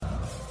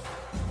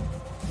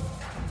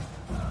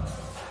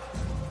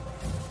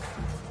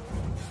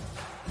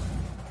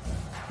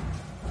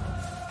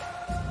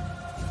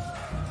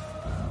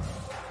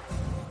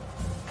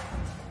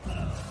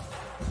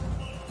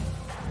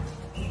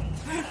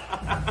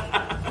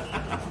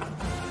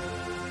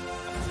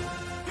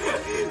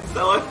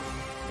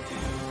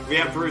We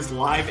have Bruce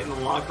live in the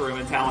locker room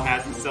in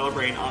Tallahassee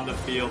celebrating on the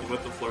field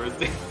with the Florida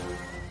State.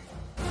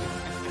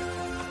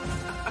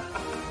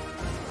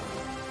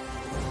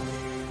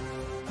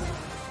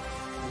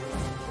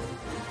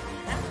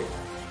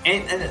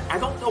 And I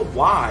don't know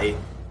why,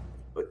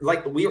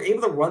 like, we were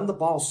able to run the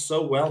ball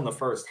so well in the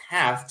first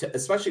half,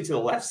 especially to the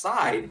left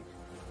side,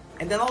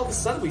 and then all of a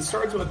sudden we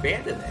started to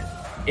abandon it.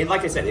 And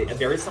like I said,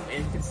 there is some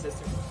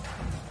inconsistent.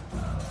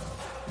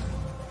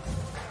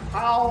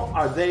 How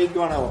are they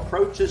going to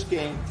approach this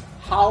game?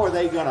 How are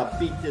they going to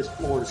beat this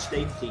Florida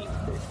State team?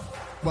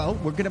 Well,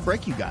 we're going to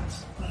break you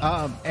guys.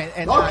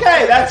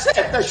 That's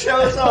it. The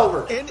show's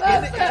over. In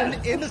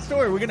the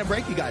story, we're going to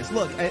break you guys.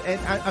 Look,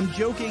 and I'm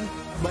joking,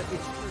 but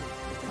it's true.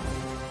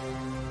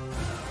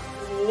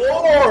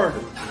 Lord,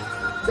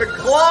 the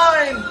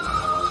climb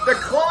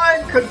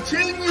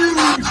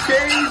continues,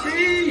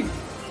 KB.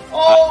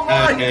 Oh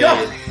my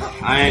God!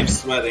 I am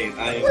sweating.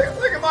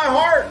 Look at my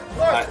heart.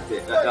 Look.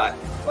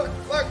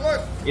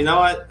 You know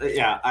what?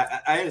 Yeah,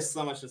 I have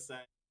so much to say.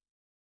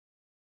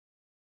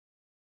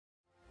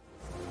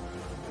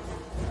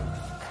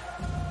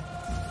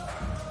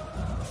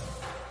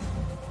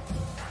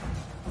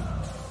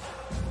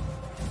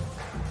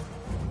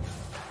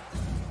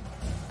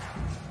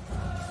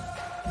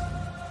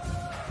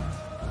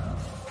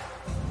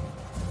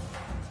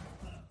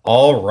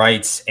 All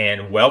right,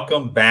 and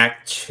welcome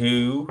back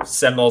to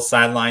Seminole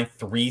Sideline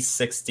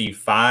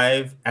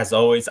 365. As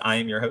always, I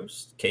am your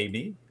host,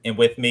 KB, and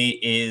with me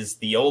is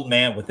the old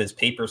man with his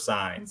paper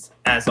signs.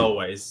 As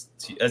always,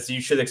 as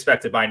you should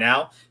expect it by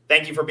now.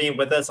 Thank you for being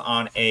with us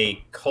on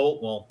a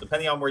cold, well,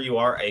 depending on where you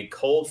are, a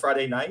cold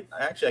Friday night.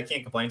 Actually, I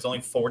can't complain. It's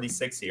only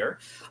 46 here,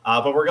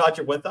 but we're glad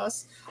you're with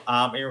us,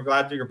 and we're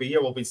glad you'll be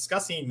here. We'll be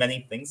discussing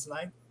many things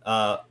tonight,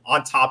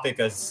 on topic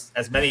as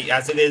many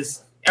as it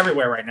is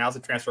everywhere right now is the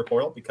transfer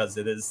portal, because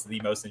it is the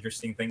most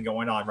interesting thing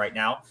going on right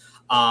now.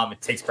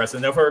 It takes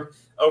precedent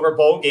over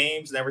bowl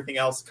games and everything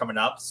else coming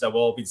up. So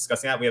we'll be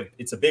discussing that.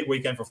 It's a big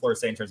weekend for Florida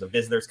State in terms of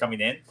visitors coming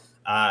in,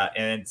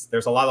 and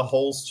there's a lot of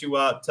holes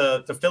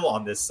to fill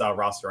on this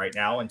roster right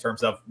now in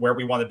terms of where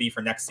we want to be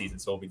for next season.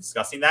 So we'll be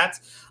discussing that.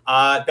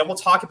 Then we'll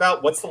talk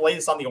about what's the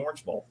latest on the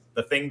Orange Bowl,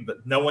 the thing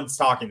that no one's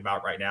talking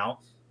about right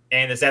now,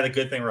 and is that a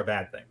good thing or a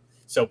bad thing?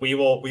 So we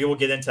will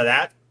get into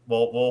that.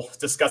 We'll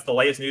discuss the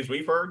latest news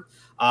we've heard.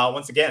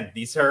 Once again,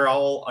 these are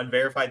all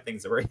unverified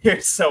things that we're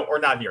here, or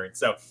not hearing.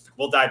 So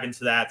we'll dive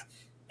into that.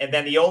 And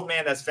then the old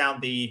man has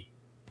found the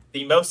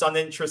most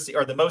uninteresting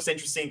or the most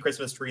interesting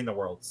Christmas tree in the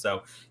world.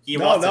 So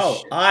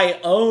I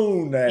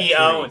own that. He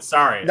owns.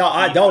 Sorry, no,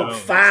 I don't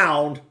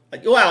found.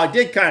 Well, I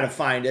did kind of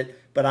find it,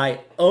 but I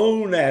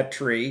own that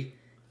tree,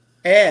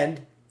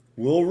 and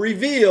we'll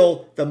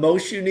reveal the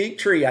most unique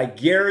tree. I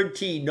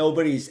guarantee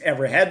nobody's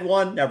ever had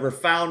one, never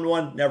found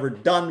one, never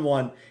done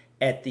one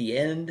at the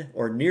end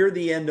or near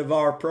the end of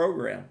our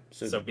program.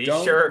 So be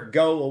sure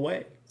go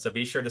away. So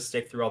be sure to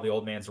stick through all the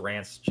old man's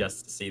rants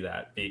just to see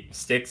that.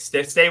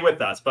 Stay with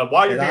us. But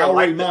while you're here, I'll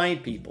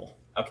remind people.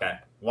 Okay.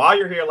 While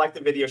you're here, like the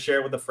video, share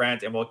it with a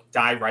friend, and we'll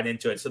dive right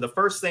into it. So the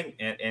first thing,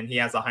 and he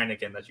has a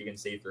Heineken that you can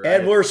see through.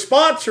 And we're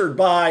sponsored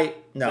by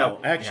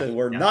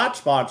we're not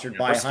sponsored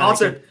by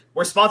Heineken.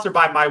 We're sponsored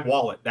by my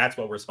wallet. That's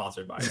what we're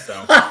sponsored by.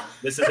 So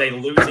this is a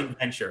losing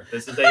venture.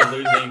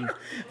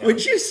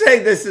 Would you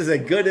say this is a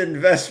good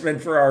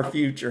investment for our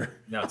future?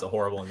 No, it's a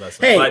horrible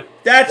investment. Hey, but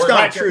that's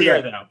not true.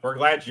 We're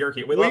glad you're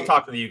here. We love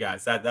talking to you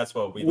guys. That's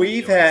what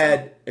we've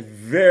had a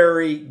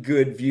very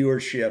good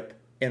viewership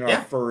in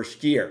our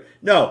first year.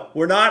 No,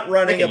 we're not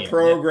running a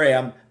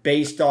program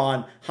based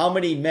on how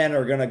many men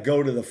are going to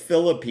go to the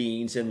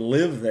Philippines and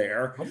live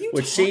there,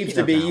 which seems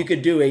to be you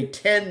could do a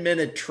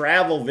 10-minute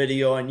travel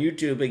video on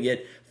YouTube and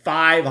get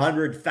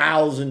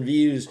 500,000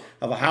 views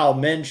of how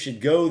men should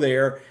go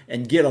there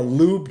and get a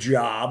lube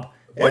job.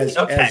 All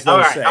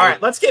right.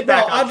 Let's get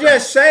back. I'm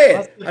just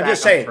saying.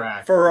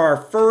 For our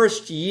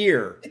first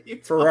year,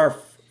 It's our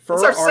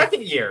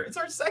second year.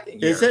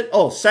 Is it?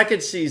 Oh,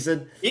 second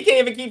season. You can't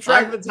even keep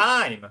track of the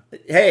time.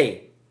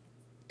 Hey,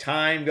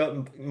 time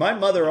go. My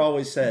mother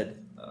always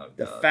said,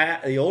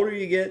 the older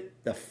you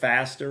get, the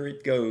faster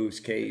it goes,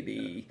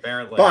 KB.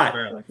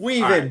 Apparently.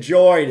 We've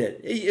enjoyed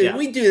it. Yeah.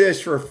 We do this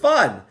for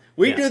fun.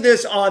 We do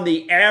this on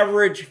the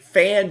average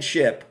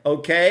fanship,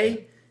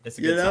 okay? It's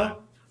a good time.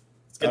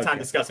 It's a good time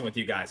discussing with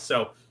you guys.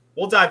 So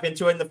we'll dive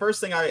into it. And the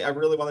first thing I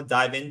really want to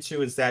dive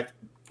into is that,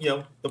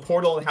 the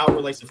portal and how it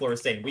relates to Florida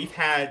State. We've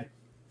had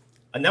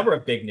a number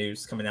of big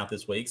news coming out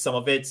this week. Some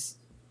of it's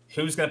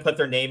who's going to put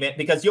their name in,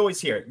 because you always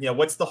hear,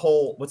 what's the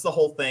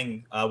whole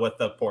thing with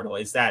the portal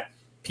is that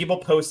people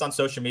post on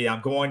social media,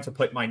 I'm going to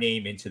put my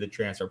name into the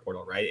transfer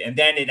portal, right? And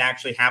then it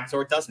actually happens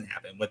or it doesn't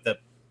happen. With the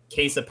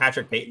case of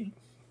Patrick Payton,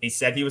 he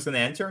said he was going to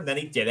enter, and then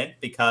he didn't,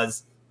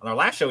 because on our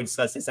last show we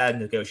discussed, is that a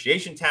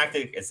negotiation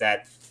tactic? Is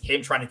that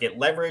him trying to get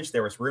leverage?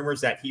 There was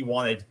rumors that he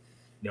wanted,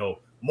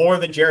 more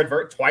than Jared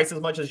Verse, twice as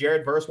much as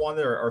Jared Verse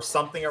wanted, or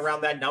something around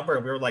that number.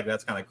 And we were like,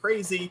 that's kind of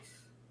crazy.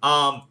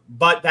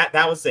 But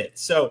that was it.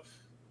 So a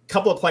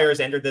couple of players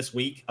entered this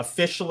week.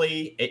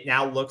 Officially, it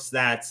now looks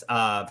that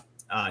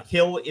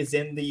Hill is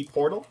in the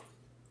portal.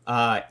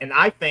 And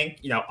I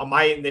think,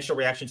 my initial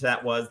reaction to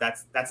that was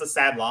that's a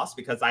sad loss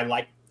because I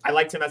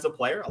liked him as a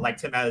player. I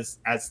liked him as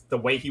the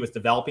way he was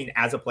developing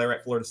as a player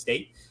at Florida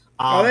State.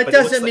 That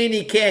doesn't mean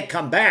he can't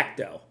come back,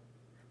 though.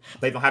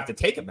 They don't have to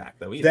take him back,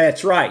 though, either.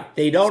 That's right.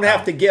 They don't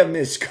have to give him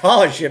his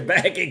scholarship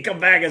back and come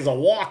back as a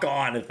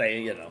walk-on if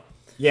they,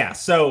 Yeah,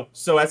 so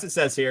as it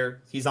says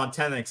here, he's on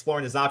 10 and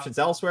exploring his options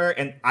elsewhere.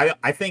 And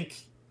I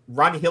think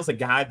Rodney Hill's a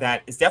guy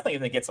that is definitely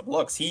going to get some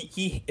looks.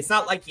 He it's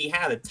not like he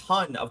had a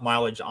ton of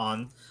mileage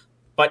on,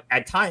 but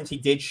at times he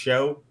did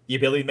show the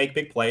ability to make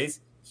big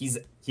plays. He's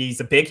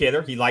a big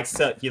hitter. He likes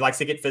to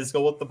get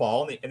physical with the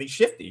ball, and he's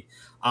shifty.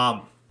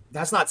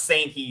 That's not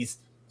saying he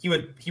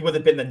would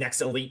have been the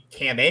next elite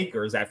Cam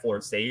Akers at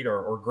Florida State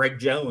or Greg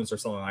Jones or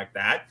something like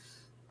that.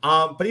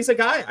 But he's a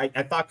guy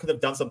I thought could have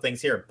done some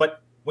things here.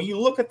 But when you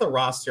look at the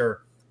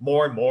roster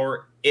more and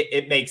more,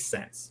 it makes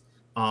sense.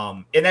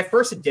 And at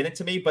first it didn't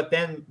to me, but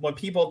then when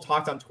people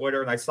talked on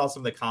Twitter and I saw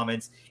some of the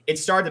comments, it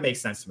started to make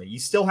sense to me. You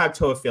still have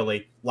Toa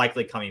Philly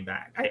likely coming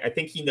back. I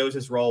think he knows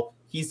his role.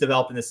 He's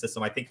developing the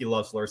system. I think he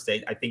loves Florida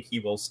State. I think he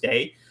will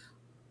stay.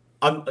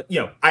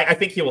 I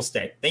think he will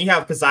stay. Then you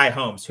have Keziah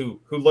Holmes, who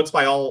looks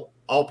by all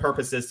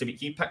purposes to be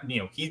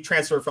he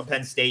transferred from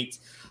Penn State.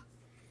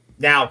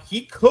 Now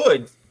he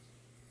could.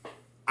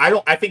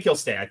 I think he'll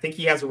stay. I think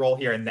he has a role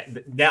here,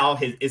 and now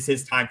is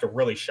his time to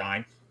really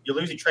shine. You're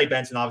losing Trey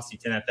Benson, obviously,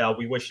 to NFL.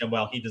 We wish him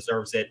well. He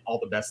deserves it. All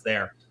the best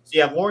there. So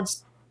you have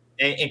Lawrence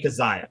and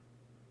Keziah.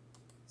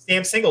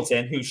 Sam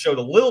Singleton, who showed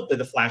a little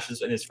bit of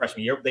flashes in his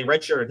freshman year. They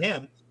redshirted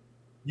him.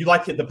 You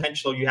like the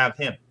potential you have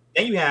him.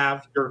 Then you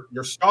have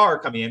your star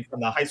coming in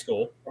from high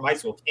school,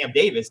 Cam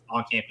Davis,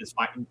 on campus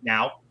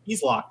now.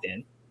 He's locked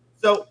in.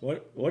 So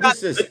what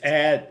is this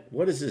ad?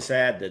 What is this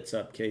ad that's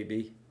up,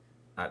 KB?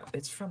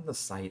 It's from the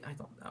site. I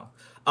don't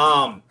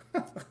know.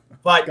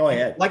 But go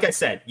ahead. Like I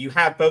said, you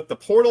have both the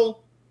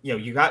portal.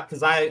 You got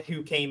Keziah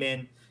who came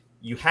in.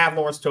 You have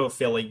Lawrence Toa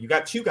Philly. You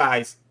got two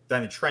guys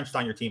that are entrenched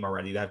on your team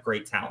already that have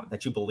great talent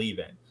that you believe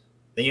in.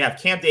 Then you have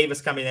Cam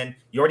Davis coming in.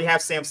 You already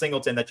have Sam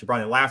Singleton that you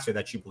brought in last year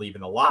that you believe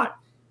in a lot.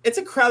 It's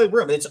a crowded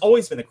room. It's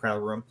always been a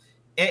crowded room.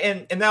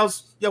 And that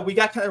was, we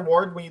got kind of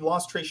worried when you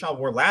lost Trayshawn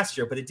Ward last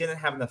year, but it didn't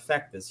have an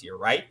effect this year,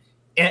 right?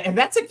 And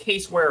that's a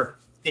case where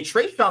did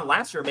Trayshawn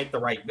last year make the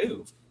right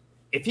move?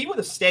 If he would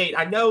have stayed,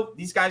 I know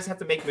these guys have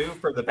to make move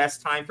for the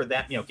best time for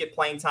them, get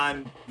playing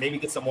time, maybe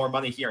get some more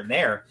money here and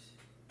there.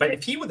 But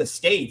if he would have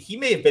stayed, he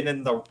may have been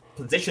in the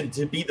position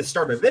to be the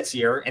starter this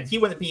year, and he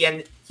wouldn't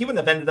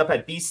have ended up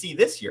at BC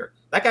this year.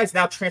 That guy's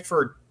now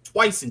transferred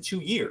twice in 2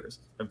 years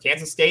from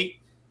Kansas State,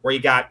 where he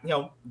got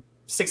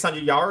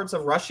 600 yards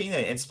of rushing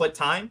and split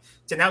time,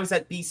 to now he's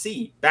at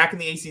BC, back in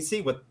the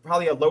ACC with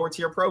probably a lower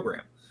tier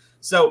program.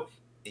 So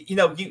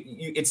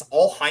it's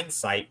all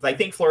hindsight, but I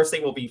think Florida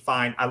State will be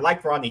fine. I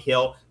like Rodney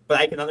Hill, but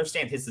I can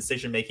understand his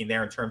decision making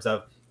there in terms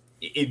of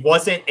it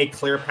wasn't a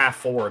clear path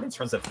forward in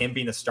terms of him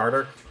being a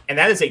starter, and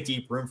that is a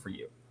deep room for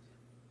you.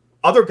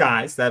 Other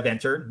guys that have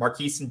entered,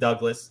 Marquise and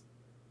Douglas,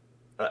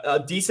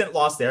 a decent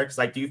loss there because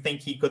I do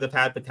think he could have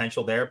had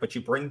potential there, but you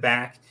bring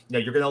back,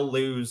 you're going to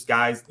lose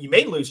guys. You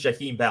may lose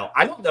Jaheim Bell.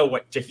 I don't know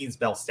what Jaheim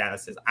Bell's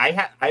status is. I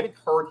haven't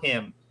heard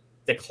him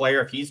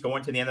declare if he's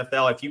going to the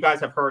NFL. If you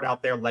guys have heard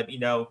out there, let me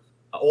know.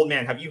 Old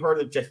man, have you heard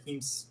of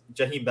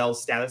Jaheim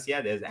Bell's status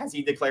yet? Has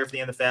he declared for the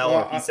NFL,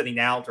 or if he's sitting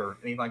out or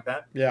anything like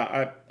that?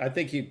 Yeah, I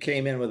think you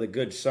came in with a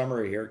good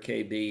summary here,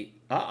 KB.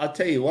 I'll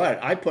tell you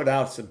what, I put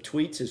out some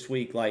tweets this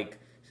week like,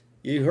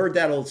 you heard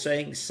that old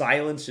saying,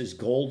 silence is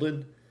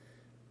golden?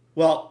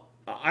 Well,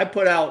 I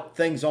put out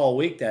things all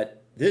week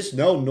that there's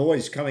no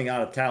noise coming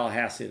out of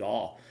Tallahassee at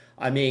all.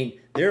 I mean,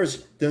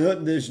 there's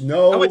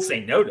no... I would say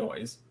no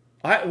noise.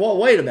 Well,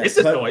 wait a minute. This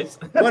is noise.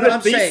 What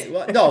I'm saying,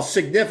 no,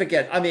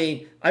 significant. I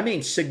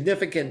mean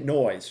significant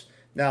noise.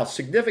 Now,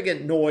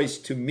 significant noise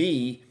to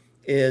me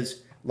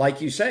is,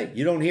 like you say,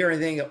 you don't hear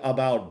anything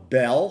about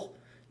Bell.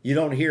 You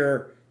don't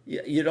hear,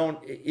 there's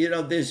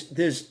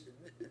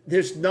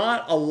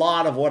not a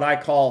lot of what I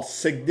call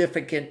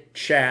significant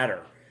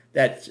chatter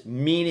that's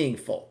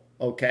meaningful,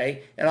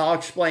 okay? And I'll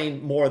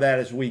explain more of that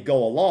as we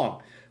go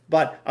along.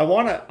 But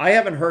I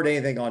haven't heard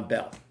anything on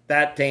Bell.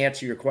 That, to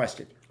answer your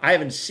question. I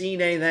haven't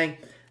seen anything.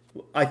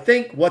 I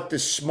think what the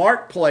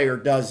smart player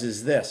does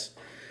is this.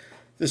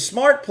 The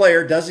smart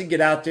player doesn't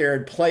get out there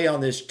and play on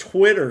this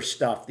Twitter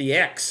stuff, the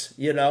X,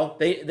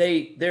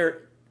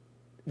 they're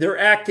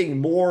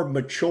acting more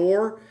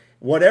mature.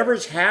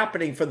 Whatever's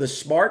happening for the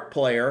smart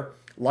player,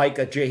 like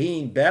a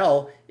Jaheim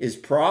Bell, is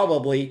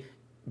probably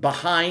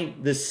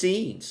behind the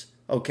scenes,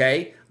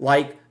 okay?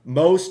 Like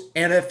most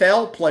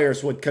NFL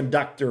players would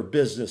conduct their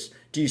business.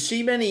 Do you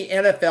see many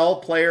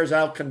NFL players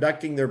out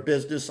conducting their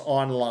business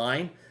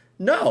online?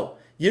 No.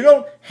 You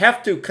don't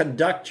have to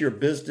conduct your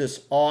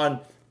business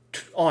on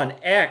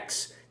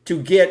X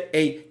to get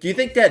do you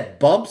think that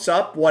bumps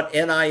up what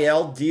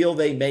NIL deal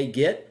they may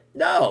get?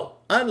 No.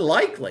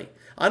 Unlikely.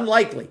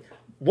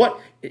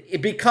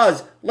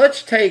 Because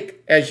let's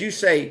take, as you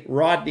say,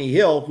 Rodney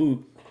Hill,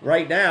 who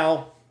right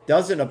now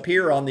doesn't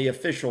appear on the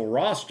official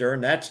roster,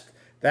 and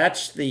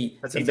That's the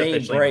he's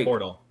main break. In the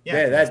portal.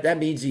 Yeah, that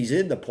means he's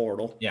in the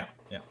portal. Yeah.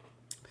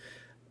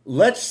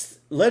 Let's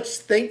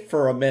think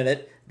for a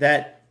minute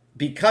that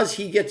because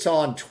he gets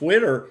on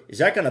Twitter, is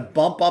that going to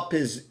bump up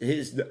his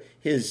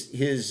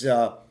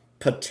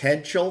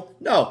potential?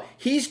 No,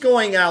 he's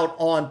going out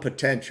on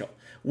potential.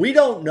 We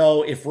don't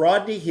know if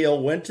Rodney Hill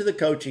went to the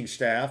coaching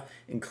staff,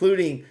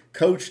 including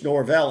Coach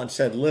Norvell, and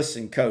said,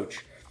 listen,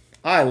 Coach,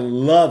 I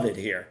love it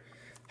here.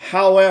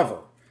 However,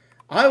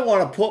 I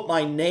want to put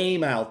my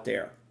name out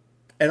there.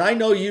 And I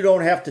know you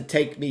don't have to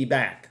take me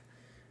back.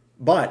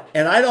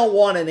 And I don't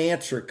want an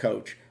answer,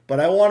 Coach, but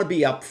I want to be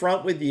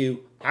upfront with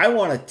you. I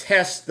want to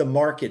test the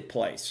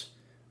marketplace.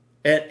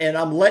 And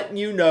I'm letting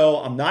you know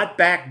I'm not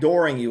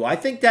backdooring you. I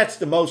think that's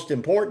the most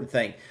important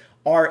thing.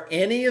 Are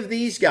any of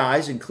these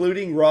guys,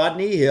 including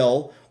Rodney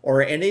Hill,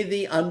 or any of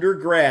the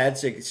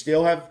undergrads that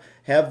still have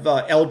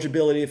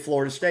eligibility at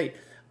Florida State,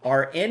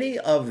 are any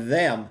of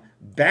them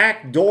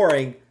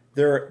backdooring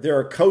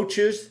their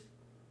coaches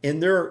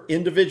in their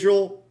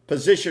individual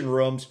position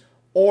rooms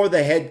or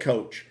the head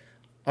coach?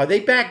 Are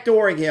they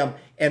backdooring him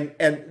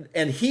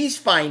and he's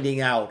finding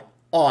out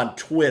on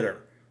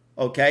Twitter,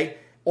 okay?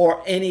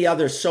 Or any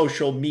other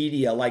social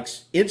media like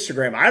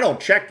Instagram. I don't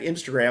check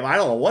Instagram. I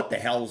don't know what the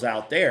hell's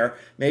out there.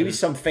 Maybe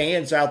some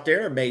fans out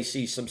there may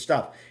see some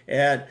stuff.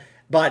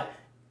 But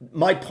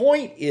my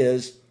point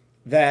is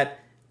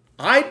that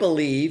I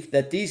believe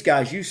that these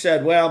guys, you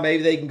said, well,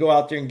 maybe they can go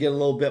out there and get a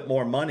little bit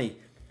more money.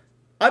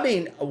 I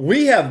mean,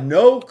 we have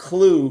no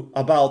clue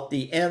about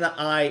the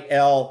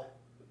NIL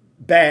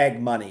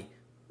bag money.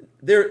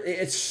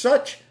 It's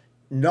such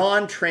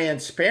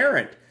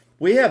non-transparent.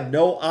 We have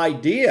no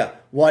idea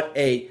what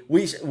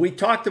we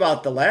talked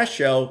about the last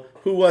show.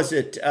 Who was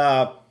it?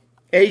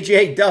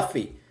 AJ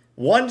Duffy.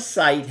 One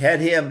site had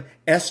him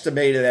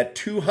estimated at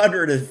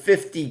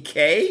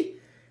 $250K.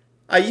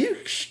 Are you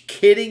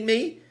kidding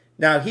me?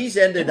 Now he's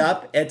ended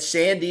up at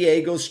San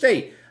Diego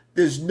State.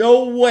 There's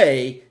no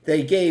way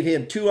they gave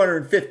him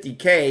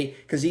 $250K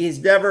because he's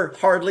never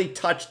hardly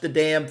touched the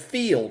damn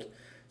field.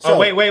 So,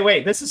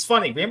 wait. This is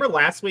funny. Remember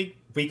last week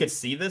we could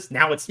see this?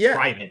 Now it's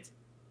private.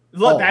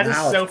 Look, that is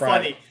so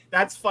funny.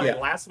 That's funny. Yeah.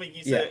 Last week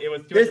you said it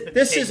was $250K.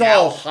 This is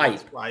all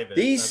hype.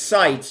 These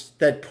sites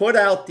that put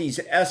out these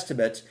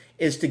estimates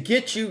is to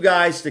get you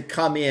guys to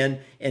come in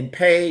and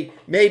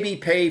maybe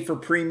pay for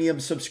premium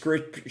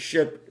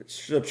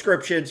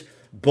subscriptions,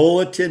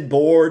 bulletin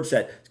boards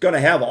that's going to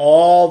have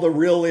all the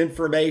real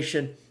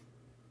information.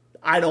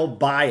 I don't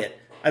buy it.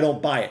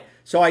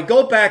 So I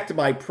go back to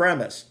my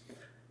premise.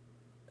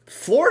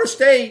 Florida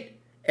State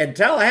and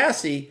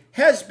Tallahassee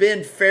has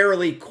been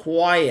fairly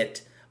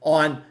quiet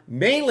on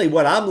mainly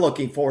what I'm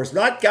looking for is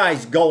not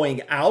guys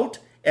going out,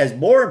 as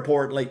more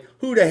importantly,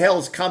 who the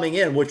hell's coming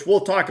in, which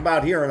we'll talk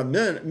about here in a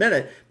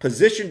minute,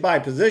 position by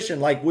position,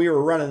 like we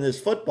were running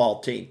this football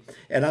team.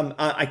 And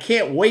I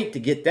can't wait to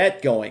get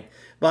that going.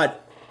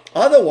 But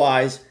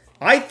otherwise,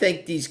 I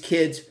think these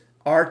kids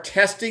are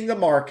testing the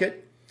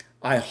market.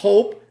 I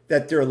hope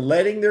that they're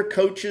letting their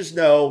coaches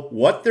know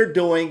what they're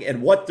doing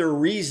and what their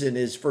reason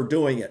is for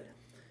doing it.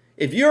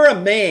 If you're a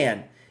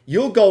man,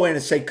 you'll go in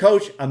and say,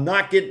 Coach, I'm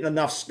not getting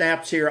enough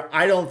snaps here.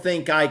 I don't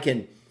think I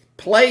can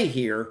play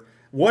here.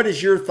 What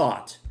is your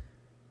thoughts?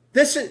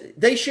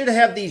 They should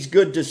have these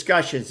good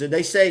discussions. And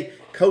they say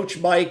Coach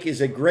Mike is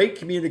a great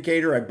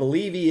communicator. I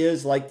believe he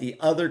is, like the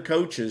other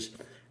coaches.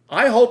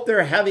 I hope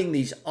they're having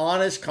these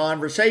honest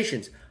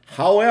conversations.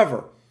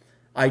 However,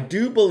 I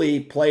do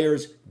believe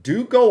players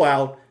do go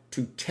out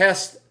to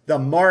test the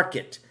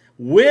market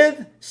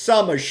with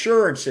some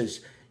assurances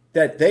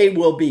that they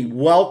will be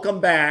welcome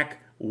back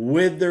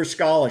with their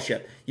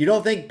scholarship. You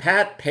don't think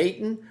Pat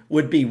Payton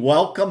would be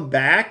welcome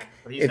back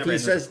if he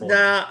says,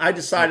 nah, I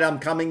decided I'm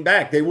coming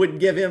back? They wouldn't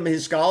give him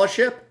his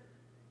scholarship?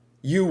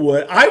 You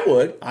would. I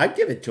would. I'd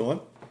give it to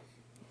him.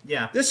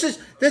 Yeah. This is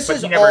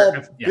all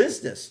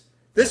business.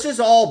 This is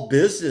all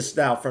business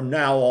now from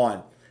now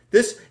on.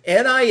 This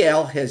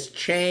NIL has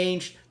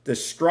changed the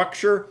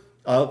structure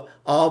of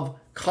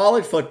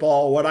college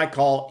football, what I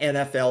call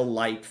NFL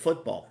light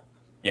football.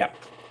 Yeah.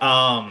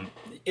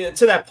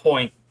 To that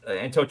point,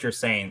 and to what you're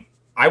saying,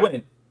 I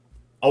wouldn't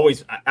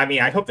always, I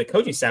mean, I hope the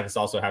coaching staff is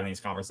also having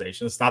these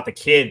conversations. It's not the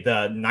kid,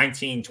 the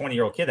 19,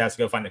 20-year-old kid that has to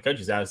go find the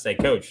coaches out and say,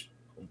 Coach,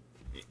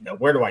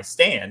 where do I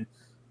stand?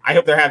 I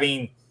hope they're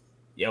having,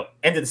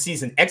 end of the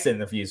season exit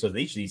interviews with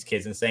each of these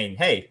kids and saying,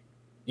 hey,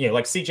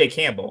 like CJ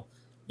Campbell,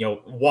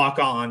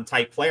 walk-on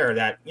type player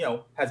that,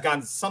 has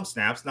gotten some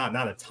snaps,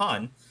 not a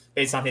ton,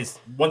 based on his,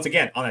 once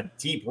again, on a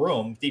deep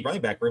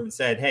running back room, and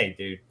said, hey,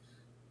 dude,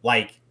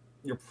 like,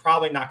 you're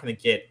probably not going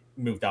to get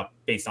moved up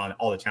based on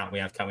all the talent we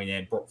have coming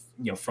in,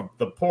 from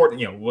the port,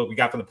 what we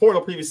got from the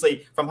portal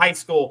previously, from high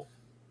school.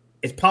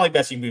 It's probably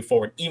best you move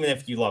forward, even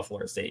if you love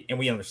Florida State, and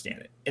we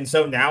understand it. And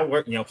so now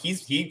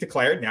he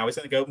declared now he's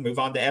going to go move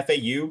on to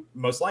FAU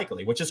most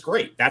likely, which is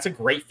great. That's a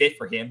great fit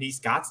for him.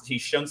 He's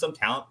shown some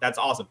talent. That's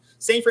awesome.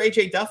 Same for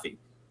AJ Duffy.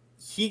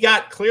 He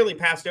got clearly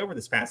passed over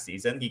this past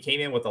season. He came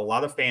in with a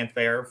lot of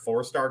fanfare,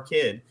 4-star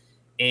kid,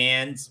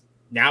 and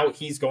now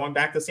he's going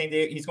back to San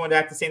Diego. He's going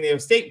back to San Diego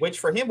State, which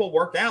for him will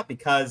work out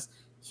because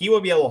he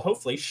will be able to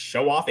hopefully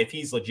show off if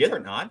he's legit or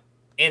not.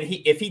 And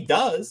if he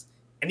does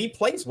and he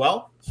plays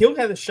well, he'll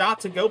have a shot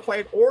to go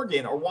play at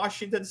Oregon or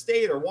Washington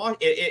State or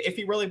if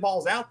he really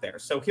balls out there.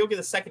 So he'll get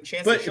a second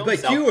chance to show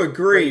himself. But you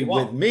agree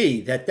with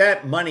me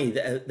that money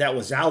that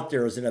was out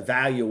there as an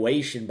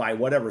evaluation by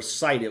whatever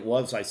site it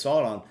was, I saw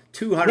it on,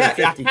 $250K.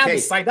 Yeah, I have the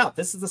site up.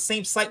 This is the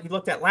same site we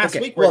looked at last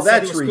week. Well,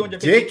 that's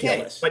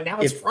ridiculous. But now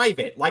it's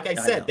private. Like I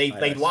said,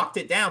 they locked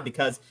it down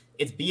because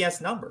it's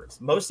BS numbers.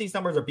 Most of these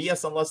numbers are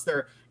BS unless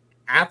they're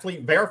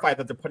athlete verified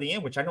that they're putting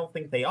in, which I don't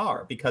think they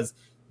are, because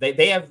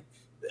they have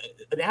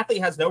an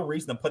athlete has no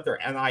reason to put their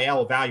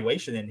NIL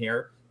evaluation in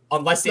here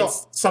unless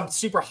it's some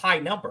super high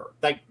number.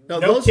 Like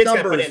those kid's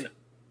numbers, put in.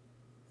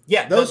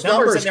 Yeah, those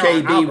numbers,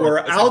 KB, were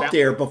out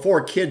there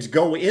before kids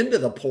go into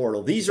the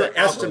portal. These are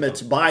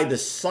estimates by the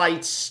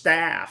site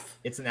staff.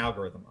 It's an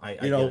algorithm.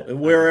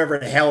 Wherever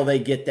the hell they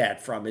get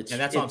that from. And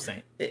that's what I'm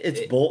saying.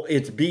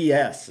 It's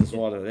BS is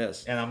what it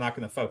is. And I'm not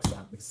going to focus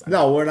on it.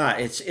 No, we're not.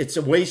 It's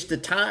a waste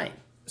of time.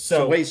 It's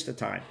a waste of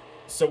time.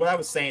 So what I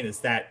was saying is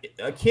that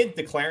a kid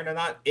declaring or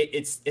not,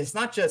 it's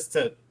not just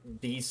to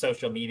be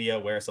social media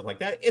aware, stuff like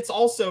that. It's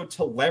also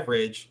to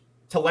leverage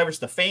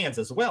the fans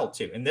as well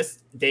too. In this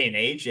day and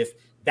age, if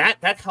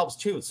that helps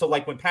too. So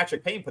like when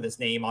Patrick Payne put his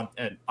name on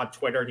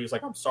Twitter, he was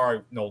like, "I'm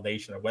sorry, Noel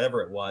Nation," or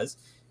whatever it was.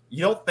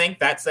 You don't think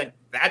that sent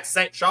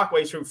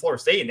shockwaves through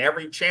Florida State, and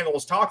every channel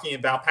was talking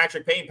about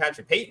Patrick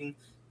Payton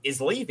is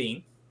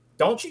leaving.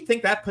 Don't you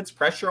think that puts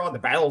pressure on the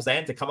Battle's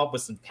End to come up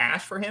with some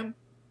cash for him?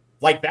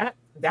 Like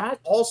that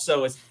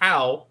also is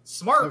how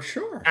smart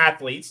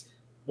athletes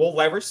will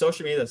leverage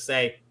social media to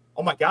say,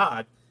 "Oh my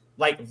God,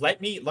 like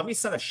let me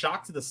send a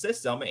shock to the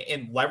system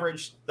and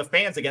leverage the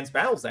fans against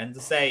Battle's End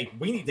to say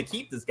we need to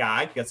keep this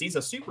guy because he's a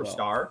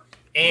superstar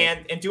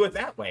and do it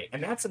that way."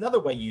 And that's another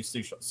way you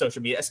use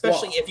social media,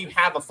 especially if you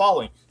have a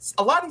following.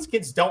 A lot of these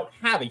kids don't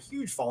have a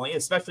huge following,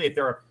 especially if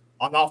they're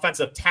on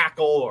offensive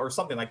tackle or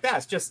something like that.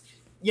 It's just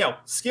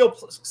skill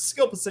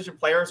position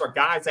players or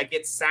guys that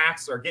get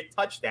sacks or get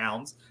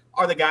touchdowns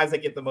are the guys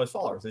that get the most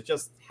followers. It's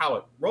just how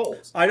it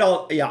rolls. I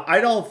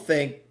don't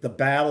think the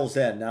Battle's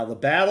End. Now the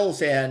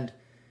Battle's End,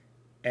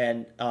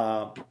 and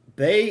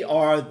they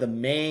are the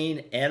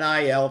main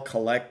NIL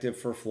collective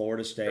for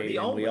Florida State,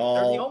 and we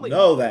all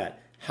know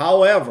that.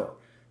 However,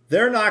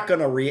 they're not going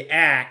to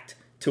react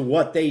to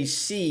what they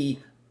see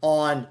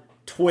on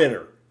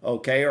Twitter,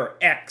 or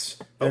X.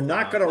 They're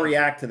not going to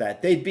react to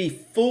that. They'd be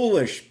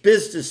foolish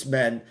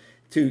businessmen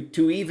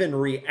to even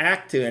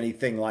react to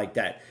anything like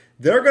that.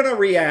 They're going to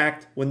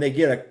react when they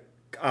get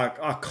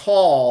a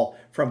call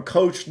from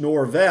Coach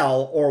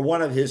Norvell or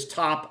one of his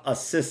top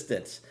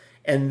assistants.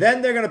 And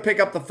then they're going to pick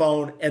up the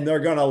phone and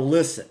they're going to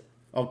listen.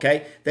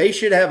 Okay? They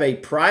should have a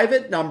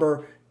private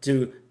number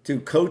to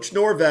Coach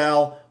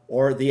Norvell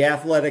or the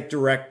athletic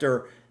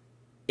director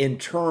in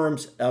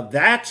terms of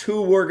that's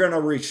who we're going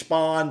to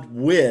respond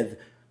with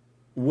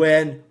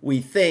when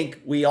we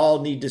think we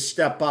all need to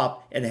step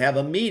up and have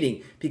a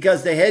meeting.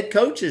 Because the head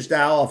coaches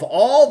now of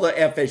all the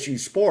FSU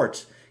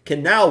sports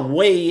can now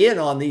weigh in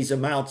on these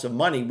amounts of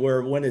money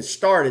where when it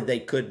started they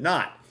could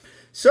not.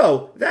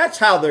 So that's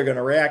how they're going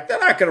to react.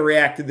 They're not going to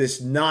react to this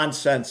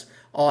nonsense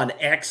on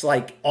X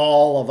like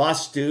all of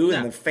us do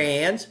and the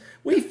fans.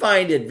 We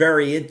find it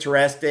very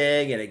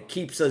interesting and it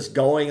keeps us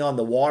going on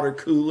the water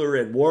cooler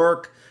at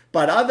work.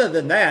 But other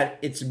than that,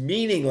 it's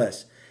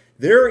meaningless.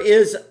 There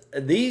is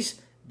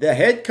the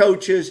head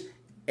coaches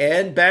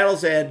and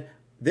Battle's End,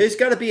 there's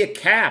got to be a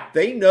cap.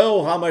 They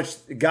know how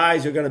much the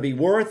guys are going to be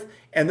worth,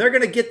 and they're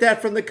going to get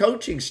that from the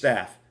coaching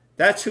staff.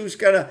 That's who's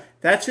going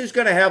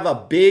to have a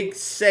big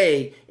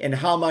say in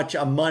how much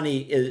money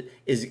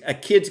is a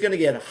kid's going to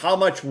get, how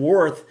much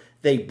worth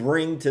they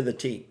bring to the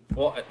team.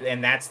 Well,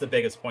 and that's the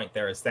biggest point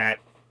there is that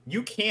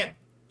you can't,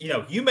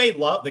 you may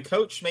love, the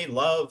coach may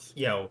love,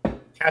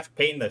 Patrick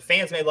Payton, the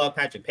fans may love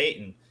Patrick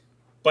Payton,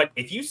 but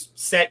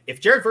if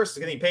Jared Verse is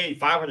getting paid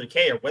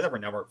 $500K or whatever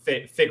number,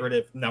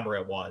 figurative number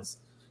it was,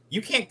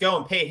 you can't go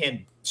and pay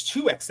him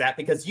 2x that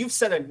because you've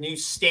set a new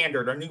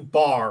standard or new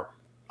bar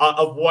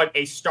of what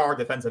a star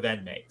defensive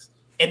end makes.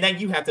 And then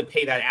you have to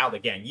pay that out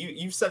again.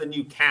 You've set a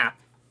new cap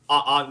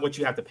on what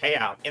you have to pay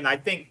out. And I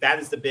think that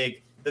is the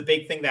big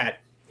thing that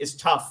is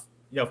tough,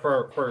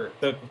 for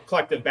the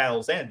collective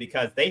Battle's End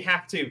because they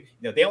have to,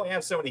 they only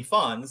have so many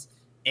funds.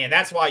 And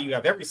that's why you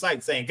have every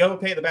site saying, go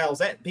pay the Battle's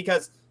End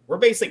because we're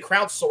basically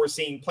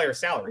crowdsourcing player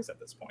salaries at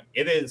this point.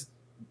 It is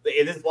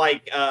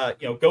like,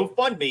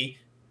 GoFundMe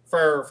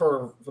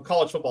for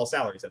college football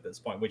salaries at this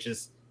point, which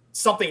is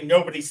something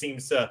nobody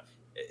seems to,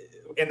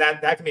 and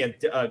that can be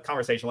a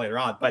conversation later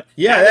on. But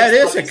that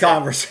is a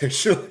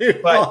conversation.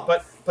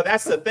 but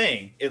that's the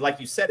thing, like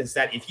you said, is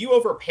that if you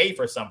overpay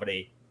for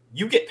somebody,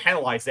 you get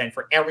penalized then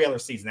for every other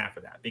season after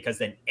that, because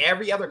then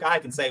every other guy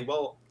can say,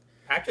 well,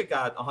 Patrick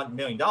got $100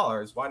 million.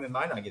 Why didn't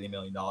I not get $1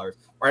 million? Or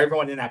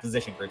everyone in that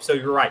position group. So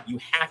you're right. You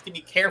have to be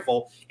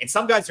careful. And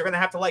some guys are going to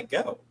have to let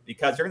go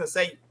because you're going to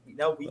say,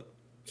 we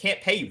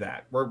can't pay you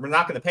that. We're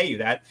not going to pay you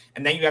that.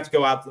 And then you have to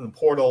go out to the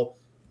portal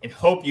and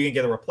hope you can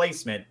get a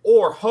replacement,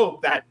 or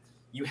hope that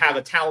you have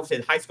a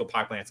talented high school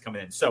pipeline that's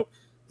coming in. So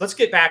let's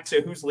get back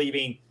to who's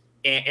leaving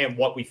and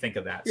what we think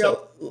of that.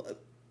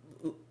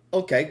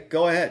 Okay,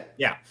 go ahead.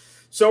 Yeah.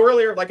 So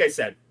earlier, like I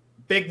said,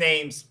 big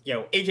names,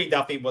 AJ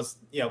Duffy was,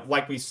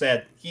 like we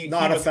said, he was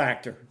a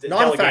factor.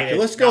 Not a factor.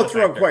 Let's go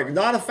through it quick.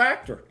 Not a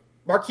factor.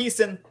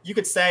 Marqueson, you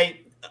could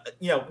say,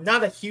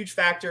 not a huge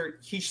factor.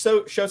 He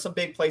showed some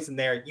big plays in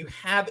there. You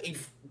have a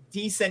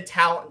decent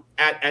talent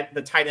at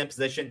the tight end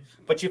position,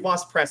 but you've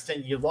lost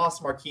Preston. You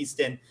lost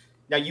Marqueson.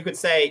 Now you could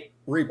say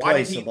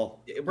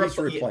replaceable.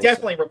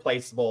 Definitely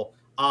replaceable.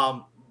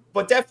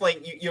 But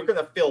definitely you're going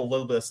to feel a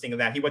little bit of sting of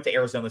that. He went to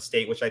Arizona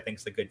State, which I think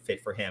is a good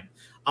fit for him.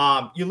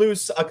 You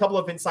lose a couple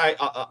of inside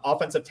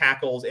offensive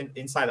tackles,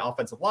 inside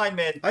offensive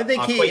linemen. I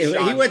think he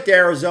went to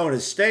Arizona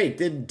State.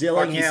 Didn't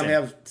Dillingham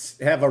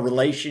have a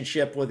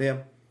relationship with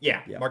him?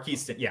 Yeah.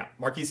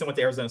 Marqueson went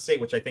to Arizona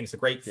State, which I think is a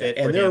great fit.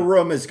 And their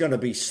room is going to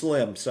be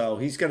slim, so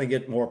he's going to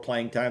get more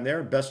playing time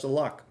there. Best of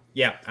luck.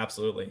 Yeah,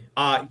 absolutely.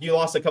 You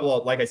lost a couple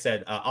of, like I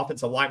said,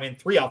 offensive linemen,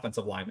 3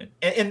 offensive linemen.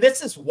 And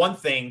this is one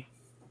thing.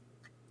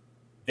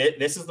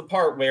 This is the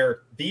part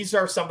where these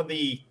are some of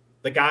the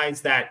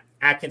guys that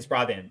Atkins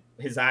brought in.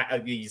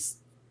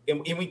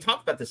 And we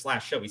talked about this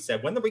last show. We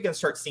said, when are we going to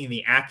start seeing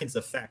the Atkins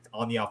effect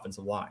on the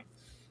offensive line?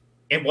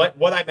 And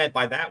what I meant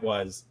by that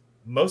was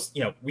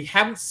we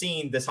haven't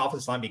seen this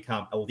offensive line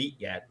become elite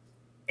yet.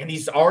 And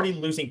he's already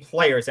losing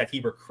players that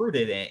he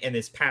recruited in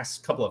his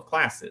past couple of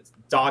classes.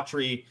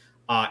 Daughtry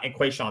and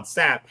Quayshawn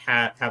Sapp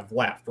have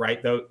left,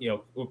 right? Though,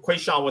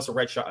 Quayshawn was a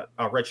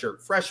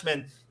redshirt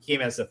freshman. He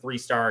came as a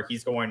 3-star.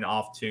 He's going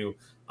off to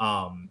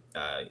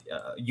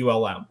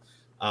ULM,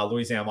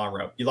 Louisiana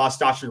Monroe. You lost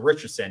Daughtry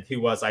Richardson,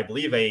 who was, I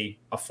believe, a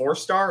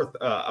 4-star,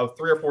 a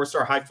 3 or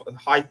 4-star,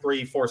 high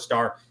 3,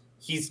 4-star.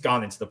 He's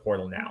gone into the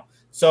portal now.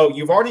 So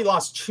you've already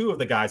lost 2 of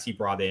the guys he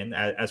brought in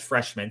as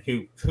freshmen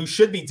who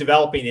should be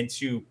developing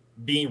into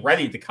being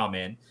ready to come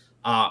in.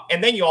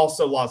 And then you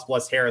also lost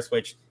Bless Harris,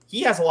 which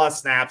he has a lot of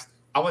snaps.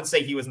 I wouldn't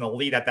say he was an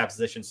elite at that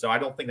position, so I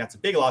don't think that's a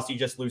big loss. You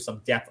just lose some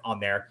depth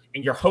on there,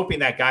 and you're hoping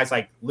that guys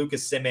like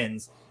Lucas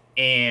Simmons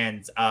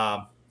and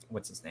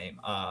what's his name,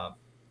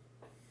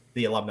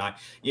 the alumni.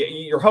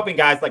 You're hoping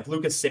guys like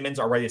Lucas Simmons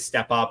are ready to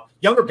step up.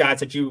 Younger guys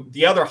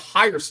the other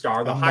higher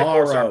star, the high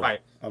 4-star fight.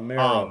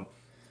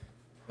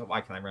 Why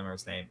can't I remember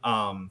his name?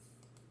 I'll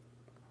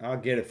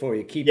get it for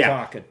you. Keep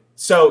talking.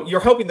 So you're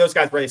hoping those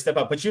guys are ready to step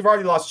up, but you've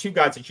already lost 2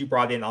 guys that you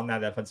brought in on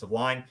that offensive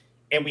line.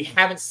 And we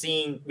haven't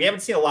seen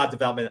a lot of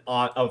development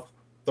of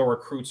the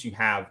recruits you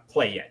have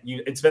play yet.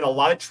 It's been a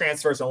lot of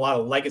transfers and a lot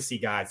of legacy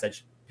guys that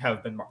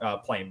have been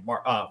playing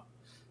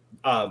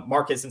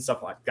Marcus and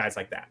stuff guys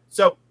like that.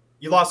 So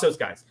you lost those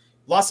guys.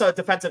 Lost a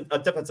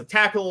defensive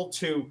tackle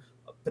to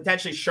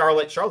potentially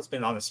Charlotte. Charlotte's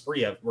been on a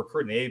spree of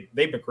recruiting.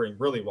 They've been recruiting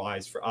really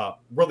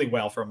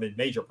well for a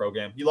mid-major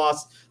program. You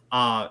lost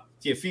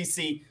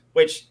Tiafisi,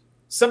 which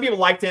some people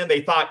liked him.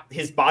 They thought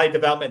his body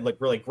development looked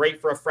really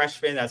great for a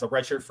freshman as a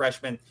redshirt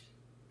freshman.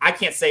 I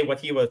can't say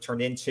what he would have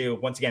turned into.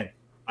 Once again,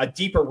 a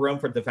deeper room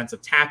for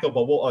defensive tackle,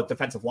 but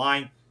defensive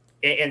line.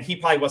 And he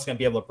probably wasn't going to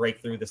be able to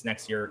break through this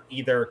next year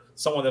either.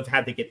 Someone would have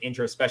had to get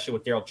injured, especially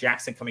with Daryl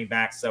Jackson coming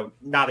back. So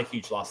not a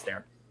huge loss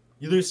there.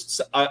 You lose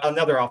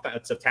another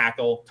offensive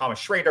tackle, Thomas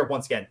Schrader.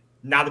 Once again,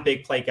 not a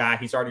big play guy.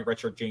 He's already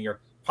redshirt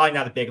junior. Probably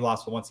not a big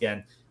loss, but once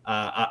again,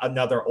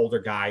 another older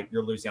guy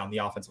you're losing on the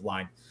offensive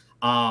line.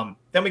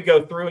 Then we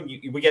go through and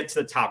we get to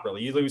the top,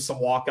 really. You lose some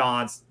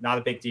walk-ons, not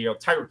a big deal.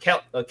 Tyler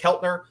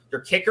Keltner,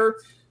 your kicker,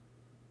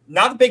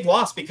 not a big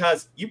loss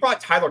because you brought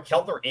Tyler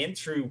Keltner in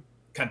to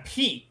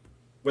compete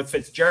with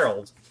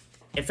Fitzgerald,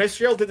 and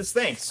Fitzgerald did his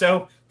thing.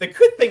 So the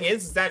good thing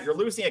is that you're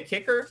losing a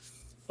kicker,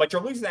 but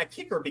you're losing that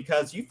kicker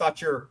because you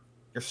thought your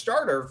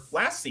starter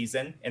last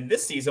season and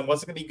this season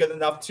wasn't going to be good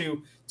enough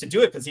to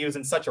do it because he was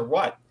in such a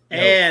rut.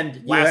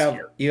 And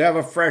you have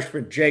a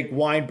freshman, Jake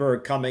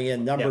Weinberg, coming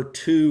in, number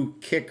 2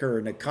 kicker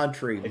in the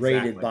country,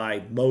 rated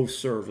by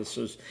most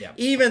services. Yep.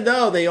 Even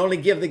though they only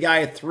give the guy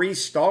a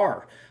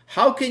 3-star,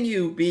 how can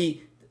you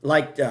be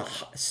like the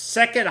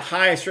second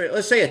highest rate?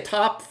 Let's say a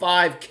top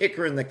 5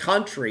 kicker in the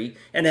country,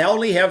 and they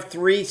only have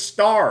 3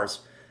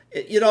 stars.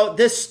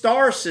 This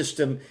star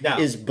system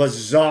is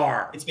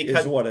bizarre. It's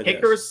because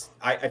kickers,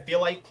 I feel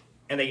like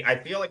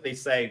they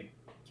say.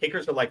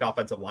 Kickers are like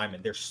offensive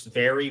linemen. They're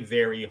very,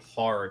 very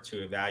hard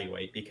to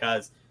evaluate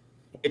because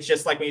it's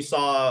just like when you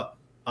saw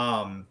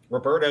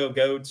Roberto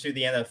go to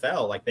the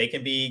NFL. Like they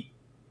can be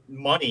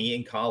money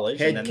in college.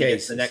 Head and then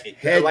cases.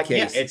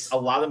 It's a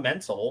lot of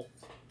mental,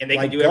 and they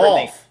like can do golf.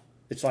 Everything.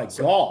 It's like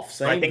golf.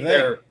 Same I think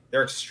thing.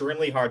 they're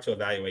extremely hard to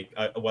evaluate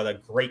what a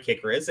great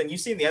kicker is. And you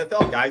see in the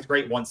NFL, guys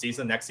great one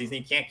season, next season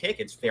he can't kick.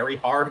 It's very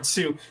hard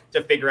to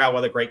figure out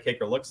what a great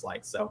kicker looks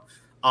like. So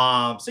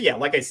yeah,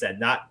 like I said,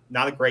 not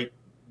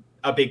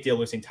a big deal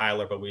losing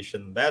Tyler, but we wish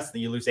him the best.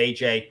 Then you lose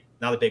AJ,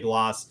 not a big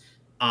loss.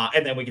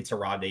 And then we get to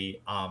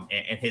Rodney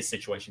and his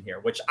situation here,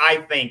 which I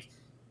think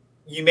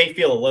you may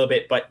feel a little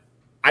bit, but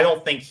I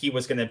don't think he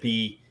was going to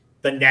be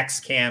the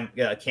next Cam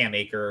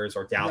Akers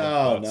or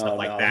Dalvin Cook, stuff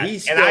like that.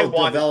 He's still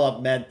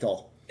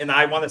developmental. and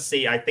I want to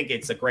see. I think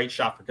it's a great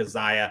shot for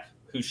Keziah,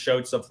 who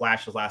showed some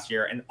flashes last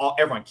year, and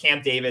everyone.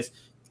 Cam Davis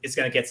is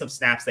going to get some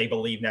snaps, they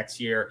believe, next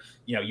year.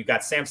 You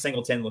got Sam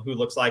Singleton, who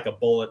looks like a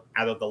bullet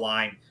out of the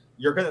line.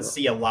 You're going to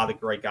see a lot of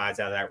great guys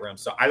out of that room.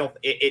 So I don't.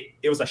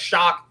 It was a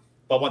shock,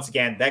 but once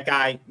again, that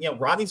guy,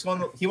 Rodney's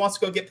he wants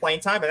to go get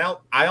playing time, and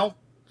I don't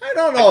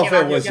know if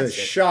it was a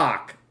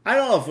shock. I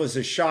don't know if it was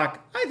a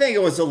shock. I think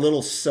it was a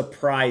little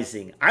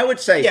surprising. I would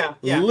say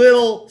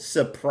little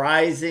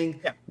surprising,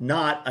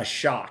 not a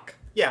shock.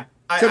 Yeah,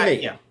 to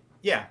me.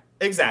 Yeah,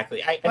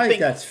 exactly. I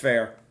think that's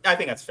fair. I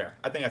think that's fair.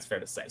 I think that's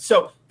fair to say.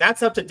 So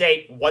that's up to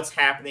date. What's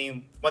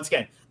happening? Once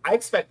again, I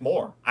expect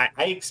more. I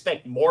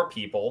expect more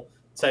people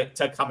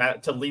to come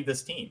out to lead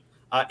this team.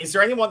 Is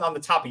there anyone on the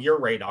top of your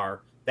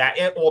radar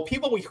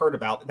people we heard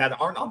about that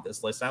aren't on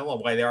this list? I don't know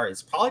why they are.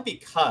 It's probably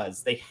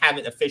because they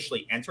haven't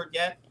officially entered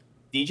yet.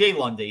 DJ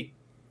Lundy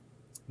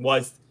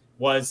was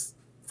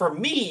for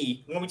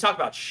me, when we talk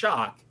about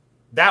shock,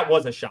 that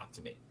was a shock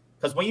to me.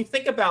 Because when you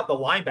think about the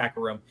linebacker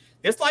room,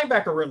 this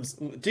linebacker room's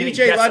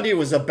DJ Lundy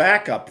was a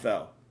backup,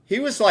 though. He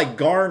was like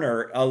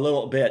Garner a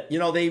little bit.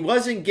 He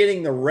wasn't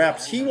getting the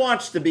reps. He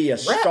wants to be a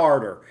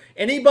starter.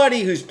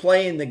 Anybody who's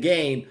playing the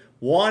game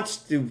wants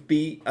to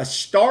be a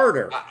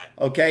starter,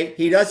 okay?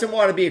 He doesn't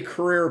want to be a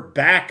career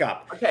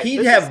backup. Okay,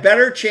 He'd have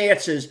better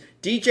chances.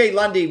 DJ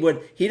Lundy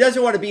he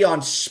doesn't want to be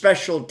on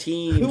special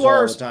teams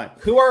all the time.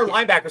 Who are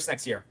linebackers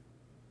next year?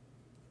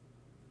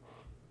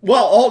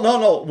 Well,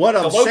 no. What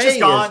I'm saying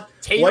gone, is,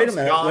 Tatum's wait a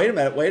minute.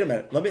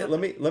 gone.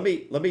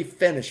 Let me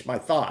finish my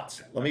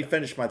thoughts.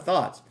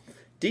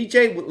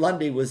 DJ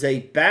Lundy was a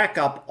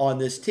backup on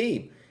this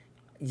team.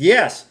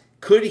 Yes,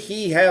 could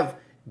he have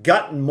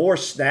gotten more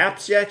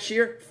snaps next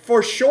year?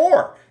 For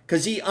sure,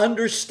 because he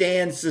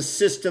understands the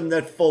system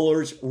that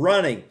Fuller's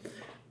running.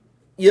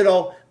 Is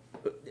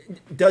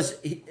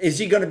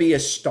he going to be a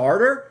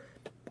starter?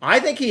 I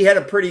think he had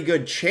a pretty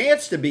good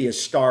chance to be a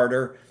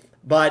starter,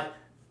 but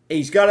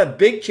he's got a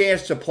big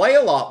chance to play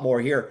a lot more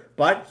here.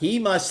 But he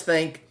must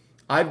think,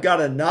 I've got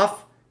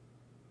enough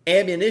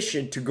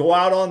ammunition to go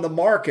out on the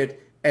market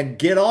and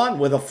get on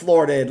with a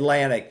Florida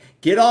Atlantic,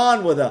 get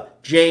on with a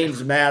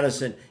James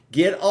Madison,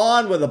 get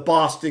on with a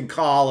Boston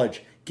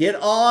College, get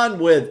on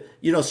with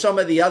some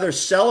of the other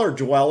cellar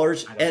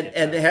dwellers,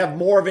 and have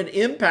more of an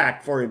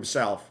impact for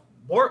himself.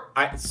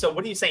 So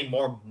what are you saying?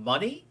 More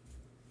money?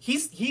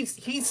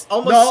 He's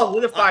almost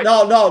solidified.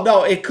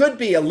 No. It could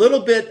be a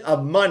little bit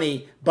of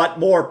money, but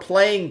more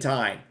playing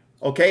time.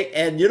 Okay,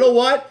 and you know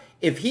what?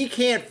 If he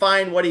can't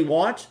find what he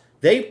wants,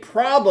 they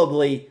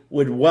probably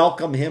would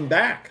welcome him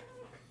back.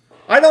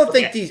 I don't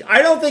think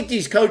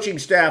these coaching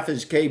staff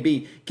as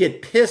KB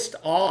get pissed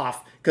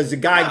off because the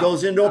guy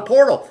goes into a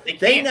portal.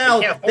 They now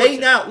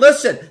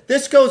listen.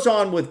 This goes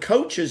on with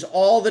coaches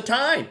all the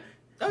time.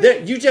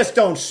 You just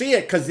don't see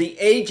it because the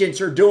agents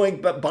are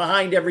doing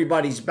behind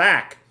everybody's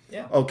back.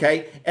 Yeah.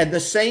 Okay, and the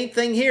same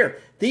thing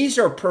here. These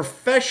are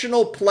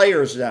professional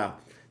players now.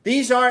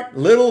 These aren't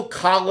little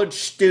college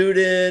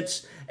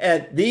students,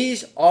 and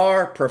these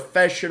are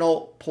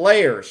professional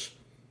players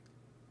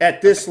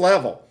at this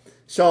level.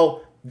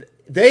 So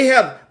they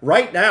have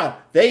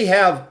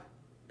the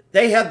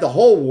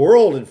whole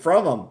world in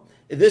front of them.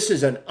 This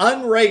is an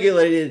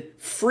unregulated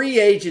free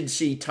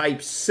agency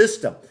type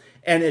system,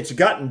 and it's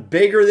gotten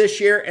bigger this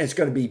year, and it's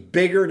going to be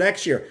bigger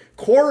next year.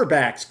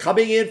 Quarterbacks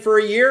coming in for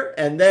a year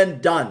and then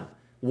done,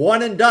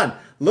 one and done.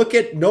 Look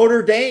at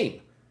Notre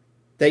Dame.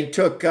 They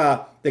took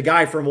the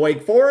guy from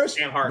Wake Forest.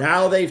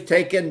 Now they've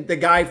taken the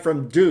guy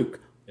from Duke.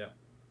 Yeah.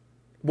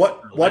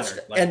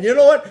 And you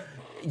know what?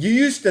 You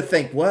used to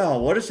think, well,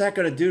 what is that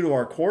going to do to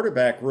our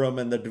quarterback room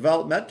and the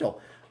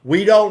developmental?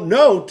 We don't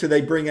know till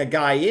they bring a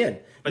guy in.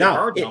 But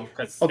now, okay,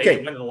 so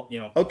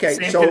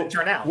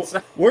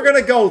we're going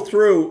to go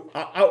through.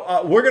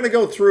 We're going to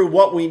go through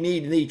what we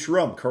need in each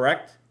room,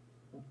 correct?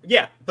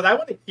 Yeah, but I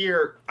want to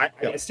hear. I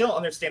still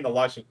understand the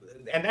logic,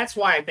 and that's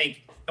why I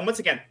think. And once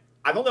again,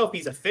 I don't know if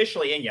he's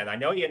officially in yet. I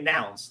know he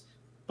announced,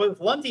 but with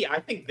Lundy, I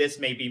think this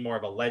may be more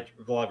of a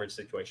leverage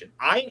situation.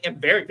 I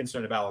am very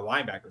concerned about a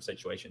linebacker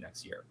situation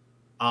next year.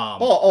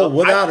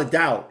 Without a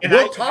doubt.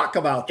 We'll talk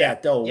about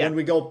that, though, when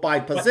we go by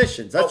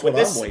positions. That's what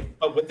I'm waiting.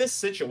 But with this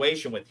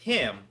situation with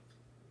him,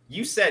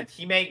 you said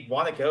he may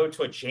want to go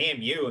to a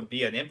JMU and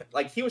be an impact.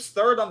 Like, he was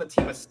third on the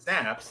team of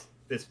snaps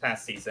this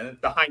past season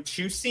behind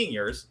two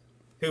seniors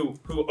who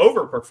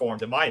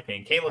overperformed, in my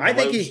opinion. I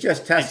think he's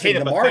just testing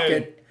the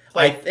market.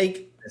 I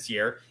think this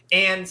year.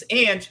 And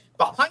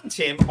behind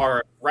him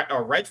are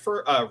a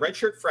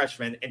redshirt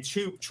freshman and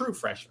two true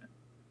freshmen.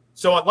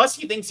 So unless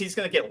he thinks he's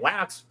going to get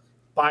lapped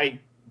by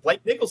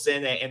Blake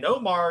Nicholson and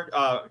Omar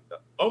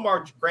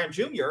Graham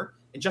Jr.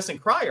 and Justin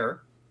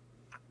Cryer,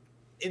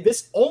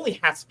 this only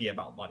has to be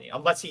about money,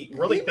 unless he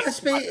really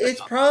thinks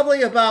it's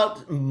probably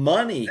about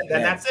money.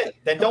 Then that's it.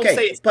 Then don't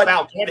say it's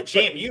about going to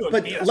JMU.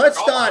 But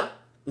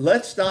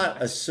let's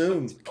not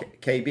assume,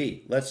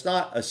 KB. Let's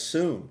not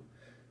assume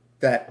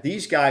that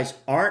these guys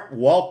aren't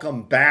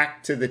welcome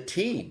back to the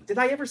team. Did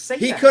I ever say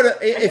he that? could have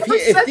if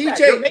DJ.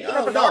 You're making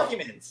up an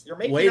argument. You're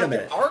making up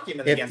an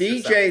argument. If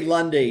DJ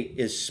Lundy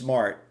is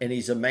smart and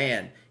he's a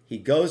man, he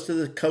goes to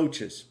the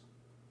coaches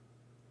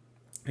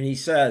and he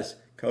says,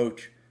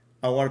 "Coach,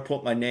 I want to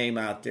put my name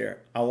out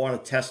there. I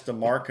want to test the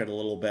market a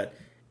little bit."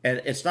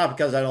 And it's not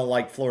because I don't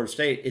like Florida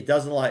State. It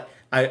doesn't like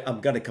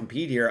I'm going to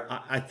compete here.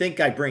 I think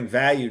I bring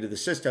value to the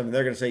system, and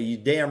they're going to say, "You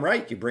damn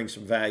right, you bring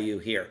some value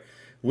here.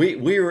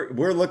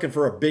 We're looking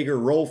for a bigger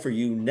role for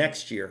you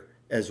next year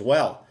as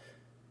well.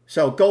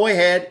 So go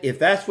ahead. If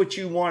that's what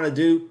you want to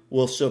do,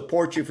 we'll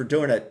support you for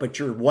doing it. But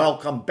you're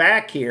welcome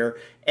back here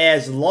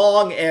as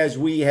long as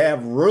we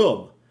have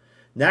room."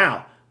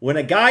 Now, when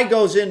a guy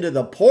goes into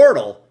the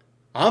portal,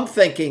 I'm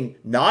thinking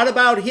not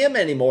about him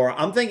anymore.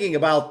 I'm thinking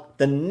about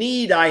the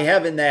need I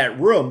have in that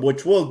room,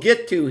 which we'll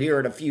get to here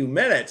in a few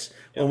minutes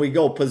when we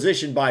go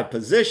position by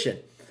position.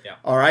 Yeah.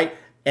 All right.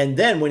 And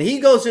then when he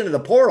goes into the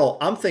portal,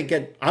 I'm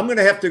thinking I'm going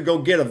to have to go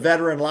get a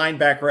veteran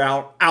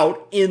linebacker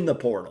out in the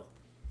portal.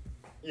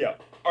 Yeah.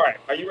 All right.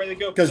 Are you ready to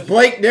go? Because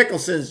Blake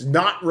Nicholson's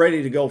not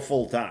ready to go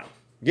full time.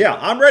 Yeah,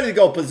 I'm ready to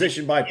go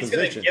position by position.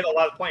 He's going to get a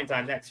lot of playing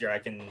time next year. I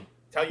can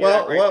tell you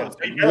that right now. So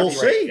we'll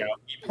see.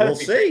 We'll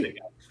see.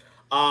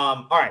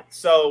 All right.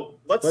 So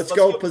let's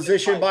go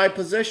position by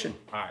position.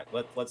 All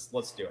right. Let's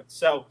do it.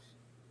 So.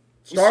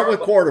 Start with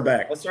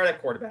quarterback. Let's start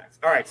at quarterbacks.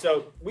 All right,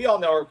 so we all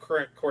know our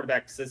current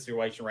quarterback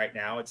situation right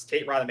now. It's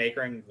Tate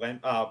Rodemaker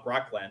and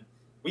Brock Glenn.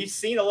 We've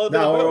seen a little bit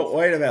of both.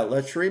 Wait a minute.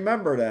 Let's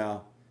remember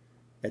now,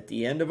 at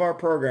the end of our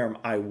program,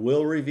 I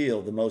will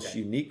reveal the most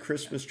unique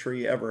Christmas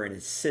tree ever, and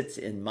it sits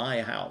in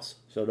my house.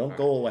 So don't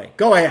go away.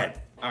 Go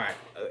ahead. All right.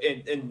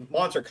 And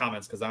monitor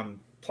comments because I'm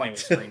playing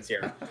with screens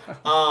here.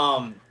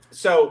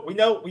 So we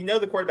know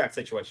the quarterback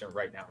situation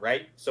right now,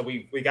 right? So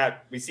we've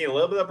seen a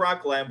little bit of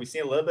Brock Glenn. We've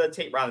seen a little bit of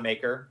Tate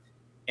Rodemaker.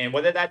 And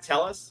what did that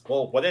tell us?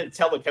 Well, what did it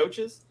tell the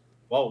coaches?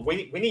 Well,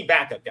 we need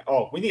backup.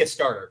 Oh, we need a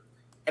starter.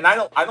 And I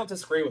don't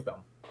disagree with them.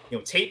 You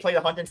know, Tate played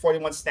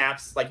 141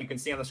 snaps, like you can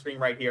see on the screen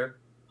right here.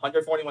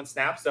 141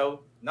 snaps,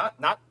 so not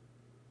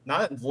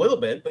a little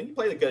bit, but he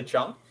played a good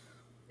chunk.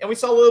 And we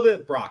saw a little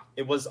bit of Brock.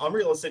 It was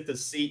unrealistic to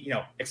see,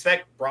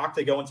 expect Brock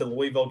to go into the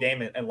Louisville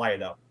game and light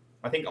it up.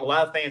 I think a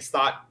lot of fans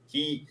thought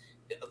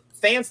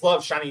fans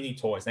love shiny new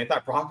toys. And they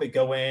thought Brock would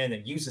go in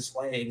and use his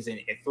legs and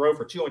throw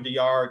for 200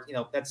 yards.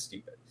 That's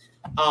stupid.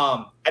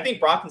 I think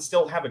Brock can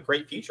still have a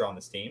great future on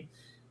this team.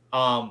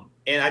 And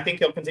I think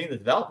he'll continue to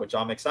develop, which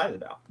I'm excited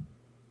about.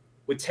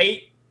 With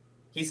Tate,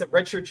 he's a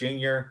redshirt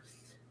junior.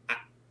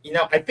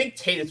 I think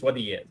Tate is what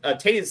he is.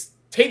 Tate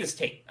is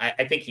Tate.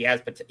 I think he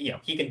has,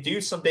 he can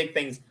do some big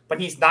things,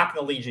 but he's not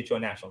going to lead you to a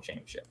national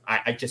championship.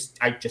 I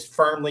just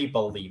firmly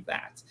believe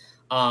that.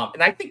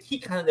 And I think he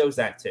kind of knows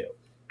that too.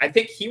 I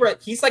think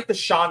he's like the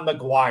Sean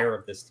McGuire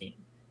of this team.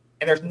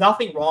 And there's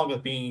nothing wrong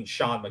with being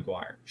Sean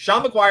McGuire.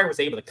 Sean McGuire was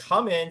able to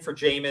come in for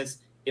Jameis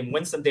and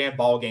win some damn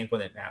ball games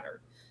when it mattered.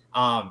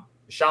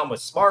 Sean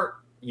was smart.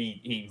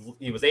 He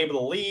was able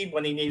to lead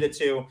when he needed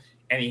to,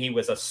 and he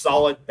was a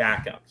solid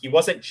backup. He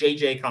wasn't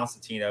J.J.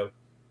 Constantino,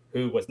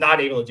 who was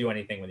not able to do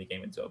anything when he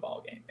came into a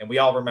ball game. And we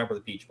all remember the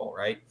Peach Bowl,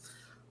 right?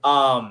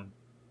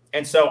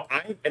 And so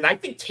I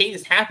think Tate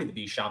is happy to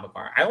be Sean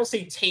McGuire. I don't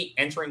see Tate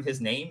entering his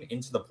name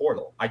into the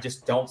portal. I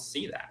just don't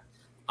see that.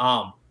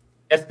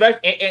 Especially,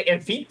 and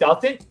if he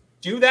doesn't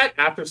do that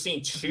after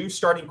seeing two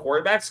starting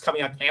quarterbacks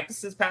coming on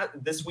campus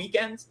this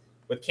weekend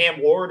with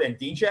Cam Ward and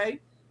DJ,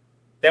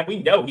 then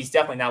we know he's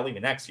definitely not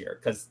leaving next year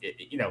because,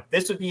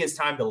 this would be his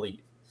time to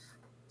leave.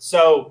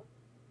 So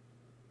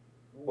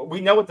we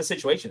know what the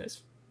situation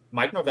is.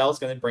 Mike Norvell is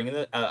going to bring in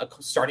a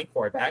starting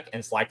quarterback, and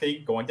it's likely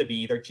going to be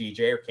either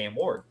GJ or Cam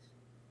Ward.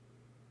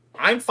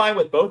 I'm fine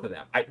with both of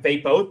them. They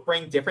both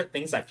bring different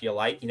things, I feel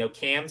like.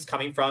 Cam's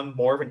coming from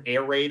more of an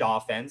air raid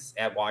offense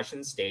at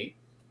Washington State.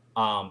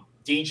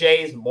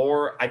 DJ is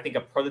more, I think,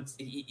 a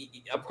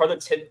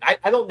prototype.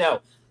 I don't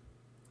know.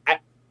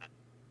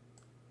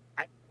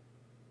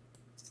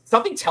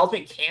 Something tells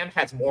me Cam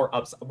has more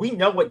upside. We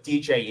know what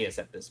DJ is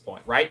at this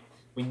point, right?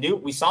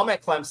 We saw him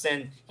at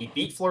Clemson. He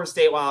beat Florida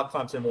State while at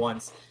Clemson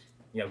once.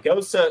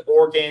 Goes to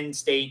Oregon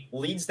State,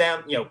 leads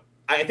them.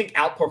 I think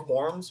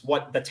outperforms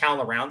what the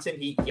talent around him.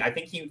 I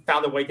think he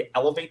found a way to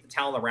elevate the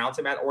talent around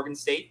him at Oregon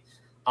State.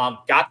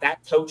 Got that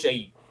coach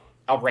a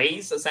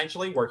raise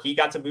essentially, where he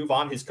got to move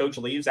on. His coach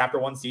leaves after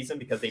one season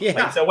because they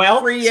played so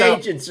well. Free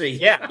agency.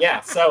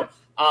 Yeah. So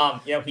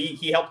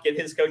he helped get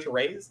his coach a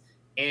raise,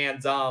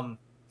 and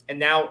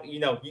now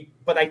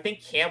but I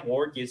think Cam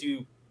Ward gives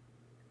you.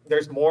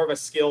 There's more of a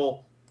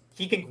skill.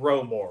 He can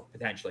grow more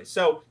potentially.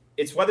 So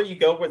it's whether you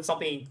go with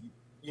something,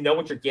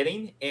 what you're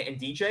getting in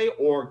DJ,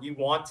 or you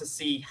want to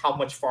see how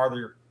much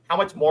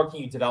more can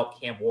you develop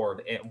Cam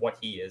Ward and what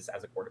he is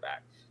as a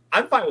quarterback.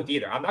 I'm fine with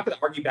either. I'm not going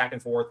to argue back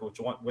and forth which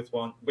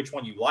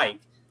one you like.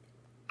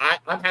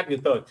 I'm happy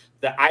with both.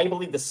 I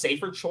believe the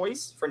safer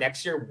choice for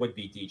next year would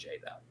be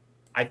DJ though.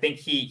 I think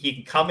he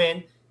can come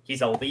in.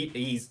 He's a lead.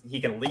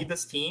 He can lead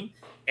this team,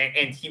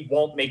 and he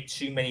won't make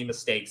too many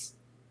mistakes.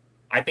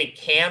 I think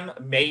Cam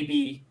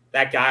maybe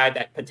that guy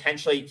that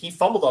potentially he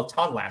fumbled a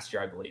ton last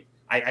year, I believe.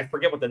 I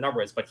forget what the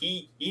number is, but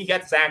he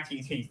got sacked.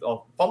 He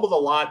fumbled a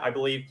lot, I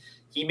believe.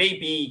 He may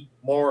be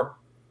more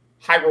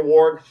high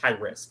reward, high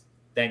risk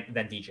than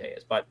DJ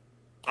is. But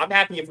I'm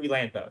happy if we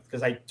land both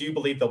because I do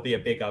believe there'll be a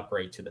big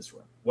upgrade to this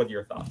room. What are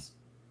your thoughts?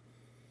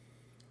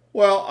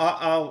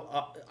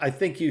 Well, I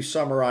think you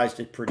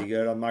summarized it pretty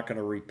good. I'm not going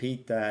to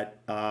repeat that.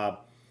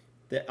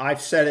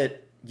 I've said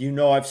it.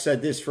 I've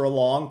said this for a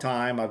long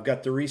time. I've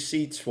got the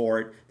receipts for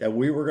it that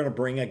we were going to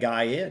bring a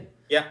guy in.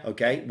 Yeah.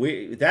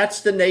 Okay.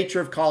 That's the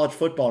nature of college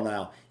football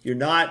now. You're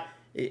not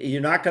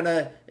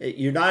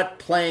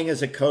playing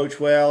as a coach.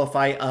 Well, if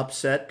I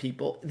upset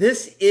people,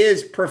 this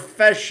is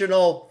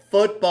professional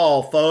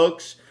football,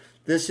 folks.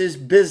 This is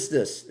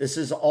business. This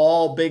is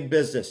all big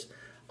business.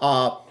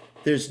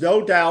 There's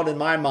no doubt in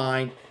my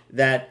mind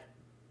that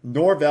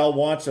Norvell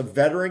wants a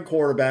veteran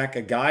quarterback,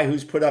 a guy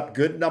who's put up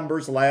good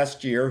numbers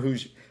last year,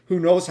 who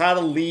knows how to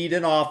lead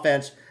an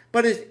offense.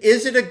 But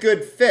is it a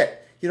good fit?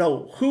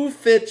 Who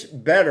fits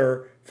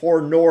better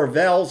for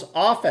Norvell's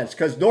offense?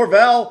 Because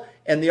Norvell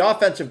and the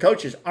offensive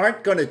coaches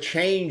aren't going to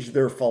change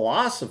their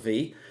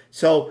philosophy.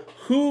 So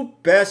who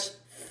best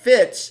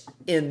fits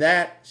in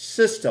that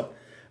system?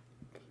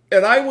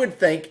 And I would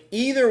think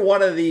either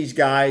one of these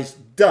guys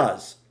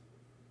does.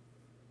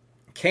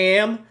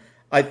 Cam,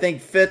 I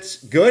think,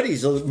 fits good.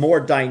 He's more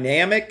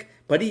dynamic,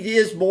 but he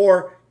is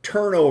more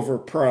turnover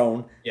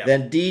prone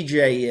than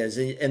DJ is.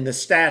 And the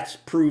stats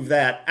prove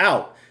that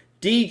out.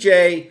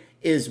 DJ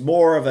is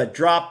more of a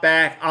drop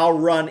back, I'll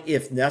run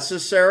if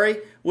necessary,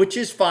 which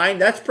is fine.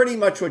 That's pretty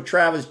much what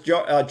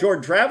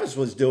Jordan Travis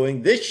was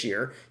doing this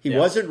year. He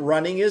wasn't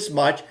running as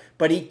much,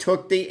 but he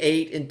took the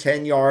 8 and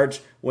 10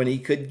 yards when he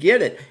could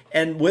get it.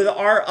 And with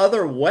our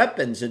other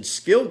weapons and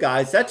skill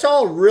guys, that's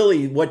all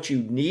really what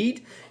you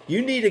need.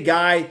 You need a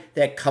guy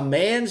that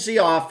commands the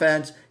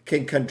offense,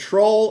 can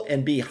control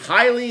and be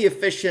highly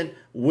efficient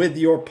with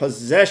your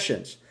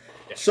possessions.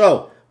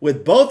 So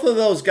with both of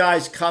those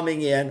guys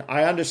coming in,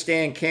 I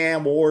understand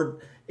Cam Ward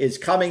is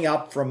coming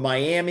up from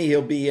Miami.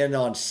 He'll be in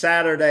on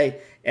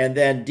Saturday, and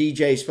then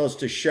DJ is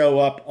supposed to show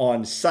up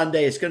on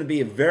Sunday. It's going to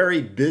be a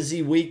very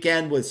busy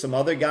weekend with some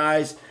other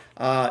guys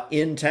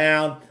in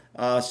town,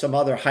 some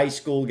other high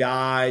school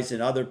guys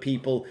and other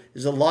people.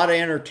 There's a lot of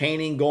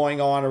entertaining going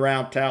on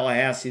around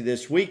Tallahassee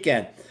this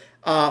weekend.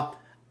 They're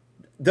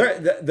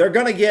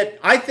going to get,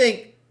 I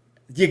think,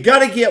 you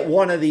got to get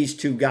one of these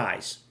two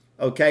guys.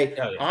 Okay,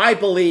 I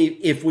believe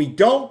if we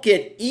don't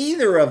get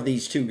either of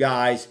these two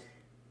guys,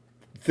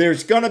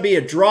 there's going to be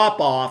a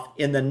drop-off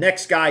in the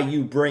next guy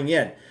you bring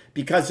in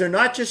because they're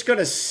not just going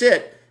to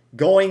sit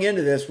going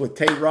into this with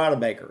Tate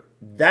Rodemaker.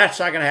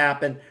 That's not going to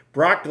happen.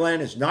 Brock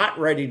Glenn is not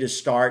ready to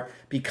start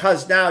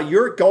because now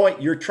you're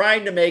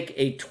trying to make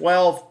a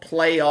 12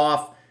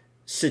 playoff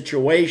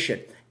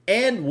situation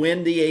and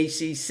win the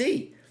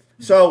ACC.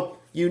 So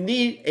you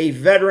need a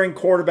veteran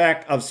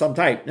quarterback of some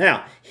type.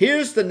 Now,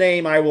 here's the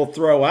name I will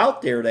throw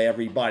out there to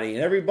everybody.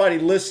 And everybody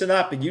listen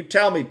up and you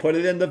tell me, put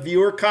it in the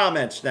viewer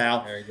comments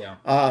now. There you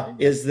go.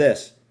 Is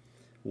this.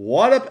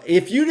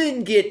 If you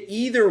didn't get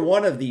either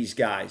one of these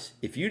guys,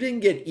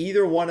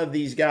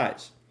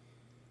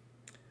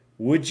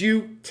 would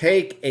you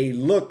take a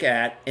look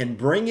at and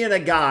bring in a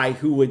guy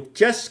who would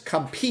just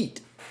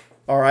compete?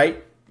 All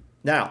right?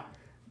 Now,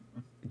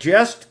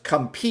 just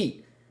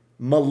compete.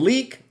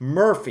 Malik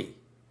Murphy.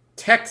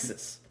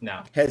 Texas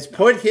has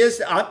put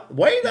his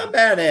wait a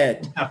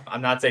minute. No,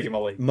 I'm not taking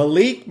Malik.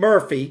 Malik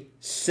Murphy,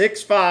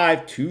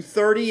 6'5",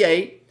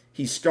 238.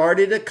 He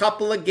started a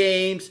couple of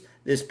games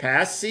this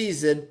past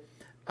season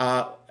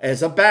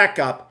as a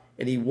backup,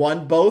 and he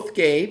won both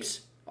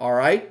games. All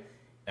right.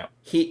 No.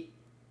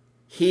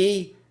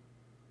 He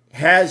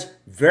has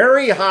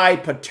very high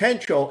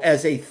potential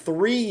as a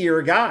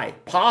 3-year guy,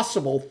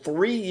 possible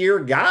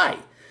 3-year guy.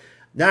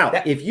 Now,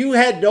 if you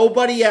had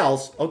nobody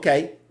else,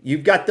 okay,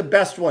 you've got the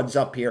best ones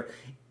up here.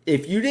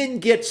 If you didn't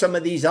get some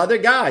of these other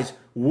guys,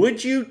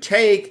 would you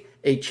take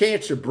a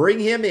chance to bring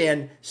him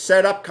in,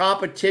 set up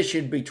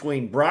competition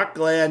between Brock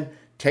Glenn,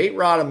 Tate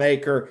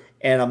Rodemaker,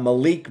 and a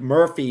Malik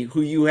Murphy,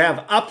 who you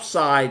have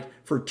upside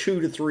for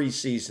 2 to 3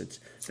 seasons?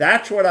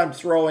 That's what I'm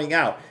throwing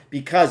out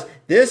because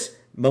this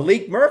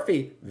Malik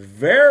Murphy,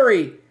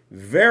 very,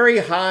 very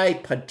high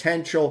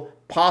potential,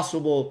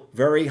 possible,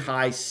 very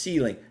high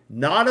ceiling.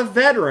 Not a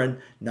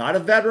veteran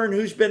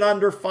who's been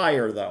under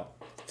fire, though.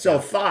 So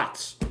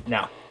thoughts?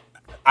 No.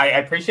 I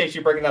appreciate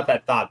you bringing up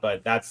that thought,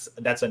 but that's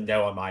a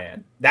no on my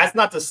end. That's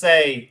not to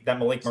say that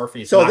Malik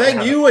Murphy is so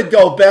then you would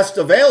go best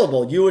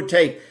available. You would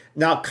take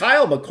now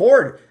Kyle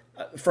McCord.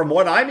 From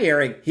what I'm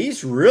hearing,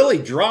 he's really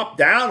dropped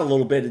down a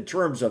little bit in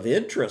terms of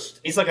interest.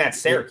 He's looking at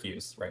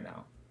Syracuse right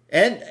now,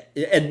 and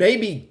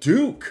maybe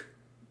Duke.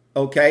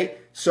 Okay,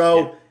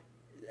 so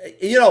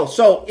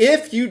so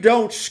if you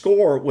don't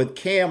score with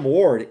Cam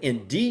Ward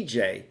and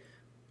DJ,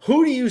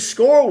 who do you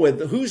score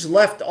with? Who's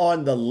left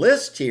on the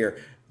list here?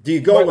 Do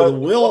you go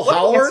with Will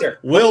Howard,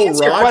 Will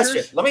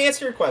Rogers? Let me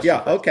answer your question.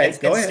 Yeah, okay,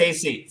 go ahead.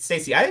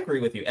 Stacey, I agree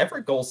with you.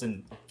 Everett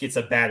Golson gets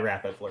a bad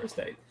rap at Florida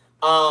State.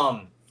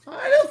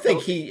 I don't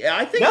think he.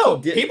 I think no.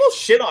 he did. People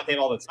shit on him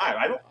all the time.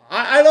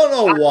 I don't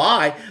know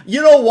why.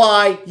 You know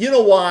why? You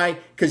know why?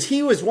 Because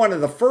he was one of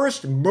the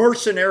first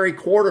mercenary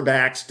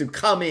quarterbacks to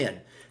come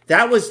in.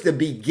 That was the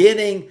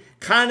beginning,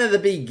 kind of the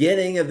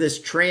beginning of this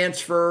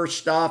transfer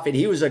stuff. And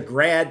he was a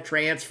grad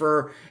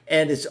transfer,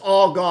 and it's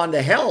all gone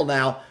to hell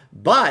now.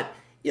 But,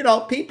 you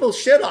know, people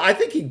shit. I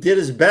think he did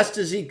as best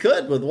as he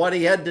could with what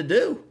he had to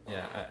do.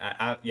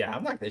 Yeah,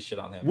 I'm not going to shit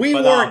on him. We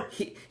weren't.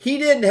 He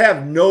didn't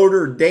have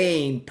Notre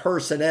Dame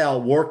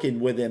personnel working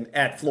with him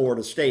at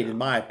Florida State, in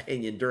my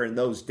opinion, during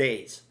those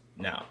days.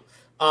 No.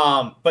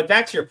 But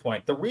back to your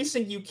point. The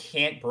reason you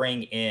can't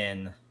bring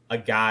in a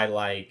guy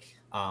like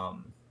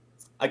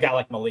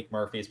Malik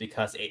Murphy is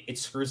because it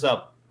screws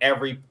up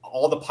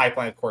all the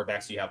pipeline of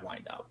quarterbacks you have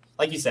lined up.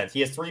 Like you said, he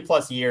has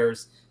 3+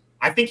 years.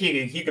 I think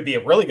he could be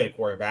a really good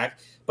quarterback,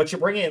 but you're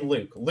bringing in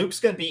Luke.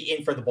 Luke's going to be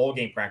in for the bowl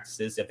game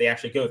practices if they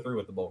actually go through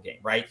with the bowl game,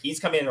 right? He's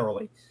coming in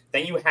early.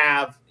 Then you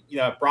have,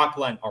 Brock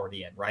Glenn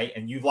already in, right?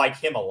 And you like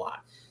him a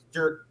lot.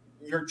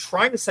 You're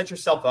trying to set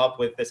yourself up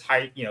with this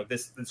high,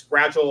 this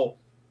gradual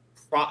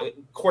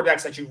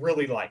quarterbacks that you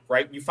really like,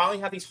 right? You finally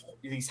have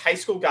these high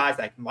school guys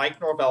like Mike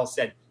Norvell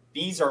said,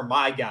 these are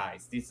my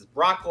guys. This is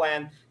Brock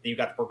Glenn. Then you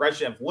got the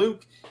progression of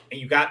Luke,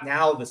 and you got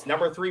now this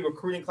number 3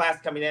 recruiting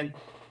class coming in.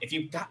 If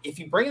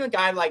you bring in a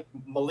guy like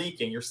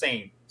Malik and you're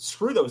saying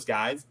screw those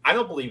guys, I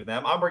don't believe in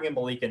them. I'm bringing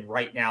Malik in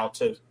right now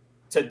to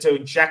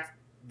inject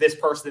this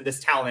person,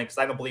 this talent, because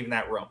I don't believe in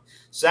that room.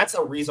 So that's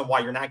a reason why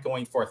you're not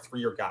going for a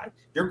 3-year guy.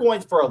 You're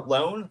going for a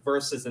loan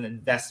versus an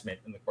investment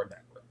in the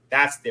quarterback room.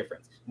 That's the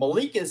difference.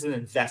 Malik is an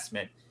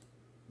investment.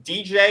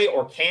 DJ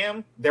or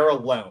Cam, they're a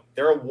loan.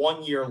 They're a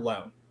 1-year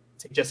loan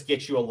to just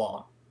get you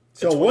along.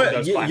 So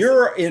what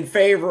you're in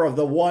favor of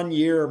the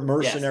 1-year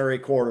mercenary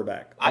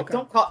quarterback? Okay. I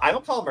don't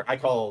call him. I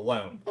call it a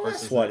loan. Well,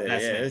 that's what it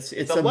is.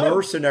 It's a loan.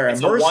 Mercenary.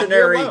 It's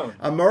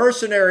a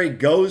mercenary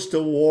goes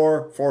to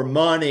war for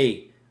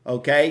money.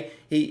 Okay,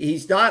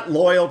 he's not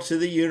loyal to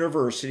the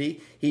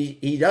university.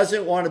 He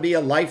doesn't want to be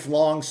a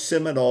lifelong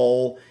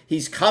Seminole.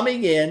 He's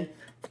coming in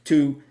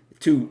to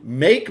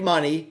make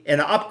money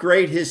and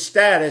upgrade his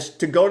status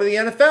to go to the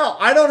NFL.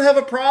 I don't have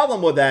a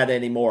problem with that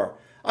anymore.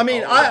 I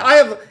mean,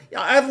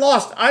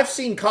 I've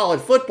seen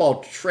college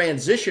football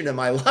transition in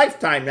my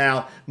lifetime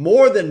now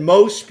more than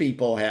most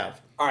people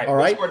have. All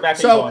right.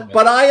 So,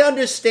 but I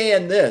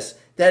understand this,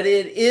 that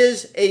it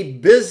is a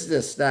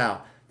business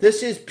now.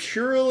 This is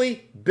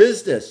purely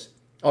business.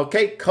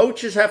 Okay.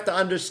 Coaches have to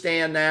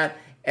understand that,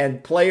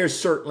 and players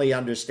certainly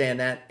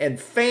understand that. And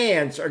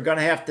fans are going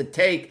to have to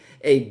take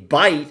a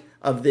bite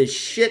of this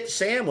shit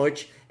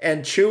sandwich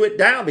and chew it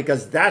down,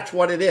 because that's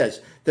what it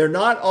is. They're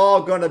not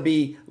all going to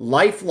be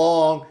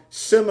lifelong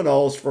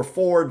Seminoles for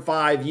 4 and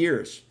 5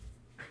 years.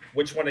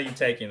 Which one are you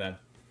taking then?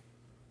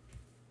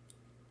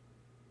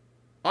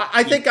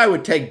 I think I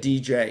would take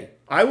DJ.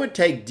 I would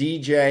take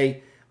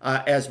DJ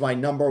as my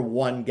number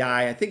 1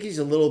 guy. I think he's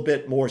a little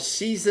bit more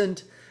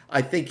seasoned.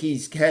 I think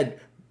he's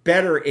had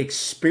better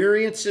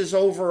experiences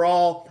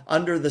overall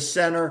under the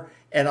center.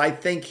 And I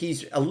think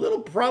he's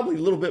probably a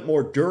little bit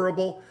more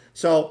durable.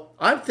 So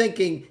I'm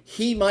thinking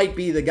he might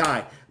be the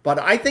guy. But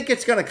I think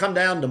it's going to come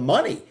down to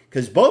money,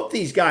 because both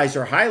these guys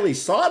are highly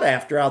sought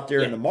after out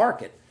there in the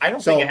market. I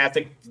don't think it has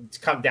to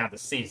come down to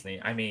seasoning.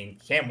 I mean,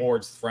 Cam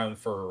Ward's thrown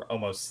for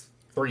almost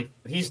 3.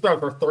 He's thrown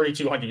for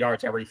 3,200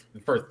 yards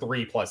for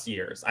 3+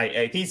 years.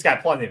 He's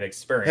got plenty of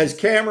experience. Has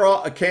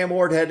Cam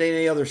Ward had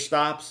any other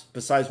stops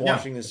besides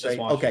Washington State?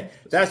 Okay,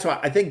 that's why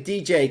I think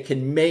DJ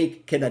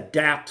can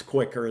adapt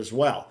quicker as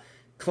well.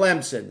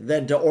 Clemson,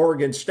 then to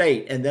Oregon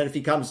State, and then if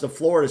he comes to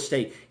Florida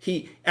State,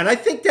 and I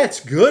think that's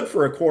good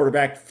for a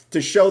quarterback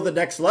to show the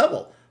next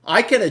level.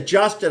 I can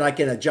adjust, and I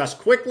can adjust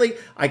quickly.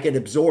 I can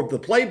absorb the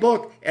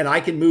playbook, and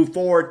I can move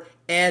forward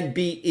and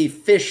be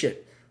efficient.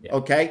 Yeah.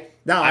 Okay.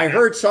 Now I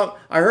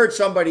heard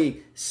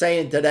somebody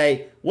saying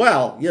today,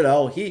 well,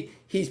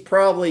 he's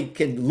probably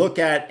can look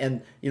at,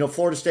 and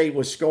Florida State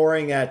was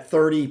scoring at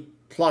 30+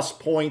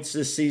 points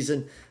this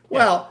season.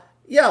 Well,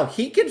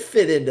 he can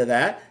fit into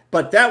that.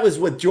 But that was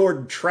with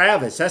Jordan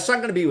Travis. That's not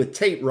going to be with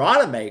Tate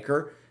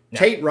Rodemaker. No.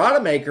 Tate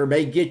Rodemaker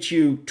may get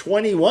you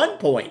 21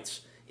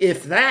 points,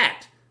 if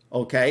that,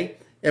 okay?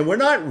 And we're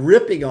not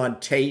ripping on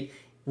Tate.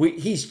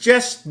 He's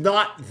just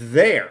not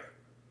there.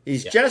 He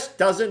just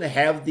doesn't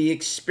have the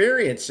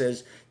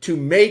experiences to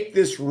make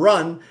this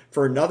run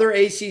for another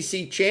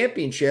ACC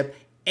championship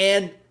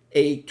and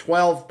a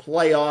 12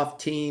 playoff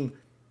team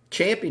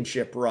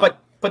championship run.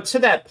 But to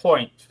that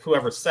point,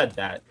 whoever said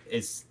that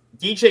is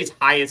DJ's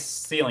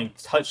highest ceiling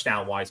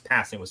touchdown-wise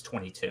passing was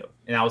 22,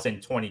 and that was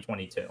in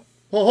 2022.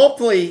 Well,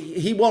 hopefully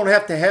he won't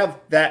have to have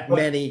that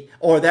many,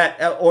 or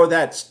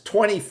that's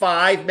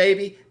 25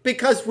 maybe.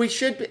 because we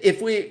should,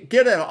 if we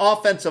get an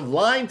offensive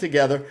line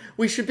together,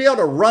 we should be able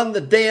to run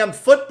the damn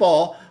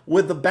football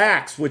with the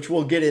backs, which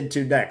we'll get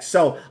into next.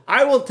 So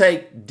I will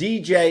take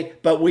DJ,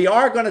 but we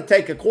are going to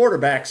take a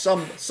quarterback.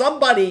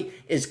 Somebody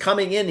is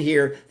coming in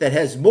here that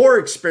has more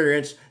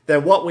experience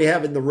than what we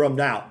have in the room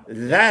now.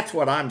 That's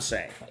what I'm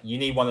saying. You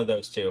need one of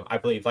those two, I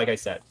believe. Like I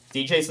said,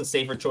 DJ's a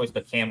safer choice,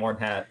 but Cam Ward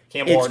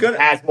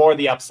has more of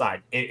the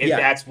upside. If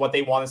that's what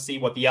they want to see,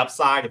 what the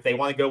upside, if they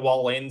want to go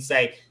all in and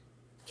say,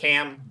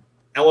 Cam,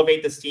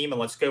 elevate this team and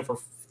let's go for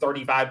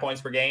 35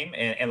 points per game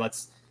and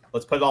let's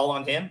put it all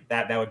on him,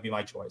 that would be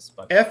my choice.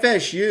 But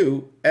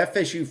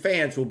FSU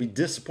fans will be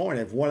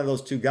disappointed if one of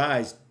those two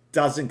guys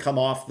doesn't come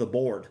off the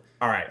board.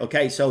 All right.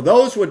 Okay, so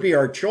those would be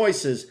our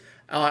choices.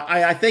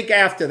 I think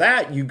after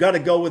that, you got to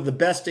go with the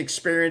best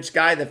experienced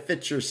guy that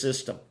fits your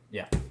system.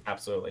 Yeah,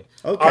 absolutely.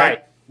 Okay. All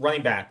right,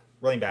 running back.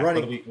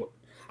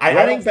 I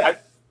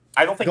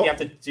don't think you have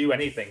to do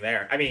anything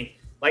there. I mean,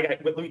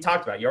 like we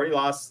talked about, you already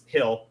lost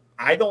Hill.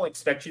 I don't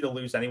expect you to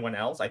lose anyone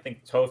else. I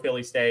think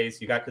Philly stays.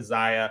 You got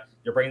Keziah.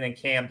 You're bringing in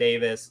Cam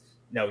Davis.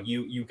 No,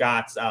 you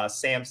got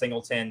Sam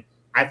Singleton.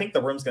 I think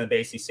the room's going to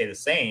basically stay the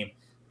same.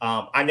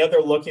 I know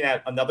they're looking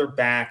at another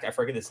back. I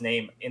forget his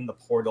name in the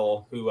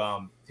portal.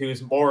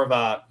 Who's more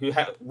of who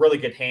has really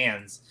good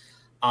hands.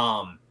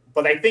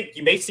 But I think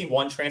you may see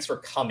one transfer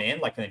come in,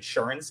 like an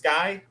insurance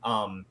guy,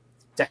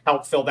 to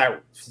help fill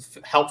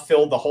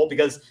the hole,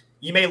 because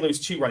you may lose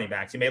two running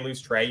backs. You may lose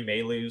Trey. You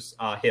may lose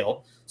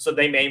Hill. So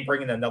they may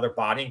bring in another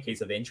body in case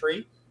of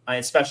injury,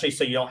 especially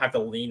so you don't have to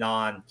lean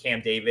on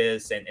Cam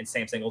Davis and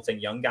Sam Singleton,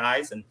 young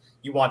guys, and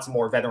you want some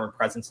more veteran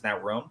presence in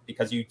that room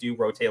because you do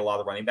rotate a lot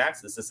of running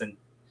backs. This isn't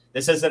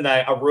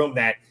a room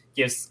that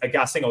gives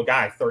a single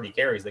guy 30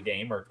 carries a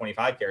game or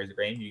 25 carries a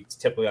game. You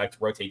typically like to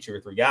rotate 2 or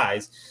 3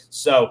 guys.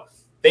 So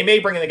they may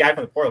bring in a guy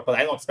from the portal, but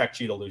I don't expect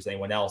you to lose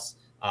anyone else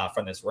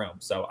from this room.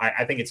 So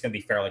I think it's going to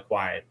be fairly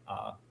quiet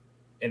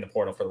in the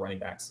portal for the running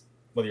backs.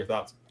 What are your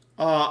thoughts?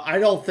 I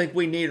don't think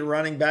we need a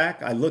running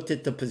back. I looked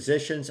at the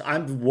positions.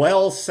 I'm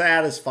well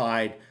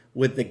satisfied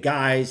with the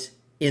guys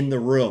in the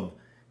room,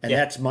 and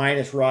that's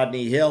minus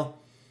Rodney Hill.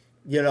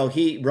 You know,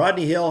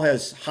 Rodney Hill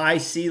has high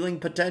ceiling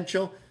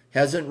potential,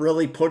 hasn't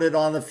really put it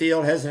on the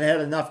field, hasn't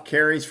had enough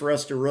carries for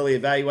us to really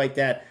evaluate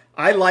that.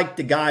 I like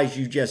the guys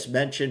you just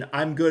mentioned.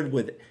 I'm good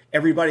with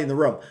everybody in the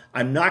room.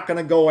 I'm not going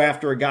to go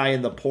after a guy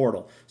in the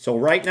portal. So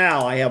right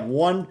now I have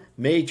one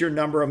major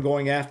number I'm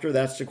going after.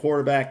 That's the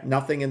quarterback.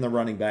 Nothing in the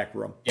running back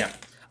room. Yeah.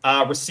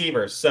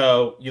 Receivers.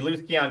 So you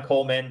lose Keon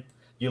Coleman.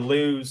 You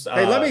lose.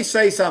 Hey, let me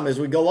say something as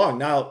we go along.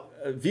 Now,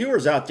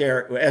 viewers out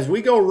there, as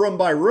we go room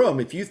by room,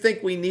 if you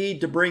think we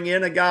need to bring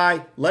in a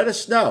guy, let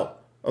us know.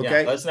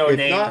 Okay. Yeah, let us know a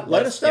name. Not,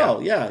 let us know.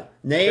 Yeah.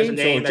 Names,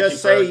 or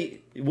just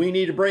say we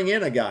need to bring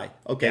in a guy.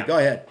 Okay, go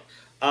ahead.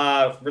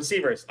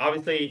 Receivers,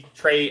 obviously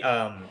Trey,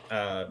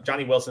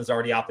 Johnny Wilson's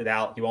already opted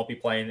out. He won't be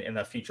playing in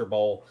the Future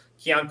Bowl.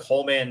 Keon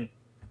Coleman,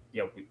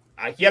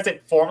 he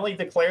hasn't formally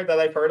declared that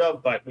I've heard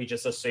of, but we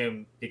just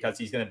assume because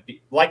he's going to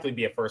likely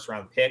be a first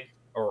round pick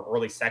or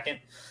early second,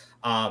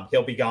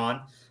 he'll be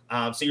gone.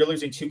 So you're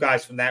losing 2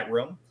 guys from that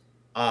room.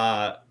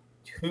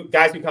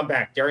 Guys who come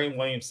back: Darian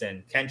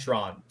Williamson,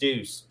 Kentron,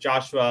 Deuce,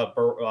 Joshua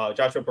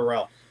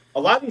Burrell. A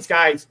lot of these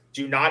guys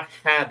do not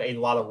have a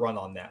lot of run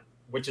on them,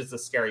 which is the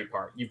scary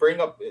part. You bring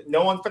up,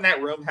 no one from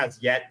that room has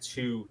yet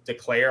to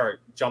declare or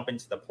jump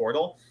into the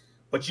portal,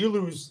 but you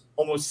lose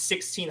almost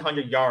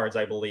 1,600 yards,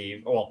 I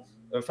believe. Well,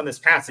 from this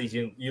past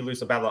season, you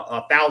lose about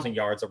 1,000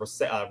 yards of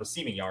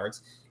receiving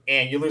yards,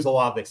 and you lose a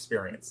lot of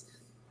experience.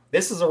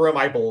 This is a room,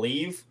 I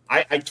believe,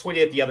 I tweeted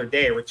it the other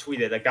day,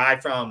 retweeted a guy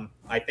from,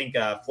 I think,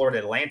 Florida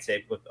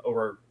Atlantic with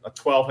over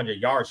 1,200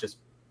 yards just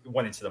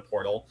went into the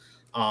portal.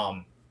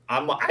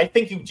 I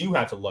think you do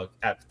have to look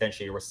at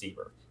potentially a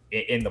receiver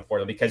in the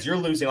portal, because you're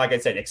losing, like I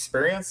said,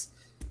 experience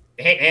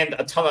and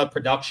a ton of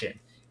production.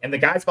 And the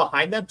guys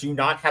behind them do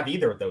not have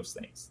either of those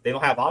things. They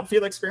don't have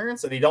on-field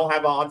experience, and they don't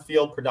have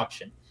on-field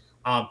production.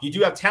 You do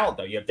have talent,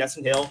 though. You have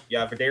Destin Hill, you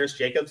have Verdarius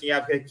Jacobs, and you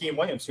have Hakeem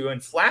Williams, who in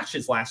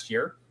flashes last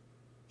year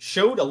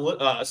showed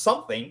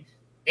something,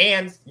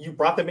 and you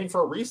brought them in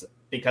for a reason,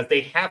 because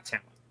they have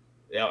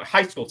talent,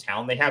 high school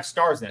talent. They have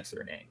stars next to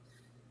their name.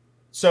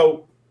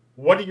 So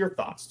what are your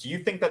thoughts? Do you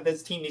think that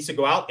this team needs to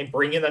go out and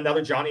bring in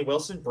another Johnny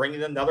Wilson, bring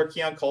in another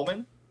Keon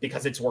Coleman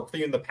because it's worked for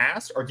you in the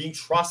past? Or do you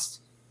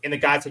trust in the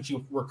guys that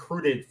you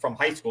recruited from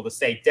high school to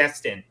say,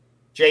 Destin,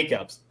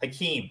 Jacobs,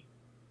 Hakeem,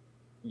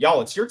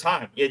 y'all, it's your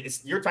time.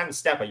 It's your time to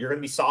step up. You're going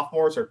to be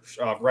sophomores or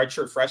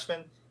redshirt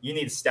freshmen. You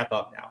need to step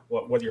up now.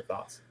 What are your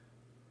thoughts?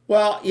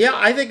 Well, yeah,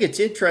 I think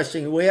it's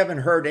interesting. We haven't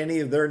heard any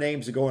of their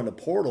names go into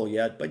portal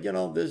yet, but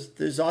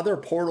there's other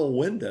portal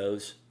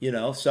windows,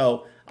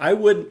 so I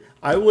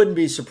wouldn't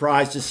be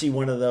surprised to see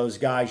one of those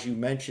guys you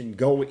mentioned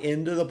go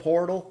into the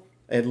portal,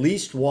 at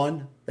least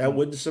one. That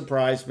wouldn't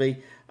surprise me.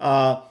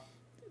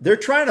 They're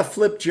trying to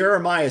flip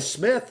Jeremiah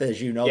Smith,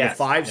 as you know, the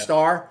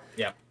 5-star.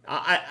 Yeah.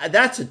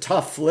 That's a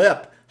tough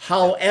flip.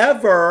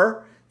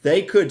 However,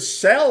 they could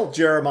sell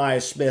Jeremiah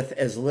Smith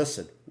as,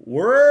 listen,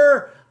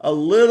 we're a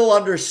little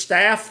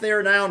understaffed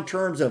there now in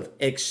terms of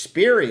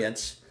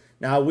experience.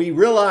 Now, we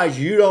realize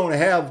you don't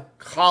have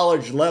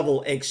college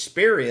level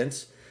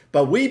experience,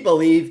 but we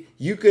believe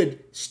you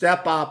could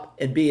step up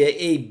and be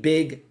a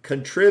big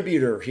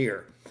contributor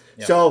here.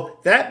 Yep. So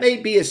that may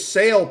be a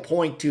sale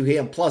point to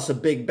him, plus a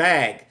big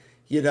bag.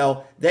 You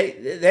know,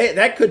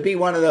 that could be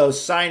one of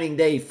those signing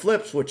day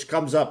flips, which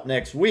comes up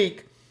next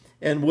week,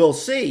 and we'll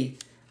see.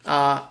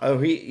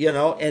 And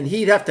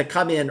he'd have to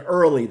come in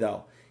early,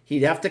 though.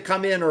 He'd have to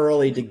come in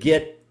early to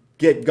get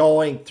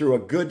going through a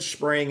good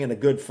spring and a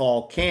good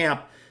fall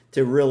camp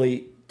to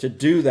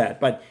do that.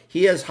 But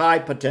he has high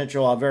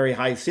potential, a very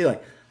high ceiling.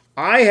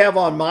 I have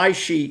on my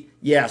sheet,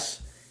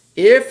 yes,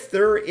 if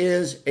there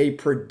is a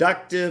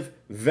productive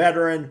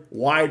veteran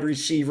wide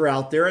receiver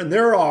out there, and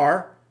there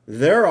are,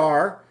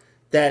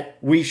 that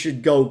we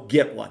should go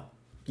get one.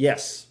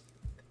 Yes.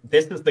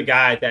 This is the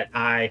guy that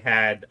I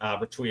had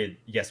retweeted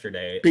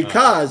yesterday.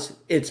 Because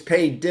it's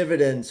paid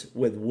dividends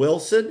with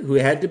Wilson, who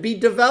had to be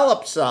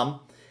developed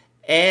some,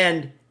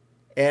 and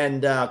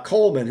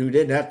Coleman, who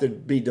didn't have to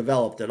be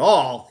developed at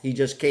all. He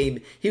just came,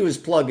 he was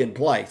plug and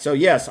play. So,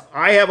 yes,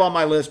 I have on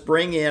my list,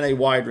 bring in a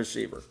wide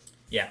receiver.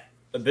 Yeah.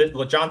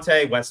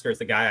 LeJohntay Wester is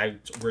the guy I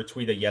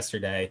retweeted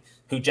yesterday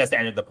who just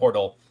entered the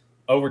portal.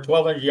 Over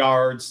 1,200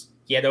 yards.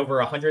 He had over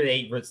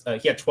 108.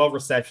 He had 12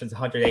 receptions,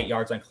 108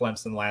 yards on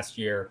Clemson last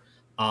year.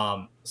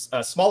 A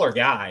smaller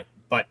guy,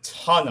 but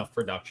ton of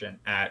production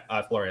at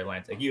Florida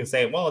Atlantic. You can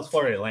say, well, it's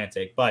Florida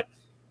Atlantic, but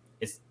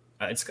it's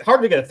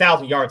hard to get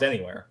 1,000 yards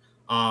anywhere.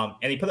 And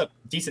he put up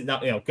decent,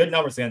 good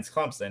numbers against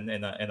Clemson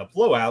in a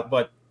blowout,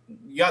 but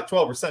you got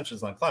 12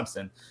 receptions on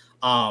Clemson.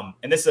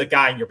 And this is a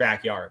guy in your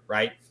backyard,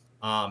 right?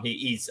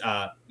 He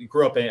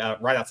grew up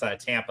right outside of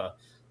Tampa.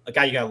 A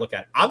guy you got to look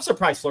at. I'm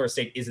surprised Florida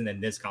State isn't in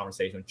this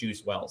conversation with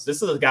Juice Wells.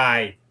 This is a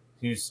guy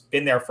who's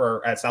been there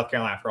at South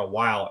Carolina for a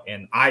while,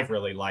 and I've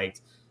really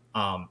liked.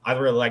 I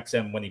really liked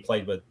him when he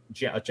played with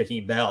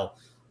Jaheim Bell.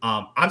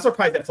 I'm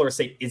surprised that Florida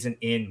State isn't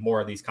in more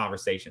of these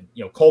conversations.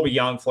 Colby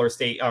Young, Florida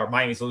State, or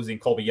Miami's losing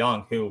Colby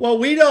Young, who. Well,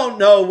 we don't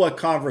know what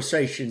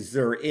conversations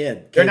they're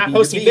in. They're not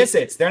hosting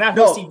visits. They're not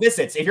hosting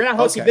visits. If you're not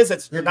hosting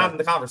visits, you're not in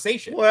the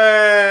conversation.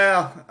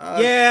 Well,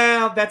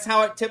 yeah, that's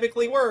how it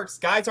typically works.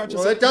 Guys aren't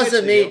just. Well, it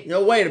doesn't mean.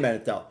 No, wait a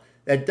minute though.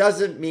 That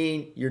doesn't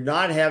mean you're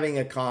not having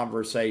a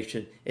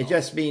conversation. It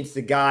just means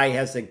the guy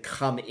hasn't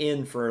come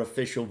in for an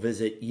official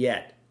visit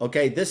yet.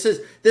 Okay, this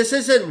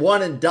isn't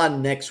one and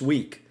done next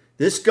week.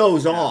 This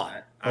goes on.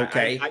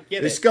 Okay, I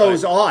get this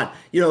goes on.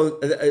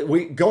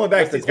 We going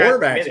back to the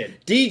quarterbacks.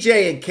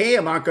 DJ and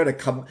Cam aren't going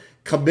to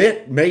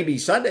commit maybe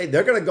Sunday.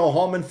 They're going to go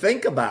home and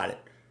think about it,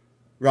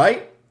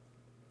 right?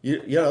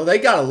 They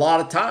got a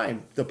lot of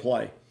time to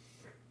play.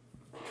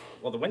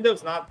 Well, the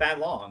window's not that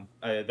long.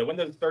 The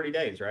window's 30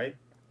 days, right?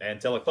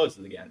 Until it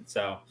closes again.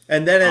 So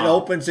and then it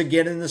opens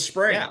again in the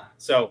spring. Yeah.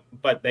 So,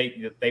 but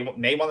they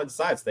may want to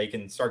decide so they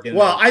can start getting.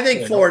 Well, I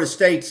think Florida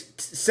State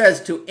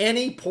says to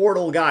any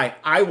portal guy,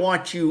 "I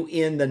want you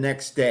in the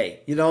next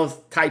day."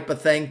 Type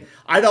of thing.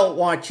 I don't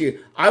want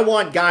you. I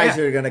want guys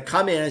that are going to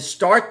come in and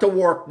start to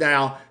work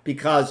now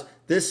because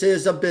this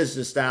is a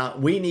business now.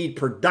 We need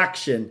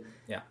production.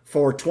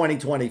 For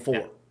 2024.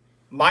 Yeah.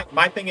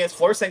 My thing is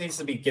Florida State needs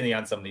to be getting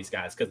on some of these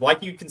guys because,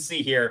 like you can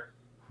see here.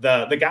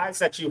 The guys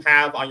that you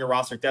have on your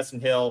roster, Destin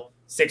Hill,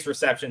 6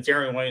 receptions,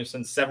 Aaron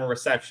Williamson, 7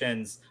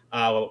 receptions.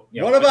 What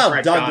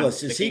about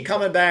Douglas? Is he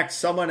coming back?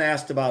 Someone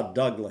asked about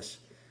Douglas.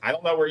 I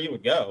don't know where you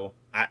would go.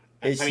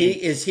 Is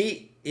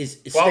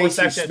 12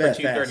 receptions for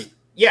 230?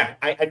 Yeah,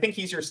 I think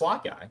he's your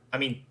slot guy. I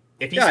mean,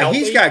 if he's healthy,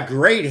 he's got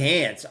great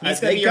hands.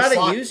 They got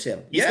to use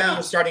him. He's going to be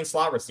a starting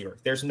slot receiver.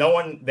 There's no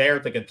one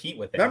there to compete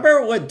with him.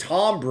 Remember when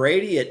Tom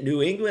Brady at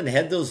New England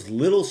had those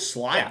little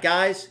slot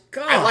guys?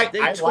 God,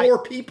 they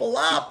tore people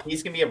up.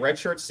 He's going to be a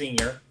redshirt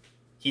senior.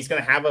 He's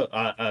going to have a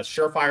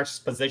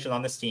surefire position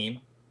on this team.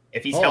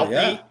 If he's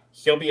healthy,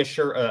 he'll be a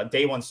sure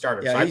day one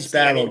starter. Yeah, he's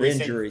battled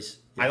injuries.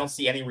 I don't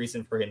see any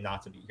reason for him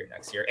not to be here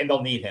next year, and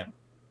they'll need him.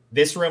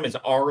 This room is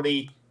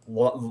already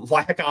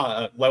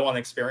low on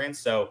experience,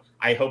 so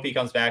I hope he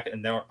comes back,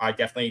 and I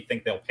definitely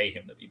think they'll pay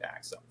him to be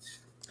back. So,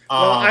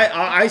 well,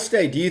 I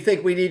stay. Do you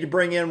think we need to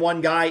bring in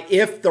one guy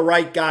if the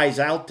right guy's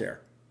out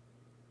there?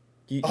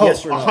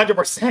 Yes or no?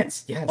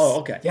 100%. Yes.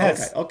 Oh, okay.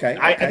 Yes. Okay.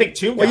 I think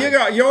 2 guys. guys.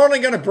 Well, you're only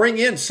going to bring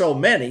in so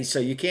many, so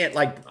you can't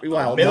I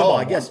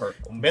guess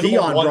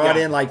Dion brought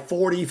in like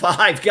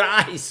 45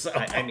 guys. So.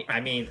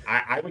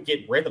 I would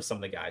get rid of some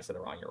of the guys that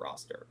are on your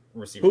roster.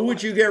 Who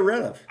would you get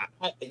rid of?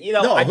 I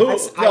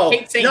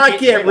hate saying not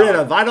get rid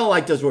of. I don't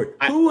like those words.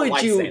 Who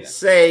would you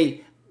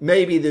say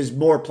maybe there's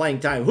more playing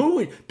time? Who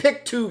would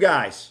pick 2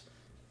 guys?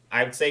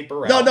 I would say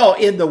Burrell. No,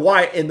 in the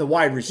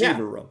wide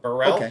receiver room.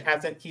 Burrell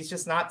hasn't. He's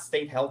just not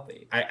stayed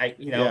healthy.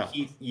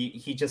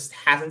 He just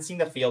hasn't seen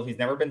the field. He's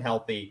never been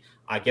healthy.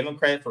 I give him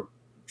credit for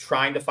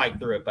trying to fight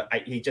through it, but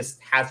he just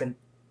hasn't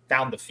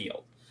found the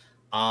field.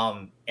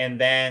 And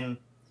then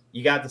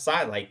you got to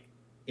decide,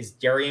 is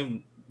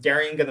Darian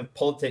going to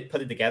put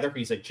it together?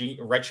 He's a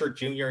redshirt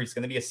junior. He's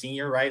going to be a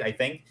senior, right? I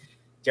think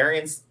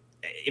Darian's.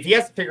 If he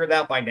has to figure it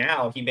out by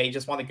now, he may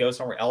just want to go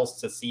somewhere else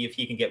to see if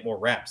he can get more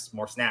reps,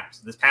 more snaps.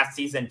 This past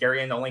season,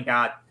 Darian only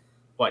got,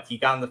 he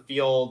got on the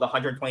field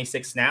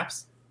 126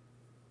 snaps.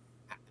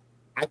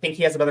 I think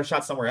he has a better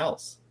shot somewhere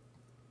else.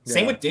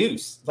 Same with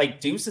Deuce. Like,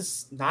 Deuce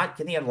is not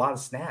getting a lot of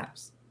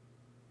snaps.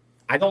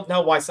 I don't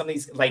know why some of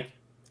these, like,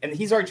 and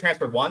he's already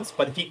transferred once,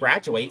 but if he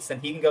graduates, then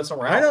he can go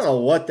somewhere else. I don't know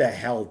what the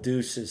hell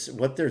Deuce is,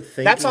 what they're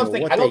thinking. That's what I'm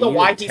thinking. I don't know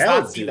why he's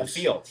not seeing the Deuce.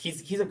 field.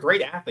 He's a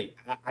great athlete.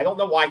 I don't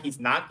know why he's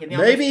not getting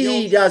on Maybe the field.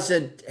 he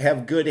doesn't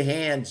have good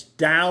hands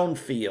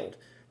downfield.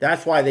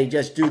 That's why they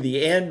just do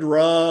the end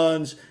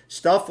runs,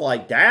 stuff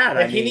like that.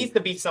 But he needs to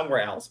be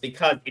somewhere else,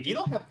 because if you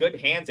don't have good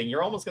hands and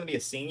you're almost going to be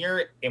a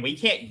senior and we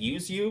can't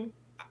use you,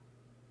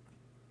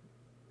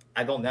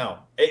 I don't know.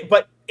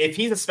 But if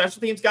he's a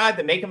special teams guy,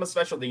 then make him a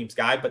special teams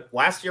guy. But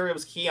last year it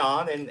was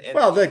Keon. And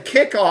well, the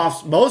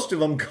kickoffs, most of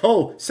them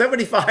go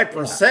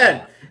 75%.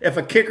 Yeah. If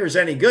a kicker's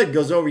any good,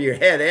 goes over your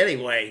head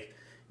anyway.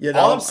 You know,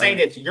 all I'm saying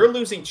is you're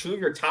losing two of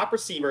your top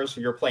receivers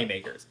for your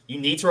playmakers. You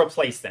need to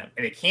replace them.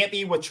 And it can't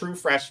be with true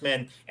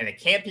freshmen, and it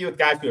can't be with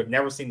guys who have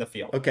never seen the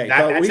field. Okay,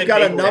 we've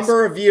got a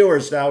number of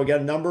viewers now. We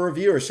got a number of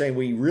viewers saying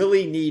we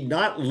really need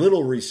not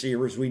little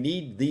receivers. We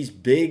need these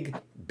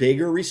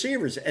bigger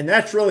receivers. And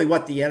that's really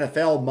what the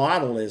NFL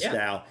model is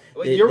now.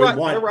 You're right.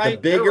 Want you're right.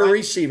 the bigger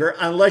receiver,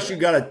 unless you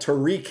got a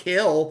Tariq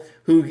Hill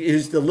who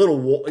is the little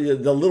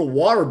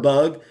water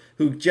bug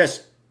who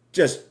just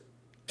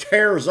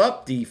tears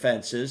up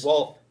defenses.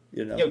 Well,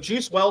 you know,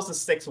 Juice Wells is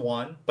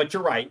 6'1", but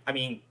you're right. I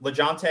mean,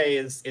 LeJohntay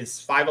is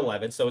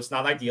 5'11", so it's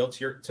not ideal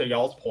to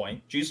y'all's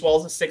point. Juice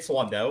Wells is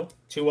 6'1", though.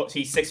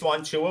 He's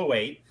 6'1",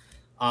 208.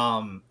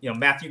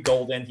 Matthew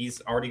Golden,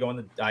 he's already going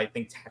to, I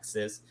think,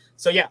 Texas.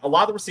 So yeah, a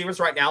lot of the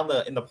receivers right now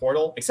in the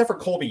portal, except for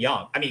Colby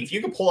Young. I mean, if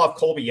you can pull off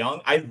Colby Young,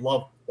 I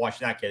love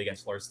watching that kid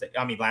against Florida State.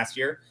 I mean, last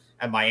year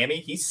at Miami,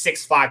 he's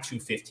 6'5",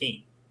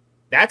 215.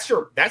 That's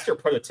your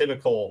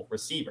prototypical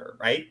receiver,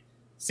 right?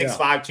 6'5",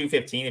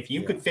 215. If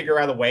you could figure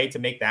out a way to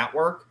make that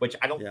work, which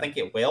I don't think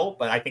it will,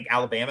 but I think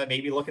Alabama may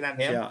be looking at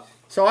him. Yeah.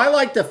 So I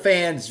like the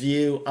fans'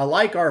 view. I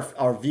like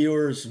our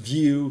viewers'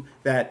 view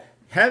that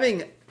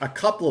having a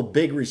couple of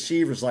big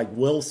receivers like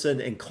Wilson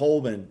and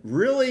Coleman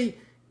really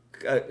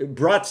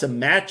brought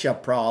some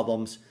matchup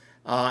problems,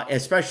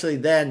 especially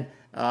then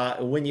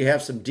when you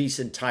have some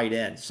decent tight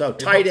ends. So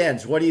tight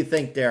ends, what do you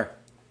think there?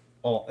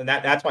 Well, and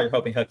that's why you're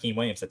hoping Hakeem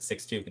Williams at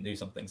 6'2" can do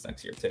some things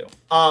next year too.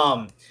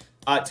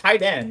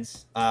 Tight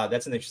ends,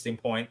 that's an interesting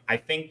point. I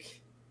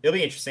think it'll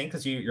be interesting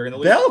because you're going to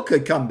lose. Bell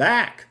could come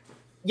back.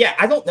 Yeah,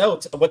 I don't know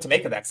what to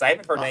make of that because I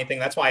haven't heard anything.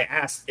 That's why I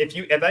asked.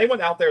 If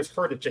anyone out there has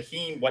heard of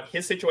Jaheim, what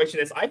his situation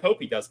is, I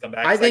hope he does come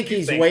back. I think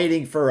he's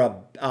waiting for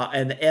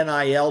an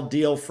NIL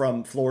deal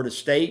from Florida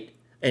State,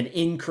 an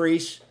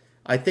increase.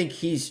 I think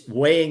he's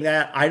weighing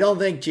that. I don't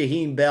think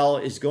Jaheim Bell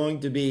is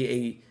going to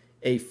be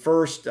a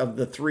first of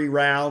the 3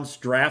 rounds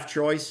draft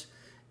choice.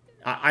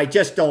 I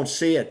just don't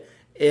see it.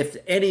 If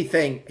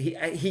anything,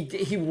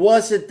 he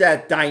wasn't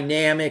that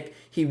dynamic.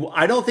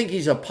 I don't think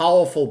he's a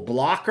powerful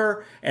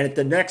blocker. And at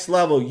the next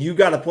level, you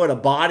got to put a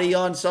body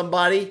on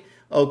somebody.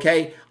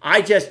 Okay,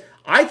 I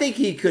think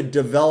he could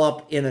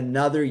develop in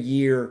another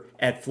year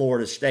at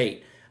Florida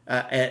State,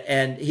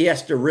 and he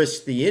has to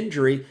risk the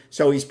injury.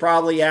 So he's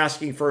probably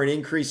asking for an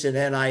increase in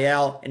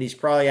NIL, and he's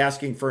probably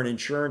asking for an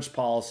insurance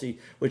policy,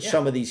 which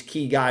some of these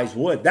key guys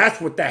would. That's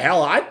what the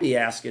hell I'd be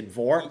asking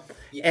for.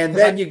 And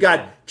then you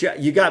got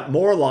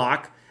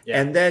Morlock,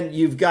 and then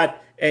you've got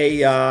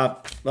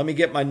let me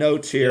get my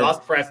notes here. You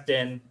lost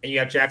Preston, and you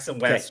have Jackson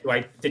West.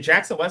 Okay. Did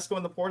Jackson West go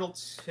in the portal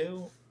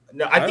too?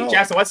 No, I think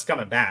Jackson West is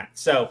coming back.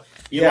 So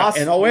you lost.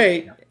 And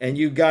and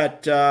you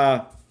got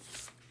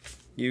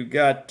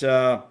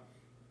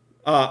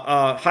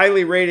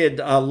highly rated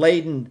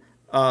Landon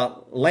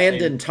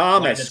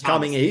Thomas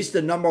coming in. He's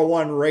the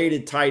 #1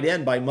 rated tight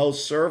end by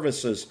most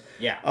services.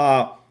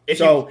 Yeah.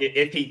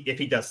 If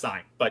he does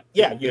sign, but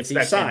you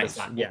expect him to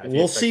sign. Yeah,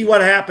 we'll see what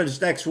happens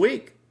next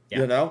week. Yeah.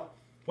 You know,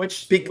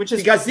 which is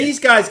because these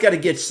guys got to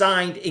get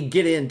signed and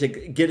get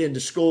into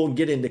school and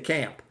get into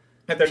camp.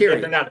 If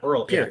they're not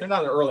early, if they're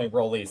not early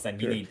enrollees, then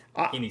he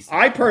needs.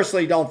 I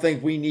personally don't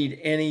think we need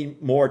any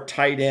more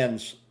tight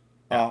ends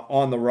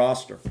on the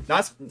roster.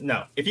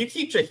 No, if you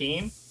keep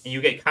Jaheim and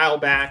you get Kyle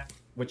back,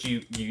 which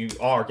you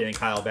are getting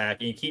Kyle back,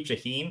 and you keep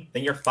Jaheim,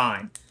 then you're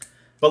fine.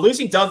 But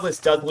losing Douglas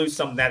does lose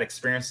some of that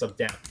experience of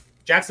depth.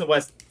 Jackson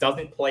West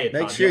doesn't play it.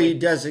 Make sure you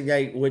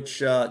designate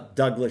which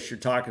Douglas you're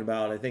talking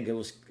about. I think it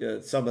was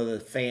some of the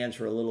fans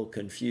were a little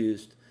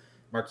confused.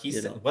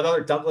 Marquise, what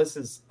other Douglas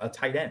is a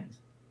tight end?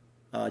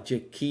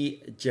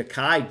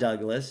 Ja'Kai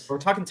Douglas. We're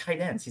talking tight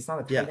ends. He's not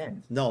a tight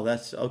end. No,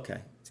 that's okay.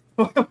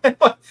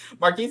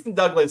 Marquise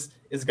Douglas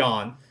is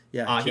gone.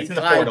 Yeah, he's in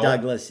the portal.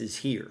 Douglas is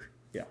here.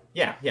 Yeah.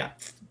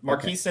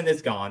 Marquise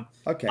is gone.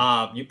 Okay.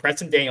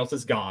 Preston Daniels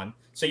is gone.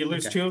 So you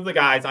lose 2 of the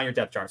guys on your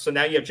depth chart. So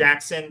now you have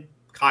Jackson,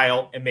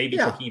 Kyle, and maybe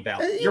Jaheim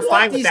Bell. You're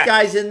fine with that. These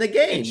guys in the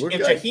game.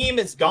 If Jaheim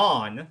is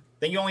gone,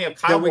 then you only have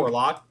Kyle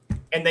Warlock,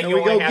 and then you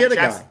only have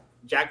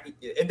Jackson.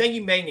 And then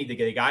you may need to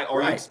get a guy,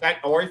 or you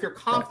expect, or if you're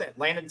confident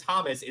Landon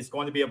Thomas is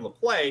going to be able to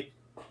play,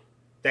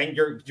 then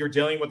you're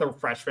dealing with a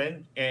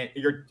freshman, and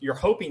you're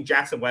hoping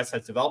Jackson West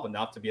has developed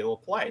enough to be able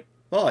to play.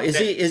 Well, is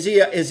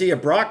he a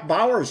Brock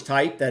Bowers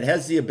type that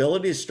has the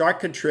ability to start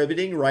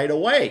contributing right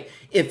away?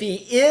 If he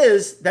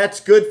is, that's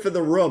good for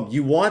the room.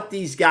 You want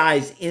these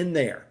guys in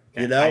there.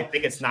 Okay. You know, I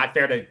think it's not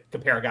fair to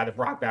compare a guy to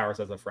Brock Bowers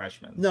as a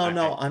freshman.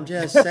 No, I'm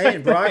just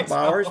saying Brock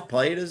Bowers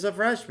played as a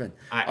freshman.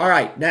 All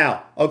right,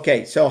 now,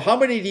 okay, so how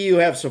many do you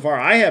have so far?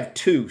 I have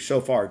 2 so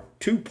far.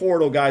 2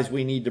 portal guys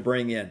we need to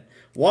bring in.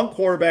 1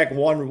 quarterback,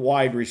 1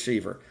 wide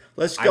receiver.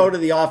 Let's go to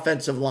the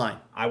offensive line.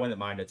 I wouldn't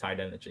mind a tight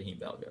end that Jaheim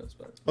Bell goes,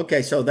 but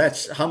okay, so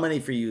that's how many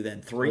for you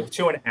then? 3? Well,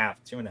 2.5.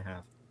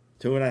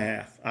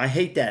 2.5. I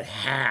hate that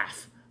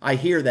half. I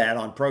hear that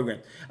on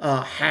program.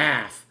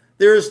 Half.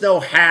 There is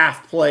no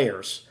half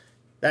players.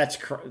 That's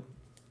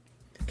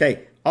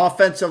okay.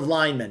 Offensive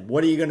lineman.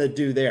 What are you going to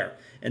do there?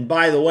 And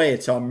by the way,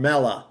 it's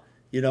Armella.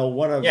 You know,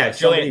 one of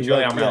Julian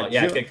Armella.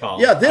 Yeah, good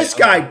call. Yeah, this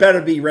guy better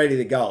be ready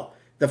to go.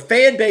 The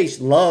fan base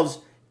loves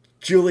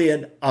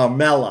Julian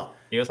Armella.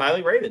 He was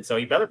highly rated, so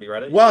he better be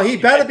ready. Well, he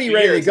better be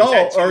ready to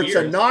go, or it's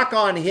a knock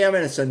on him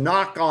and it's a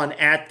knock on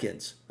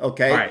Atkins.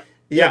 Okay. All right.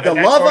 Yeah, the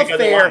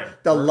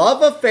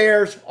love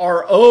affairs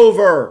are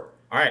over.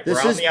 All right,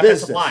 we're on the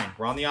offensive line.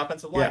 We're on the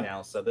offensive line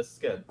now, so this is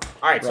good.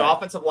 All right, so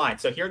offensive line.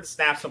 So here are the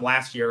snaps from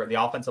last year,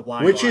 the offensive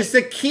line. Which is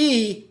the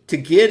key to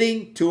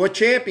getting to a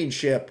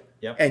championship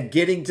and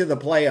getting to the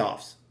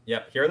playoffs.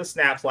 Yep, here are the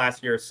snaps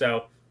last year.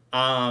 So,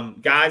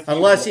 guys.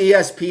 Unless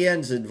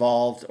ESPN's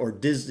involved or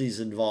Disney's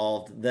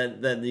involved,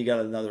 then you got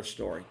another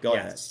story. Go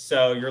ahead.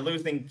 So you're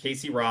losing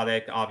Casey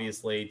Roddick,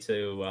 obviously,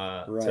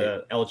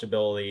 to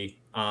eligibility.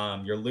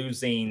 You're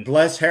losing.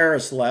 Bless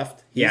Harris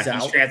left. He's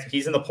out.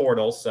 He's in the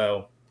portal,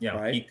 so.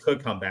 He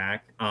could come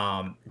back.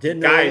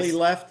 Didn't Early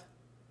left?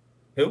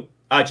 Who?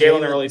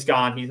 Jalen Early's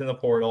gone. He's in the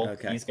portal.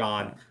 Okay. He's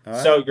gone. Right.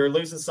 So you're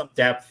losing some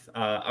depth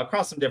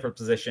across some different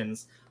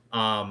positions.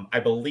 I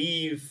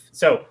believe.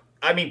 So,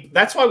 I mean,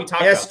 that's why we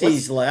talked about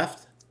Estes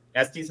left.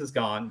 Estes is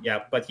gone.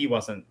 Yeah, but he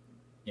wasn't,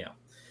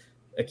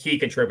 a key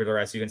contributor,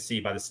 as you can see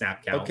by the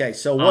snap count. Okay,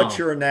 so what's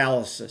your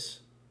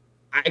analysis?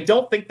 I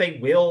don't think they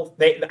will.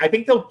 I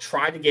think they'll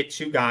try to get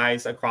 2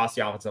 guys across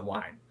the offensive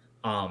line.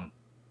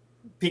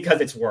 Because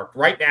it's worked.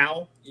 Right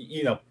now,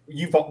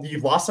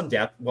 you've lost some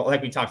depth. Well,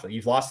 like we talked about,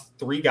 you've lost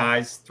 3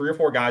 or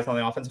 4 guys on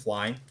the offensive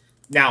line.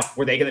 Now,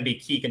 were they going to be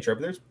key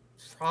contributors?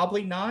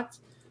 Probably not.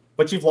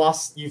 But you've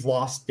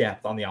lost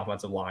depth on the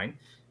offensive line.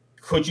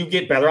 Could you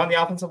get better on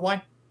the offensive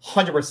line?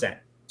 100%.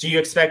 Do you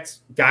expect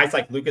guys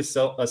like Lucas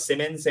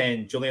Simmons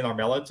and Julian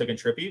Armella to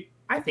contribute?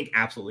 I think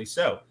absolutely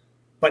so.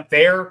 But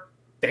they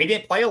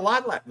didn't play a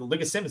lot.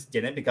 Lucas Simmons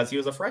didn't because he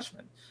was a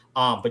freshman.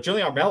 But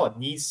Julian Armella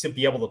needs to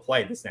be able to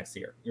play this next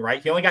year. You're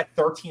right. He only got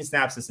 13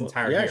 snaps this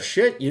entire year. Yeah,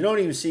 shit. You don't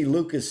even see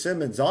Lucas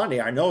Simmons on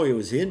here. I know he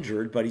was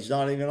injured, but he's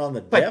not even on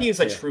the depth. But he's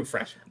a true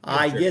freshman.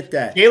 I get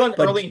that. Jalen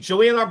Early and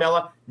Julian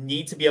Armella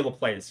need to be able to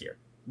play this year.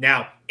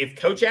 Now, if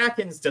Coach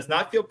Atkins does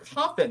not feel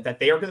confident that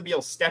they are going to be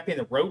able to step in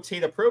and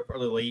rotate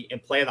appropriately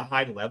and play at a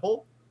high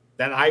level,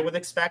 then I would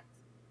expect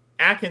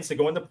Atkins to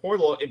go in the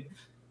portal.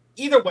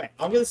 Either way,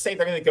 I'm going to say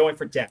they're going to go in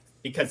for depth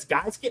because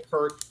guys get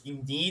hurt. You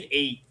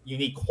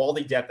need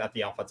quality depth at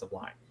the offensive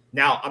line.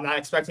 Now, I'm not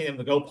expecting them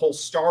to go pull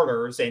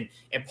starters and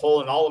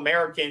pull an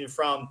All-American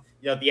from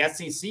the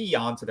SEC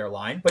onto their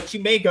line, but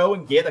you may go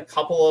and get a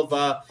couple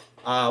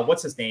of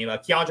what's his name,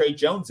 Keandre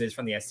Jones is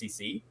from the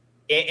SEC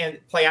and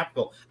play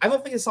applicable. I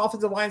don't think this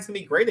offensive line is going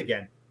to be great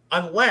again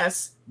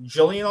unless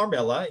Julian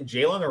Armella and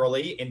Jalen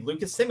Early and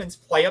Lucas Simmons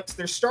play up to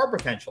their star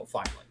potential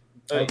finally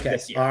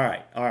this year.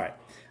 All right.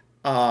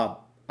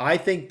 I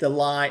think the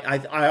line.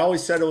 I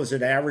always said it was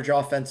an average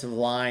offensive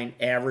line,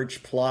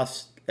 average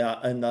plus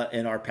in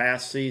our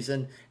past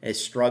season. It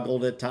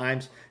struggled at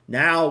times.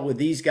 Now with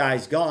these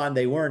guys gone,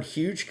 they weren't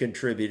huge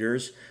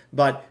contributors,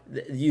 but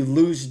you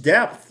lose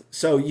depth.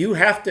 So you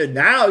have to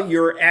now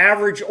you're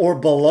average or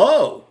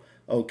below.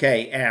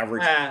 Okay,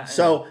 average.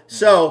 So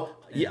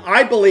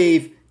I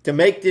believe to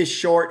make this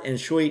short and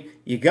sweet,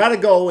 you got to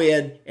go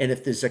in, and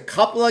if there's a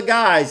couple of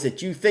guys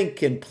that you think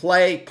can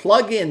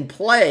plug in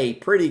play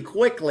pretty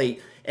quickly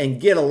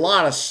and get a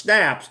lot of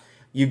snaps,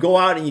 you go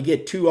out and you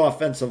get 2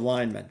 offensive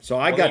linemen. So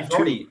I got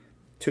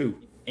two.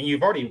 And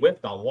you've already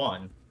whipped on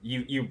one.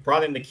 You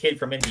brought in the kid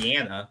from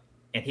Indiana,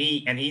 and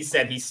he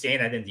said he's staying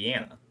at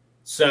Indiana.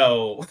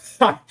 So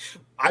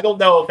I don't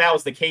know if that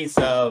was the case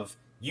of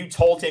you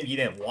told him you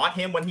didn't want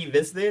him when he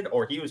visited,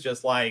 or he was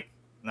just like,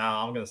 no,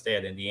 I'm going to stay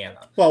at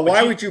Indiana. Well,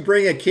 why would you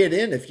bring a kid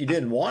in if you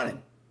didn't want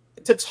him?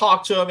 To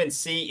talk to him and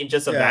see and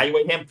just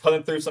evaluate him, put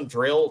him through some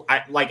drill.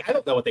 I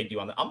don't know what they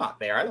do I'm not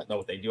there. I don't know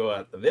what they do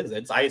at the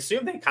visits. I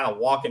assume they kind of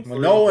walk him through.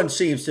 Well, no one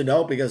seems to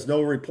know because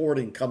no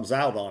reporting comes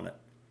out on it.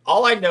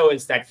 All I know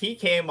is that he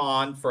came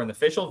on for an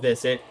official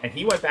visit and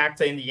he went back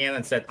to Indiana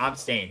and said, I'm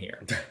staying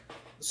here.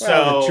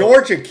 Well, the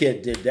Georgia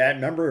kid did that.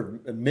 Remember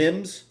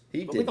Mims?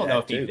 He did that. We don't know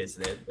if too. He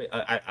visited.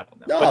 I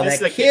don't know. No,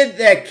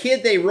 that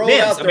kid they rolled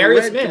out the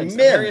red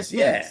Mims.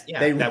 Yeah,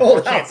 they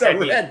rolled out the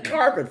red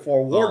carpet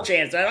for War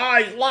Chance.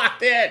 And he's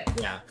locked in.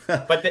 Yeah,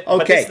 but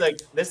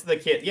this is the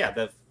kid. Yeah,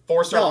 the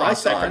 4-star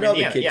prospect from Indiana.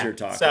 I know the kid you're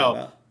talking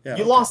about.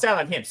 You lost out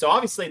on him. So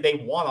obviously they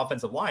want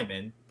offensive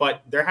linemen,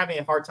 but they're having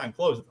a hard time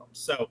closing them.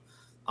 So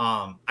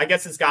I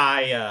guess this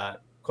guy,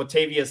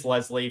 Quatavius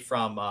Leslie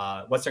from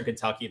Western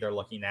Kentucky, they're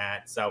looking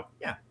at. So,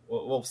 yeah,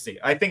 we'll see.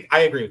 I think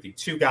I agree with you.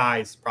 2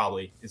 guys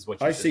probably is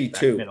what you I see.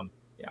 2 minimum.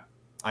 Yeah,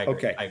 I agree.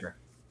 Okay. I agree.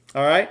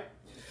 All right.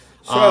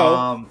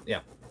 So,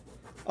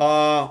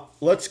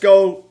 let's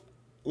go.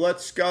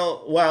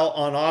 Well,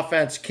 on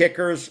offense,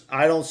 kickers,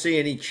 I don't see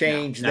any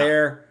change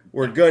there.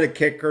 We're good at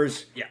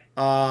kickers. Yeah.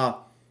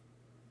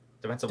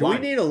 Defensive do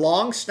line. We need a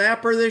long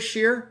snapper this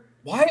year?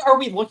 Why are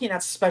we looking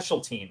at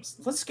special teams?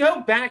 Let's go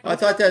back. I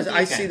thought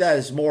I see that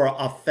as more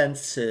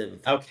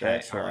offensive. Okay,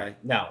 that's all why.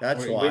 right. No,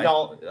 that's we why. We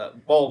don't.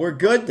 We're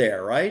good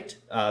there, right?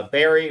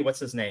 Barry, what's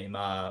his name?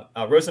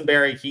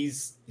 Rosenberry.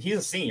 He's a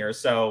senior,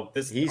 so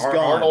he's gone.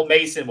 Arnold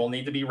Mason will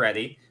need to be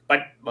ready.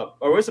 But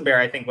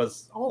Rosenberry, I think,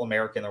 was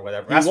All-American or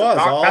whatever. He was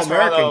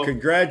All-American.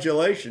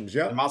 Congratulations,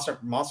 yeah.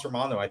 Monster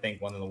Mondo, I think,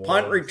 won the award.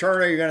 Punt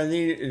returner, you're going to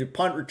need a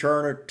punt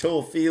returner.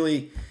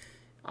 Tuafili.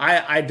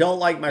 I don't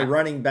like my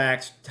running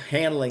backs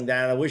handling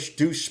that. I wish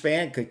Deuce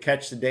Spann could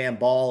catch the damn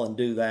ball and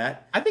do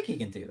that. I think he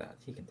can do that.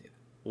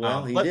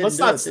 Well, he didn't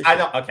do it. I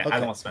don't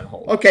want to spend a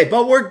whole lot. Okay,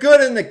 but we're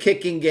good in the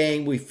kicking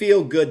game. We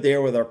feel good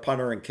there with our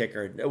punter and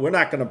kicker. We're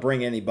not going to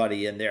bring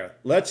anybody in there.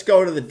 Let's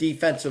go to the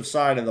defensive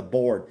side of the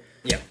board.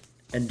 Yeah.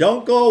 And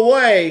don't go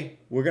away.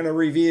 We're going to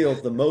reveal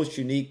the most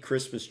unique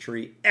Christmas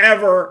tree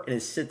ever, and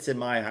it sits in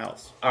my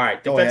house. All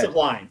right, defensive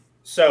line.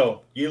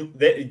 So you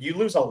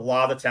lose a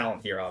lot of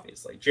talent here,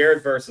 obviously.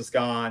 Jared Verse is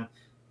gone.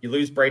 You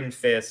lose Braden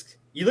Fisk.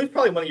 You lose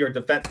probably one of your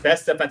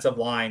best defensive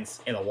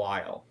lines in a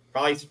while.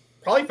 Probably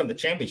from the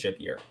championship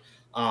year.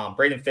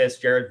 Braden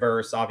Fisk, Jared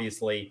Verse,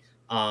 obviously.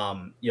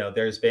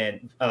 There's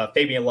been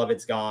Fabian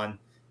Lovett's gone.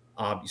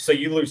 So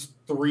you lose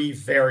 3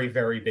 very,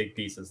 very big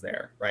pieces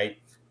there, right?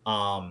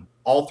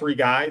 All 3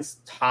 guys,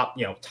 top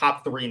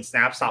 3 in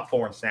snaps, top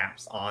 4 in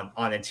snaps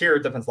on interior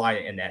defense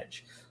line and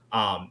edge.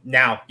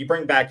 Now you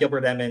bring back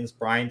Gilbert Emmons,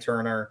 Brian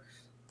Turner,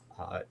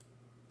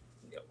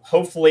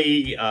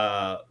 hopefully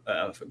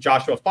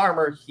Joshua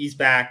Farmer. He's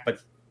back, but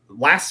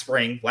last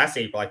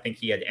April, I think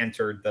he had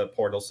entered the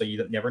portal, so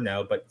you never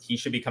know. But he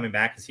should be coming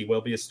back because he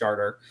will be a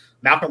starter.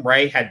 Malcolm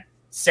Ray had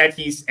said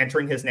he's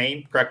entering his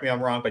name. Correct me if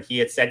I'm wrong, but he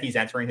had said he's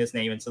entering his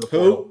name into the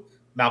portal.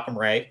 Malcolm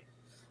Ray.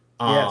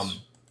 Yes.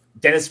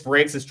 Dennis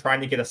Briggs is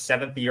trying to get a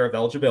 7th year of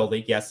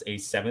eligibility. Yes, a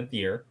 7th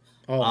year.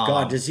 Oh,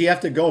 God. Does he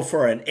have to go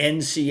for an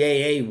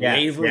NCAA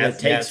waiver that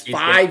takes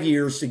 5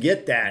 years to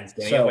get that?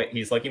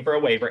 He's looking for a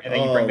waiver, and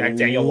then you bring back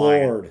Daniel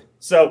Lyon.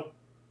 So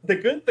the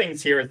good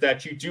things here is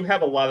that you do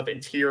have a lot of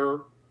interior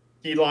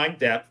D-line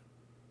depth.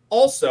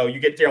 Also, you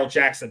get Daryl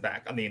Jackson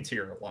back on the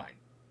interior line.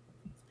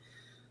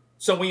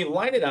 So when you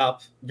line it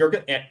up,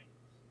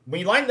 when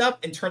you line it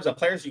up in terms of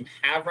players you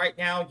have right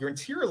now, your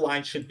interior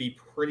line should be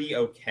pretty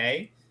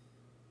okay.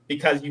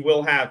 Because you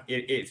will have,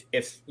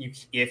 if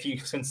you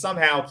can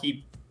somehow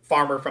keep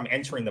Farmer from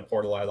entering the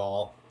portal at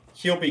all,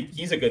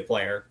 he's a good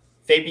player.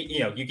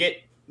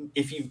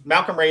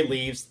 Malcolm Ray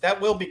leaves, that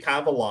will be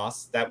kind of a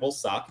loss. That will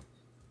suck.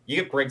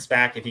 You get Briggs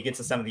back if he gets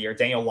to some of the year.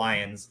 Daniel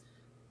Lyons,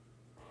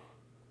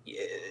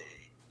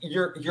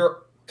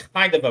 you're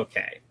kind of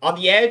okay on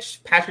the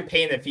edge. Patrick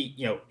Payne, if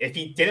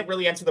he didn't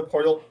really enter the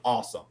portal,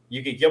 awesome.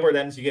 You get Gilbert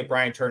Emmons, you get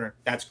Brian Turner,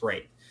 that's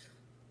great.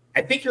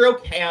 I think you're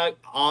okay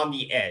on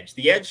the edge.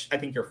 The edge, I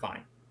think you're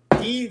fine.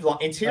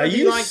 Interior Are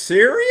you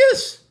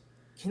serious?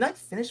 Can I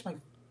finish my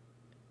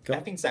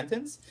effing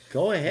sentence?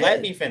 Go ahead.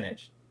 Let me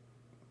finish.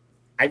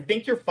 I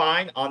think you're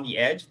fine on the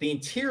edge. The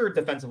interior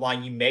defensive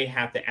line, you may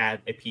have to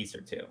add a piece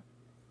or 2.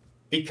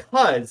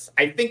 Because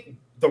I think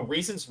the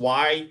reasons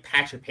why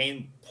Patrick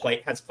Payne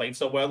has played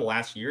so well the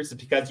last years is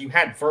because you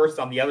had Verse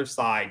on the other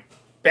side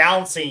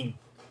bouncing,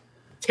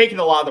 taking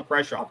a lot of the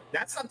pressure off.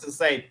 That's not to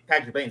say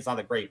Patrick Payne's not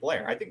a great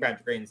player. I think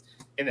Patrick Payne's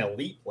an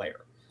elite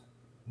player.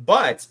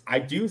 But I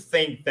do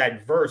think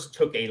that Verse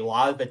took a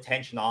lot of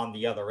attention on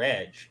the other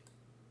edge,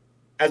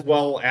 as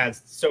well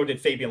as so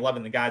did Fabian Love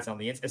and the guys on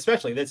the inside,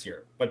 especially this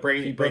year. But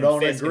Brady don't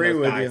Fisk agree and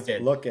those with guys you.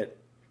 did. Look at.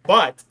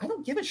 But I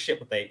don't give a shit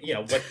what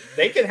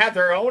they can have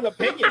their own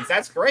opinions.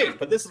 That's great.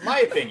 But this is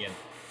my opinion.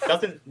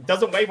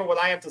 Doesn't waver what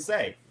I have to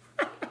say.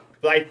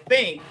 But I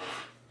think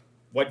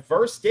what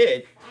Verse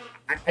did,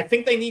 I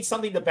think they need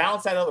something to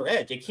balance that other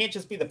edge. It can't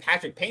just be the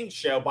Patrick Payne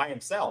show by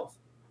himself.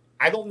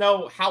 I don't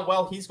know how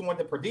well he's going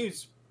to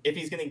produce if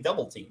he's getting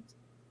double teamed.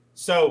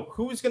 So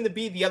who's going to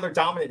be the other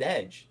dominant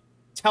edge?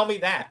 Tell me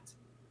that.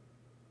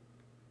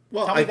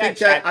 Well, I think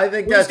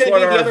that's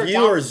what our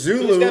viewer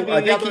Zulu.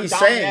 I think he's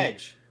saying.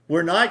 Edge?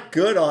 We're not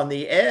good on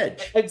the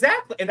edge.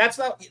 Exactly. And that's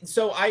not,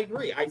 so I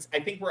agree. I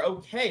think we're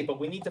okay, but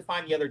we need to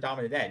find the other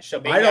dominant edge. So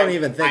maybe I don't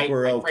even think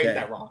we're okay. I phrased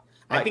that wrong.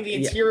 I think the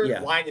interior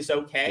line is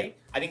okay.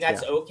 Yeah. I think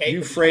that's okay.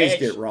 You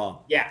phrased it wrong.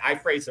 Yeah, I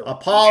phrased it wrong.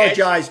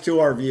 Apologize to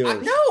our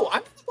viewers. No,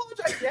 I'm not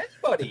apologizing to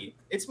anybody.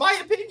 It's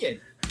my opinion.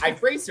 I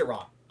phrased it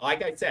wrong.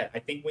 Like I said, I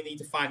think we need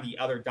to find the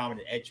other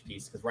dominant edge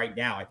piece because right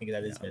now I think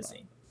that is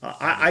missing.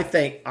 I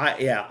think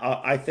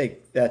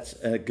that's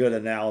a good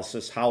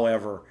analysis.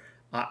 However,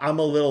 I'm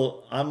a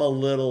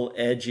little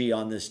edgy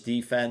on this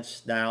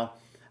defense now.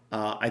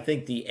 I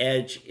think the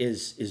edge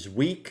is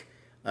weak.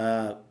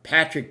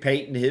 Patrick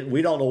Payton,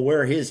 we don't know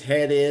where his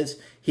head is.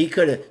 He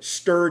could have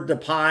stirred the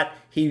pot.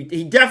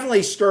 He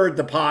definitely stirred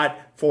the pot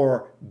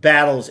for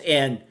Battle's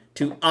End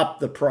to up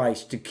the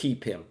price to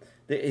keep him.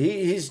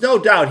 He's no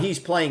doubt he's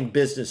playing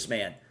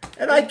businessman.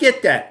 And I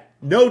get that.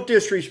 No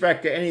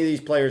disrespect to any of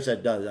these players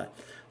that does that.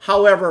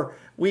 However,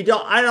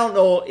 I don't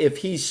know if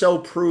he's so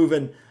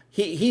proven.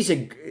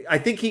 I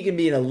think he can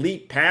be an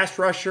elite pass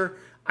rusher.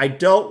 I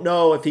don't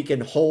know if he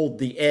can hold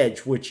the edge,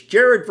 which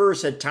Jared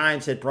Verse at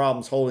times had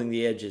problems holding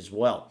the edge as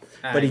well.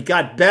 But he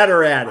got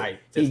better at it.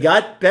 He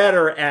got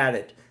better at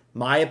it,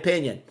 my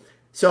opinion.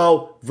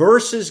 So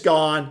Verse is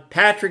gone.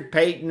 Patrick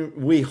Payton,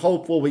 we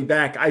hope will be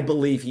back. I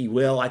believe he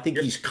will. I think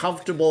he's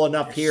comfortable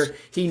enough here.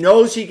 He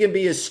knows he can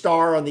be a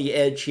star on the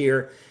edge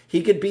here.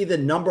 He could be the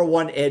number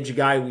one edge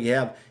guy we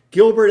have.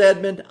 Gilbert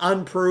Edmond,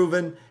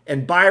 unproven,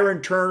 and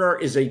Byron Turner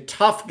is a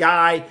tough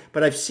guy,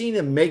 but I've seen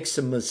him make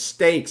some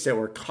mistakes that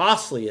were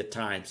costly at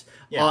times.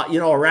 Yeah.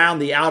 Around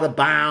the out of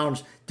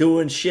bounds,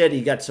 doing shit.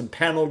 He got some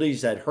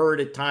penalties that hurt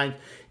at times.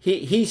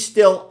 He's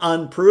still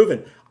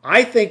unproven.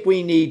 I think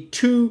we need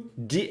two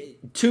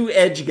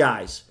edge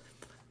guys.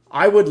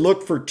 I would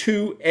look for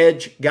two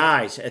edge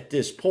guys at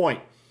this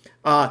point.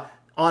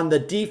 On the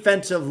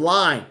defensive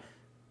line,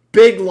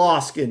 big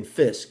loss in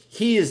Fisk.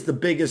 He is the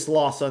biggest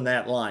loss on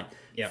that line.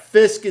 Yep.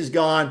 Fisk is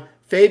gone.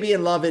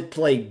 Fabian Lovett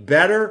played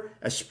better,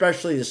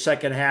 especially the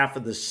second half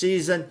of the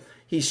season.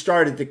 He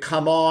started to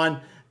come on,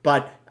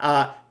 but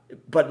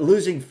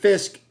losing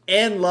Fisk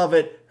and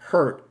Lovett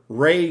hurt.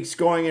 Ray's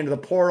going into the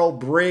portal.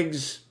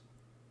 Briggs,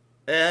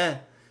 I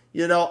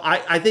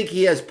think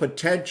he has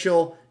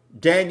potential.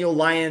 Daniel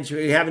Lyons,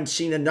 we haven't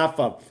seen enough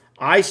of.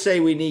 I say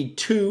we need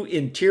two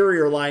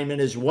interior linemen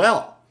as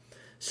well.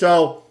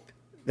 So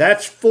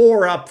that's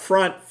 4 up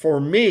front for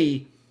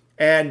me.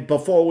 And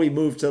before we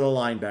move to the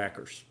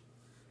linebackers.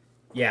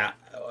 Yeah,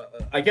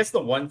 I guess the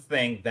one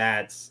thing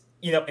that's,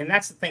 and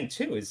that's the thing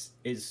too,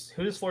 is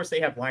who does Florida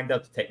State have lined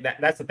up to take?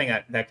 That's the thing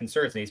that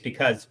concerns me, is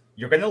because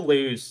you're going to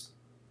lose.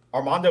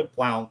 Armando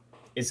Blount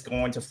is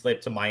going to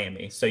flip to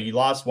Miami. So you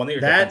lost one of your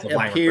defensive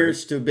line recruits. That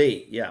appears to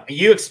be, yeah. And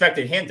you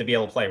expected him to be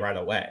able to play right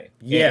away.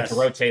 Yes. To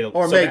rotate.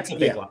 Or so that's a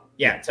big one.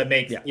 Yeah, to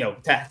make,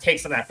 to take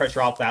some of that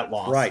pressure off that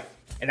loss. Right.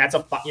 And that's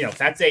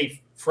that's a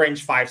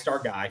fringe 5-star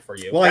guy for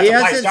you. Well, that's he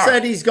hasn't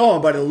said he's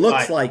going, but it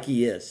looks like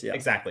he is. Yeah.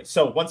 Exactly.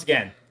 So once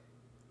again,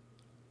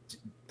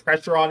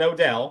 pressure on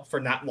Odell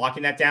for not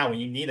locking that down when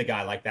you need a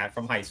guy like that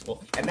from high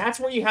school. And that's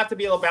where you have to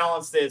be able to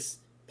balance this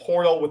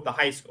portal with the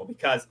high school,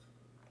 because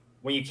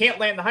when you can't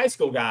land the high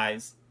school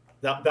guys,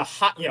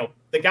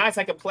 the guys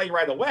that can play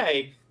right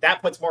away,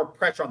 that puts more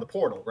pressure on the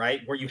portal,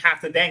 right? Where you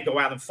have to then go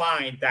out and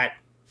find that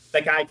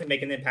guy can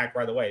make an impact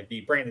right away.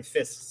 The Brandon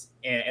Fisks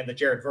and the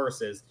Jared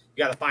Verses,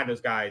 you got to find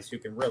those guys who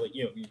can really,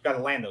 you've got to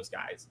land those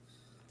guys.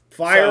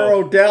 Fire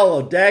Odell.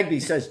 O'Dagby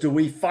says, do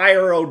we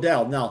fire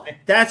Odell? No,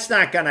 that's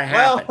not going to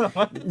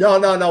happen. No,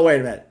 wait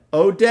a minute.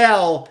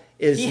 Odell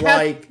is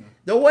wait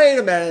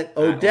a minute.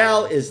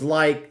 Odell is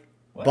like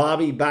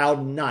Bobby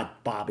Bowden,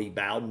 not Bobby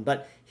Bowden,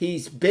 but he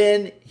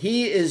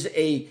is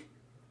a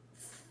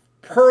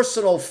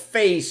personal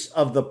face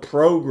of the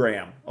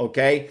program,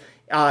 okay?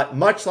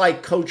 Much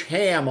like Coach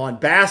Ham on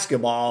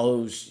basketball,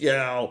 who's,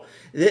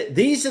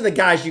 these are the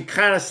guys you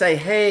kind of say,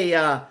 hey,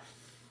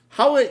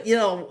 what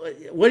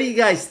are you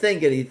guys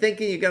thinking? Are you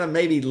thinking you're going to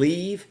maybe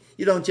leave?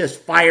 You don't just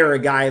fire a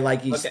guy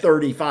like he's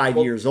 35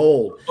 years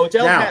old.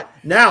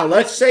 Now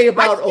let's say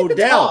about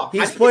Odell.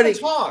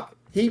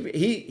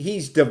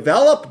 He's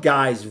developed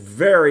guys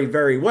very,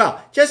 very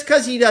well. Just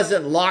because he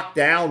doesn't lock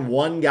down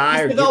one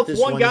guy or get this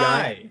one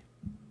guy.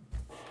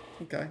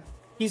 Okay.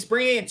 He's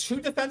bringing in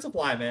 2 defensive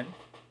linemen.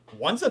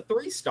 One's a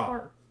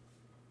 3-star.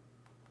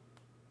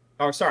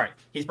 Oh, sorry.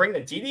 He's bringing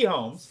in D.D.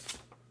 Holmes.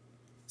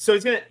 So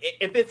he's gonna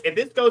if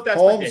this goes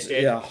as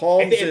predicted. Yeah,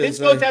 Holmes. If this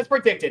goes as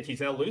predicted, he's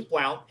gonna lose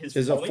Blount,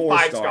 his only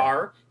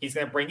 5-star. He's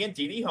gonna bring in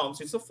D.D. Holmes,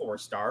 who's a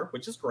 4-star,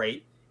 which is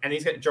great, and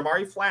he's got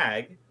Jamari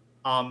Flagg,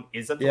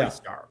 is a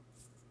 3-star.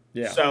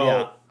 Yeah.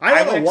 So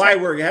I don't know why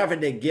we're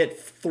having to get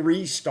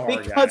 3-star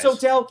guys. Because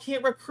Odell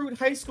can't recruit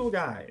high school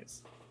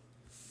guys.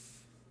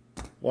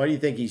 Why do you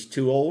think he's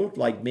too old,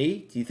 like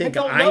me? Do you think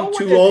I'm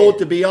too old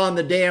to be on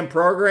the damn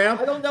program?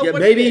 I don't know.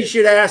 Maybe you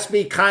should ask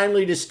me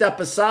kindly to step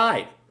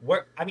aside.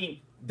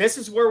 This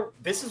is where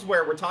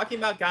we're talking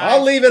about guys.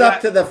 I'll leave it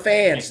up to the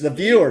fans, the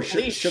viewers.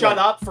 Please shut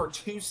up for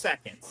 2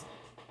 seconds.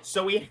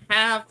 So we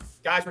have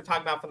guys we're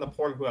talking about from the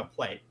portal who have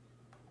played.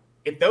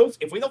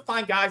 If we don't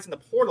find guys in the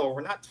portal,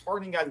 we're not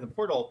targeting guys in the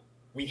portal.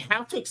 We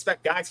have to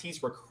expect guys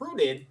he's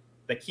recruited,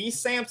 the Keith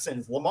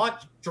Sampsons, Lamont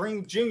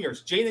Dream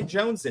Juniors, Jaden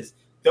Joneses.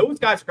 Those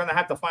guys are going to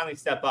have to finally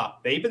step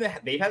up. They've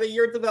had a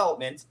year of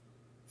development.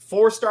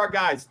 4-star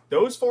guys.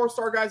 Those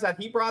 4-star guys that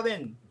he brought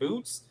in,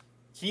 Boots,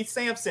 Keith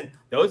Sampson,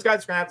 those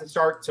guys are going to have to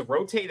start to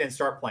rotate and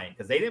start playing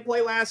because they didn't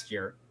play last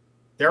year.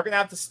 They're going to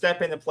have to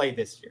step in and play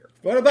this year.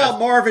 What about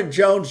Marvin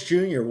Jones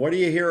Jr.? What are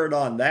you hearing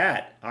on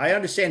that? I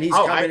understand he's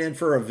coming in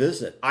for a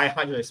visit. I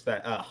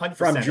 100%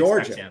 from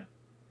Georgia him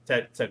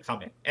to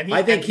come in. And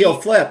I think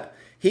he'll flip.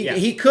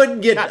 He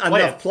couldn't get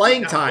enough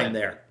playing time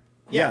there.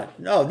 Yeah.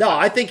 No.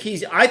 I think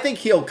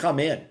he'll come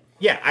in.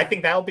 Yeah, I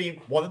think that'll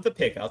be one of the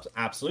pickups.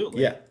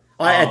 Absolutely. Yeah.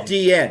 At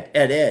D end,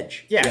 at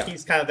edge. Yeah,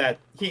 he's kind of that.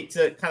 He's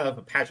kind of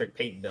a Patrick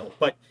Payton build,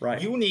 but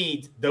you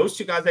need those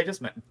two guys I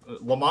just met.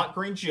 Lamont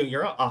Green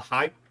Jr., a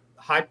high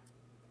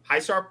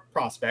star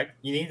prospect.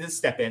 You need to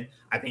step in.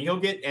 I think you'll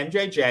get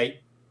MJJ,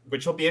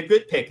 which will be a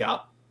good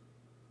pickup,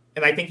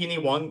 and I think you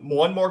need one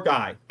more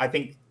guy. I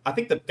think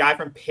the guy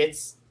from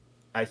Pitts.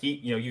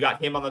 You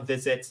got him on the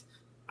visit.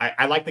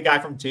 I like the guy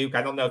from Duke.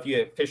 I don't know if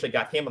you officially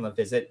got him on the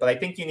visit, but I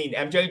think you need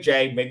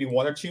MJJ, maybe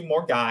one or two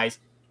more guys,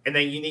 and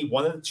then you need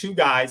one of the two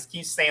guys,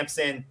 Keith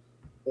Sampson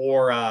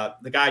or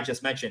the guy I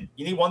just mentioned.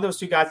 You need one of those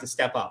two guys to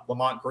step up,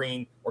 Lamont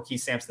Green or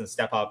Keith Sampson, to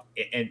step up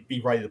and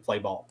be ready to play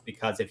ball.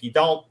 Because if you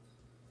don't,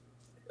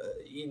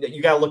 you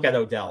got to look at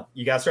Odell.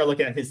 You got to start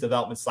looking at his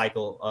development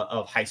cycle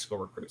of high school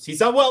recruits. He's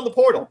done well in the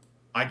portal.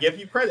 I give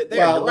you credit there.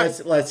 Well,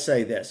 let's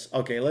say this.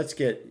 Okay, let's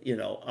get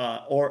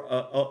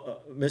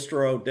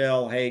Mr.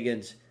 Odell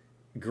Hagen's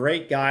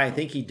great guy. I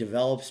think he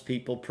develops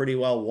people pretty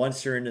well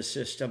once they're in the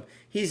system.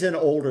 He's an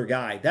older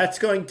guy. That's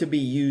going to be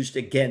used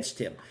against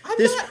him.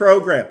 This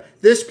program.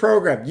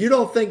 You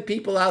don't think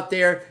people out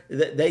there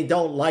that they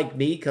don't like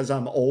me because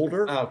I'm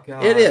older? Oh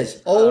God! It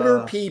is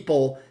older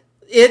people.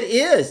 It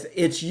is.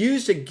 It's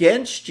used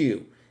against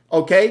you.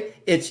 Okay,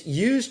 it's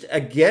used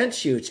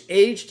against you. It's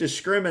age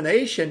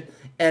discrimination.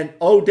 And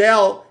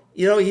Odell,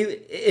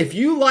 if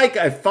you like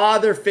a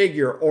father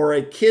figure or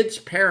a kid's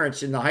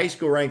parents in the high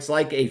school ranks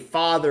like a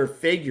father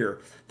figure,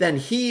 then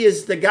he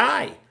is the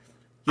guy.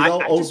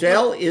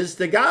 Odell is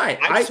the guy.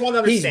 I just want to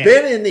understand. He's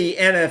been in the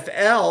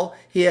NFL.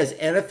 He has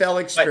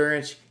NFL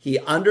experience. He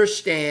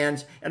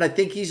understands, and I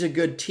think he's a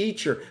good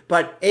teacher.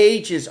 But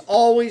age is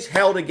always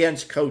held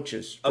against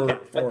coaches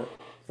for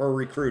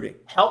recruiting.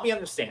 Help me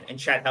understand, and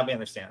Chad, help me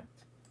understand.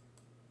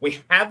 We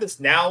have this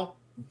now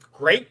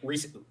great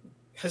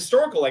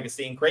historical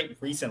legacy and great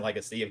recent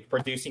legacy of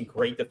producing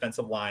great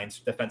defensive lines,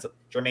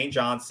 Jermaine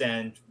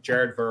Johnson,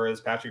 Jared Verse,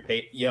 Patrick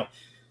Payton.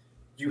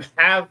 You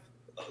have,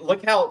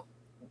 look how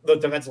the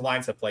defensive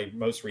lines have played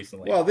most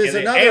recently. Well, there's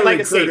another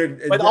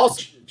recruiter, but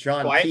also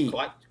John Pete.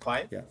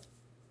 Quiet. Yeah.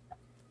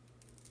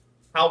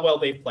 How well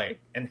they've played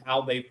and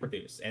how they've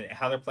produced and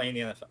how they're playing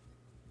in the NFL.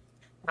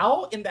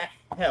 How in the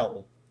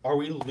hell are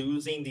we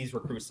losing these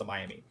recruits to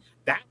Miami?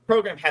 That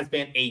program has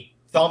been a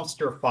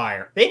dumpster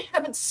fire. They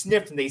haven't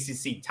sniffed an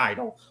ACC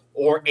title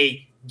or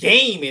a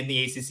game in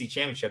the ACC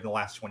championship in the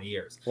last 20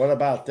 years. What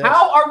about this?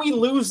 How are we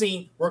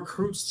losing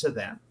recruits to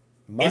them?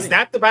 Money. Is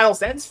that the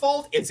Battle's End's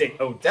fault? Is it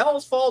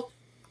Odell's fault?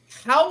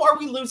 How are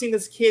we losing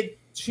this kid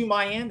to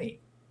Miami?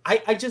 I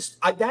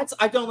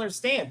don't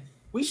understand.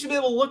 We should be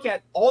able to look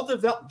at all the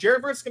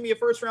Jared Verse is going to be a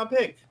first-round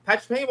pick.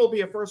 Patrick Payne will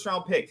be a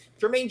first-round pick.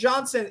 Jermaine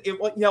Johnson,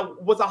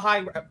 was a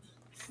high.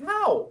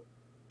 How?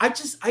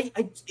 That's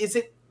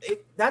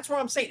what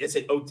I'm saying. Is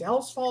it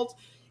Odell's fault?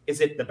 Is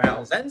it the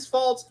Battle's End's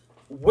fault?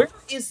 Where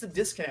is the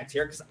disconnect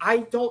here? Because I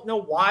don't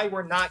know why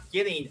we're not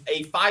getting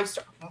a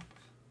 5-star.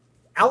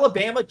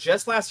 Alabama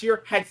just last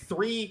year had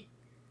 3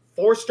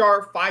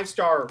 4-star,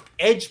 5-star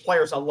edge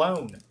players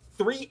alone.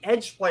 3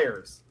 edge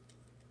players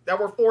that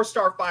were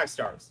 4-star,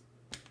 5-stars.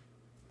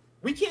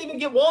 We can't even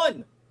get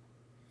one.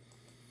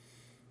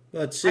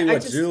 Let's see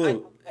what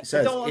Zulu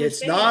says.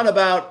 It's not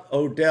about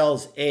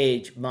Odell's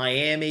age.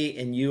 Miami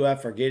and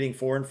UF are getting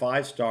 4 and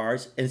 5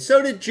 stars, and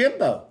so did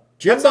Jimbo.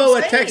 Jimbo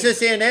at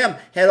Texas A&M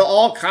had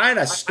all kind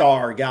of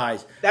star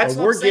guys. That's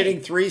what we're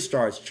getting 3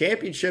 stars.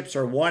 Championships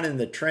are won in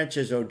the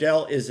trenches.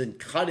 Odell isn't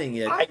cutting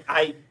it.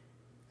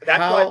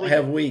 How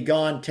have we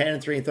gone 10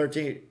 and 3 and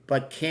 13,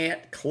 but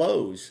can't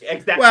close?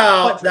 Exactly.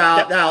 Well,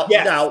 now,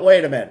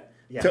 wait a minute.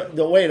 Yeah.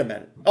 Wait a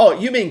minute. Oh,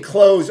 you mean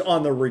close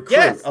on the recruit?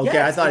 Yes, okay,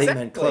 yes, I thought he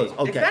meant close.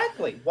 Okay,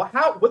 exactly. Well,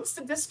 what's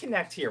the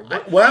disconnect here?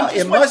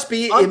 It must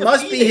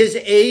be his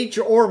age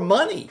or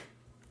money,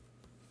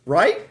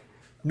 right?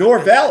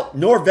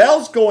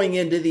 Norvell's going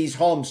into these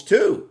homes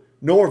too.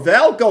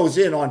 Norvell goes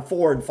in on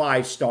 4 and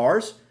 5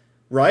 stars,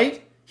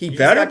 right? He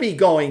better be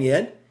going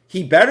in.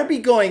 He better be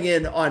going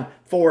in on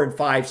 4 and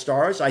 5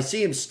 stars. I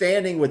see him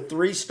standing with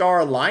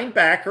 3-star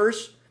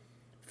linebackers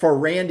for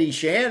Randy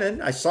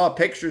Shannon. I saw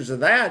pictures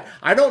of that.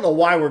 I don't know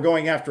why we're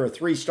going after a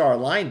 3-star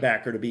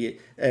linebacker to be,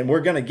 and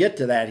we're going to get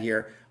to that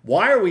here.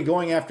 Why are we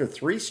going after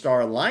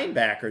 3-star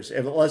linebackers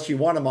unless you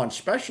want them on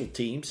special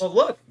teams?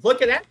 Well,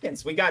 look at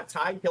Atkins. We got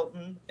Ty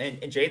Hilton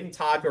and Jaden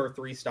Todd who are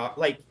 3-star.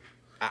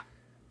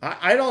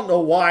 I don't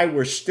know why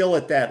we're still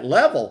at that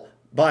level,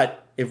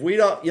 but if we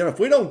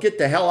don't get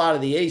the hell out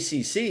of the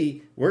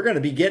ACC, we're going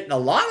to be getting a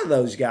lot of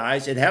those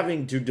guys and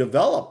having to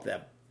develop them.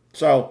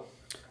 So,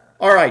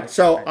 all right.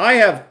 So I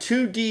have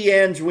 2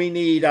 DNs we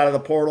need out of the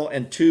portal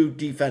and 2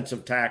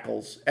 defensive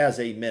tackles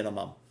as a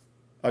minimum.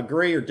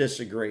 Agree or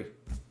disagree?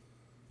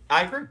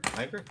 I agree.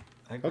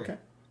 Okay.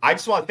 I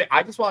just want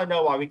to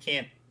know why we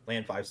can't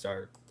land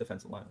 5-star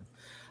defensive linemen.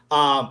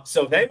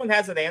 So if anyone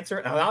has an answer,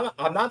 and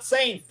I'm not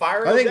saying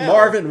fire. I think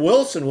Marvin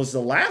Wilson was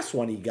the last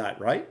one he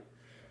got, right?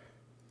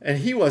 And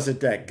he wasn't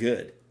that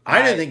good.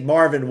 I didn't think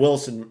Marvin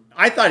Wilson.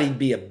 I thought he'd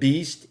be a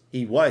beast.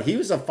 He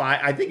was a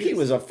five. I think he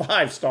was a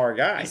 5-star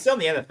guy. He's still in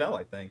the NFL,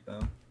 I think,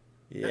 though.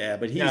 Yeah,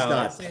 but he's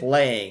not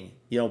playing.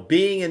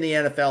 Being in the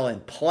NFL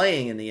and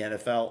playing in the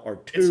NFL are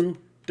two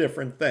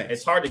different things.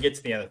 It's hard to get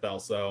to the NFL,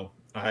 so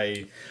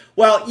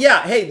Well,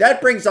 yeah, hey,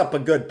 that brings up a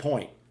good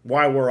point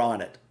while we're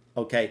on it,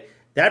 okay?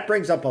 That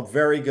brings up a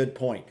very good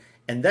point,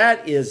 and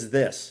that is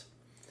this.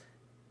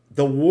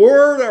 The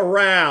word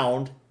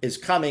around is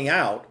coming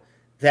out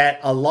that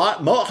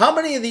how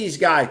many of these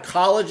guys,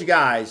 college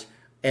guys,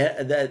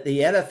 the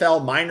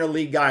NFL minor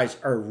league guys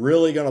are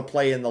really going to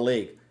play in the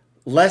league?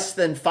 Less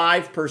than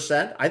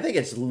 5%? I think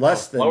it's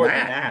less than lower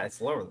that. Than that.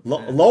 It's lower than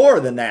that. Lower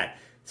than that.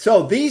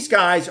 So these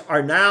guys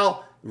are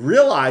now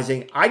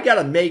realizing I got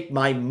to make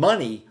my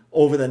money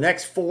over the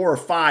next 4 or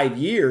 5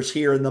 years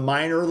here in the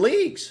minor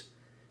leagues.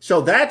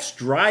 So that's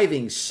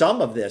driving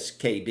some of this,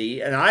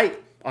 KB, and I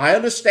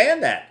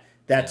understand that.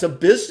 That's a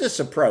business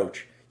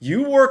approach.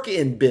 You work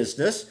in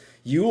business.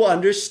 You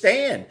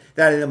understand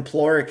that an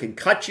employer can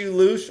cut you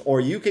loose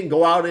or you can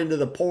go out into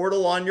the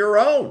portal on your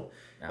own.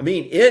 Yeah. I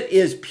mean, it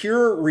is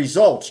pure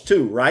results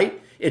too,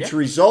 right? It's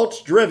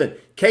results driven.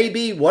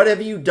 KB, what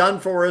have you done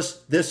for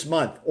us this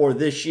month or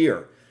this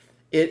year?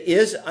 It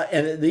is,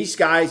 and these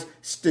guys,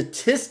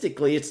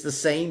 statistically, it's the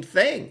same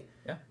thing.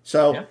 Yeah.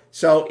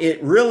 So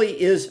it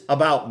really is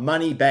about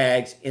money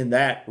bags in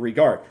that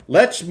regard.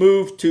 Let's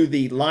move to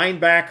the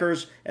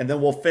linebackers, and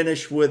then we'll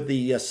finish with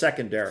the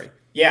secondary.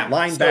 Yeah,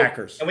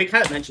 linebackers. And we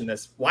kind of mentioned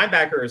this.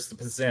 Linebacker is the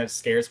position that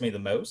scares me the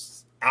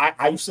most.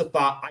 I used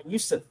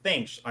to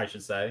think,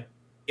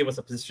 it was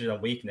a position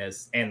of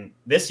weakness, and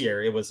this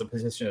year it was a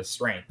position of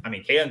strength. I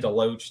mean, Kaden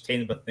Deloach,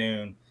 Tatum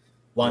Bethune,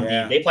 Lundy,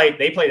 they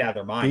played out of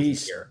their minds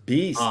this year.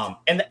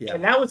 And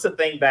that was the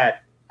thing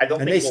that I don't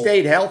think they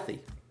stayed healthy.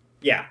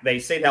 Yeah, they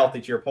stayed healthy,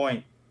 to your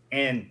point.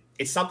 And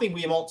it's something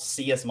we won't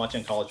see as much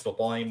in college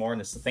football anymore. And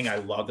it's the thing I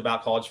loved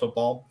about college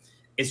football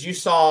is you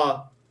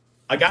saw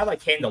a guy like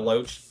Kaden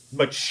Deloach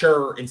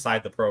mature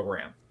inside the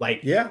program.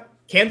 Kaden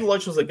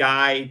Deloach was a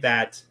guy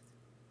that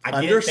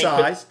I didn't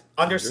think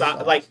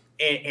undersized.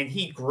 And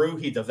he grew,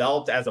 he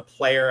developed as a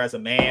player, as a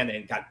man,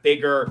 and got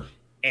bigger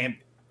and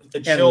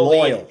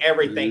agility and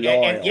everything.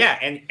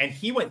 And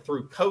he went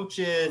through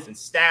coaches and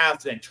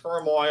staffs and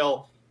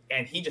turmoil,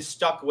 and he just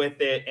stuck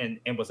with it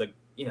and was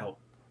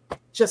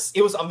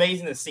it was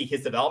amazing to see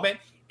his development.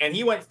 And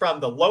he went from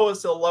the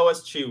lowest to the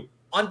lowest to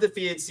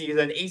undefeated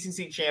season,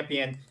 ACC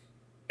champion,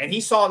 and he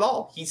saw it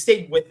all. He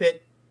stayed with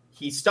it.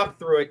 He stuck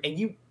through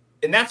it.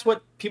 And that's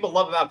what people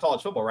love about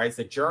college football, right? It's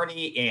the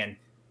journey and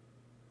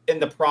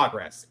the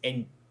progress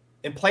and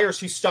players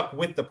who stuck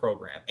with the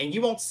program. And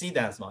you won't see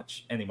that as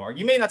much anymore.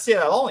 You may not see it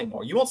at all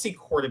anymore. You won't see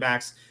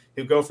quarterbacks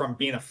who go from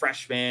being a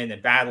freshman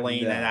and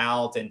battling and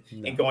out and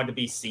going to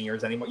be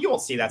seniors anymore. You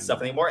won't see that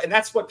stuff anymore. And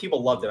that's what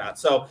people loved about.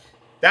 So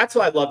that's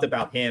what I loved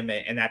about him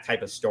and that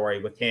type of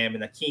story with him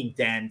and Akeem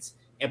Dent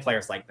and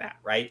players like that,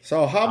 right?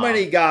 So how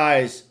many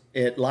guys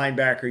at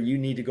linebacker you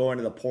need to go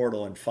into the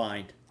portal and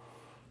find?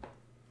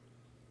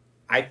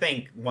 I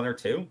think 1 or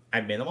 2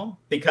 at minimum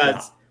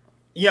because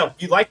you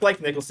like Blake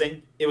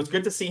Nicholson. It was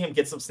good to see him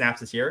get some snaps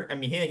this year. I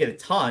mean, he didn't get a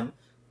ton,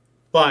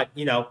 but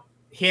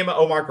him,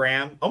 Omar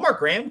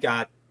Graham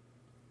got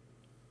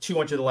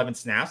 211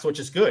 snaps, which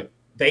is good.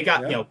 They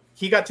got,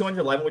 he got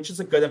 211, which is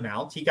a good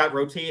amount. He got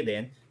rotated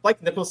in.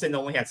 Blake Nicholson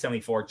only had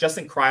 74.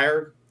 Justin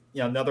Cryer,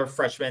 another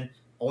freshman,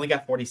 only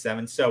got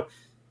 47. So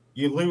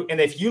you lose, and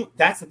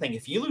that's the thing.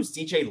 If you lose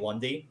DJ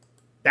Lundy,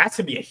 that's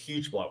gonna be a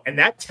huge blow. And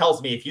that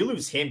tells me if you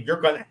lose him,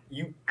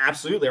 you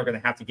absolutely are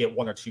gonna have to get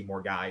 1 or 2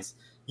 more guys.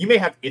 You may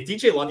have, if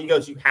DJ Lundy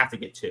goes, you have to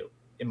get 2,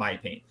 in my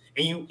opinion.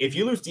 And if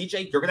you lose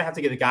DJ, you're gonna have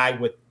to get a guy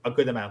with a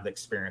good amount of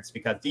experience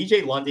because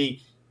DJ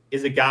Lundy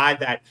is a guy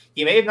that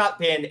he may have not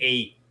been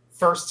a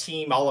first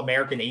team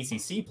All-American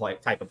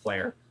ACC type of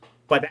player,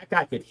 but that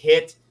guy could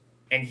hit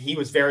and he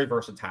was very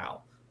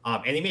versatile.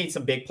 And he made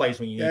some big plays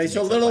when you. Yeah, he's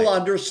a little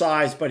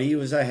undersized, but he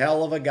was a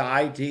hell of a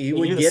guy. He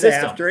would get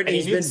after it. And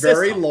he's been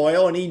very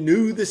loyal, and he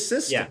knew the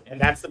system. Yeah, and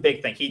that's the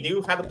big thing. He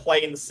knew how to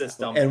play in the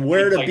system and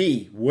where to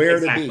be.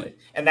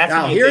 And that's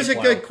now. Here's a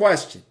good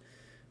question.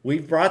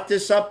 We've brought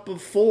this up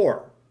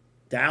before.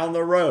 Down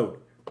the road,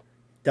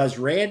 does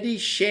Randy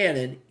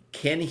Shannon?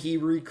 Can he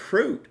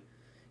recruit?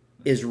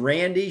 Is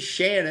Randy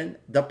Shannon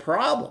the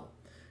problem?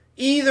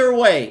 Either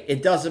way,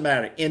 it doesn't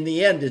matter. In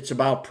the end, it's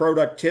about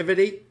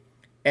productivity.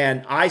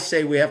 And I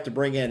say we have to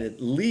bring in at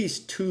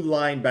least 2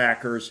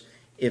 linebackers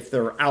if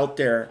they're out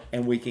there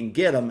and we can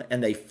get them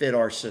and they fit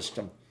our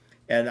system.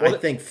 And I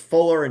think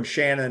Fuller and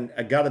Shannon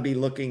have got to be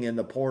looking in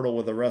the portal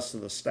with the rest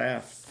of the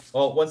staff.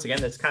 Well, once again,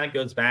 this kind of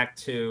goes back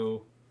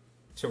to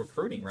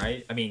recruiting,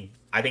 right? I mean,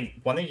 I think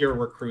one of your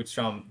recruits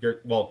you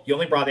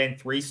only brought in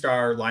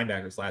 3-star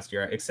linebackers last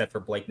year, except for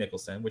Blake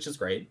Nicholson, which is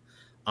great.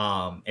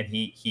 And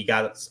he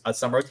got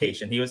some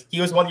rotation. He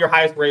was one of your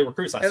highest rated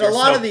recruits last year. And a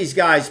lot of these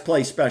guys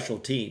play special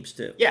teams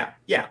too. Yeah.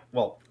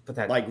 Well, but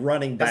that like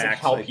running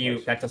backs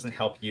that doesn't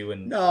help you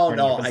in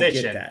position. I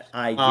get that.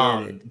 I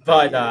get it.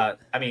 But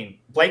I mean,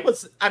 Blake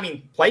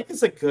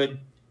is a good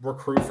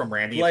recruit from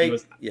Randy.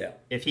 Blake,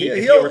 if he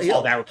were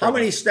told that. How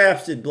many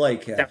snaps did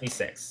Blake have?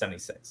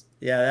 76.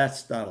 Yeah,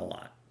 that's not a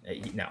lot.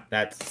 No,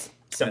 that's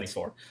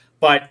 74.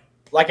 But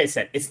like I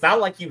said, it's not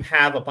like you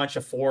have a bunch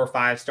of 4 or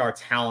 5 star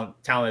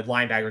talented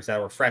linebackers that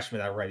were freshmen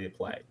that were ready to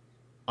play.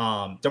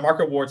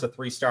 DeMarco Ward's a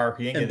 3-star.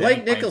 And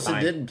Blake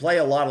Nicholson didn't play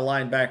a lot of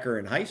linebacker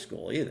in high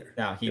school either.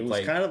 No, he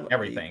played kind of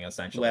everything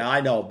essentially. Well,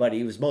 I know, but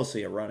he was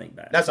mostly a running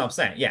back. That's what I'm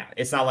saying. Yeah,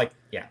 it's not like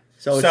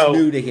So it's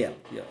new to him.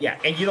 Yeah,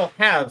 and you don't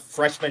have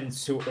freshman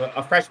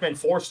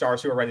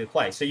 4-stars who are ready to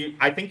play. So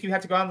I think you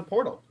have to go out in the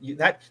portal.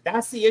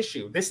 That's the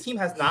issue. This team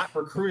has not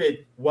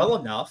recruited well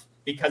enough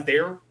because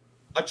they're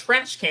a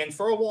trash can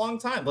for a long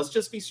time. Let's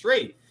just be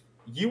straight.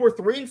 You were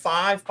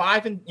 3-5,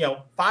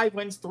 5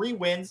 wins, 3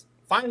 wins.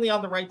 Finally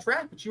on the right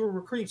track, but you were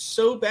recruiting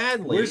so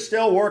badly. We're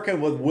still working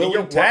with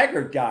Willie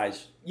Taggart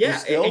guys. Yeah, we're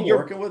still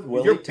working with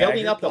Willie You're Taggart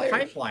building up players. the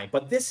pipeline,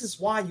 but this is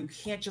why you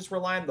can't just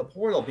rely on the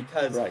portal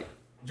because right.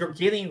 You're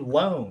getting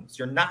loans.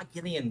 You're not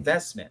getting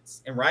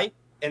investments,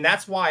 and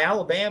that's why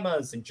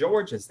Alabama's and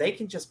Georgia's, they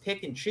can just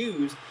pick and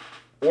choose,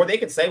 or they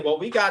could say, well,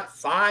 we got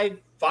five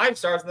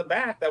stars in the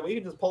back that we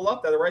can just pull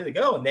up that are ready to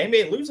go. And they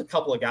may lose a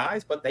couple of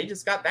guys, but they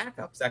just got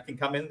backups that can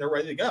come in. They're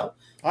ready to go.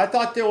 I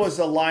thought there was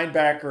a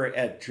linebacker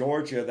at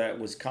Georgia that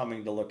was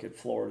coming to look at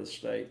Florida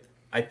State.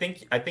 I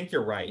think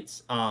you're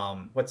right.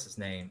 What's his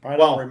name? I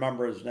don't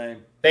remember his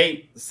name.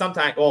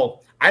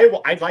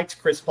 I liked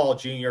Chris Paul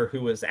Jr.,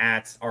 who was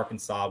at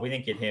Arkansas. We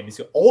didn't get him.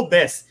 He's Ole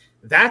Miss.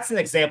 That's an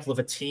example of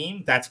a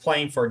team that's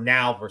playing for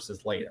now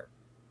versus later.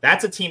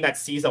 That's a team that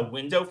sees a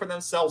window for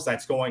themselves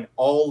that's going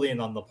all in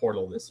on the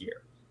portal this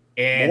year.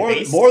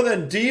 And more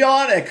than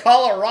Dion at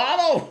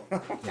Colorado.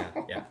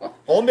 yeah.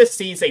 Ole Miss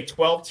sees a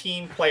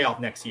 12-team playoff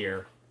next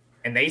year,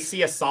 and they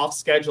see a soft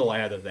schedule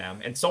ahead of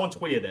them. And someone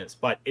tweeted this,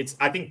 but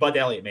I think Bud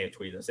Elliott may have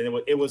tweeted this,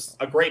 and it was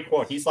a great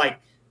quote. He's like,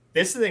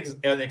 "This is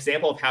an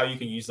example of how you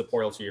can use the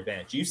portal to your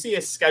advantage. You see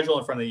a schedule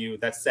in front of you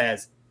that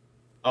says,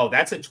 oh,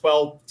 that's a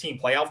 12-team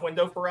playoff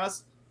window for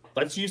us.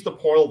 Let's use the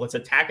portal. Let's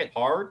attack it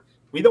hard.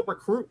 We don't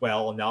recruit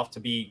well enough to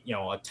be,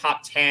 a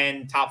top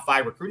 10, top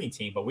 5 recruiting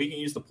team, but we can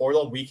use the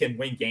portal. We can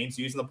win games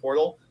using the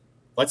portal.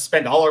 Let's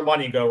spend all our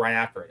money and go right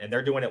after it." And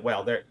they're doing it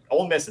well.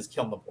 Ole Miss is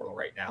killing the portal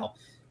right now.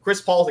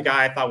 Chris Paul's a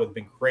guy I thought would have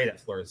been great at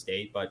Florida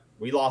State, but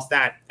we lost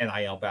that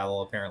NIL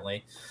battle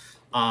apparently.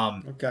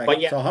 Okay.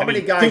 But yeah, so how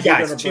many guys?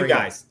 Two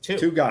guys.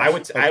 Two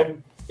guys.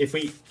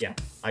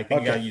 I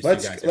think you got to use 2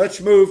 guys. Let's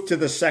move to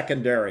the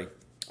secondary.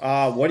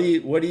 What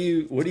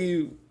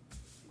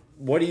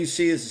do you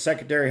see as the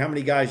secondary? How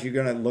many guys you're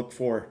going to look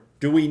for?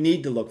 Do we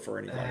need to look for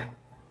anybody?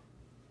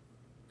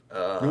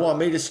 You want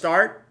me to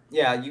start?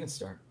 Yeah, you can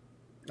start.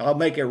 I'll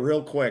make it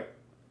real quick.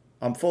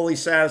 I'm fully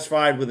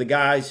satisfied with the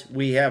guys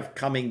we have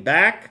coming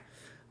back.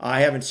 I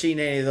haven't seen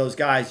any of those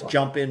guys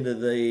jump into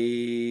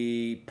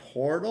the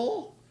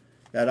portal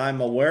that I'm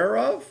aware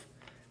of.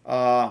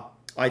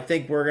 I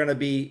think we're going to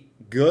be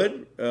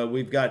good.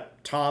 We've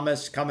got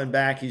Thomas coming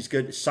back. He's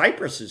good.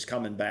 Cypress is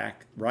coming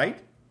back, right?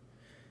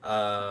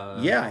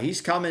 Yeah,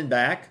 he's coming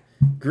back.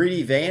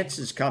 Greedy Vance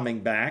is coming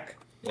back.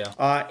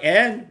 Yeah.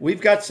 And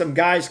we've got some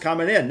guys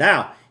coming in.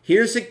 Now,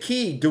 here's the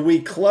key. Do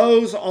we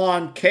close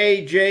on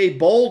KJ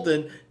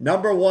Bolden,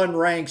 number 1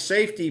 ranked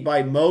safety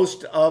by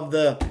most of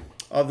the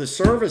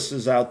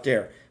services out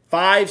there?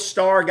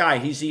 5-star guy.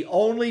 He's the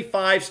only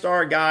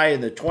 5-star guy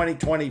in the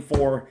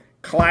 2024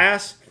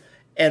 class,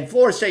 and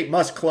Florida State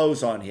must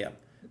close on him.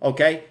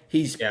 Okay?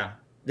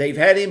 They've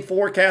had him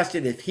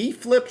forecasted. If he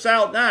flips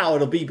out now,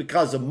 it'll be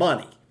because of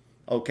money.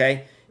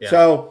 Okay? Yeah.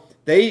 So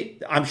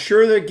I'm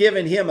sure they're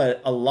giving him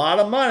a lot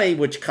of money,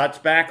 which cuts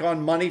back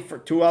on money for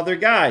 2 other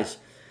guys.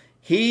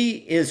 He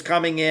is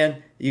coming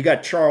in. You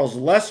got Charles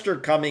Lester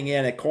coming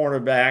in at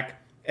cornerback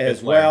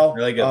as well.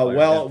 Really good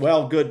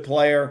player. Good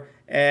player.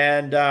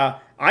 And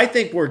I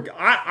think we're good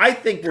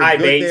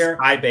there.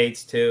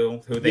 Bates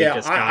too, who they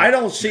just got. I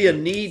don't see a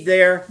need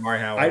there.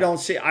 I don't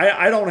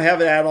have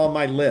that on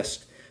my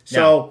list.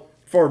 So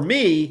for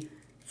me,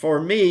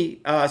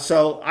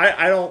 so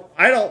I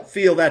don't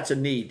feel that's a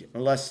need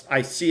unless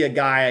I see a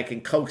guy I can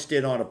coax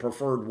in on a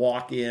preferred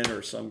walk-in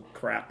or some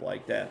crap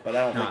like that. But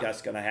I don't think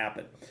that's going to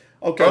happen.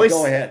 Okay,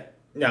 go ahead.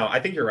 No,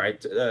 I think you're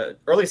right.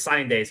 Early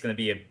signing day is going to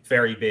be a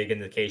very big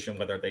indication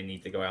whether they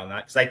need to go out on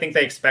that, because I think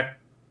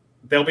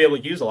they'll be able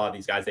to use a lot of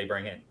these guys they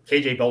bring in.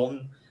 KJ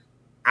Bolton,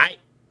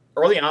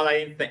 early on I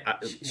didn't think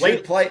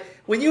should play.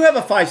 When you have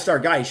a 5-star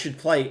guy, he should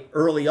play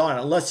early on,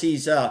 unless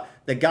he's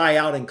the guy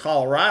out in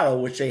Colorado,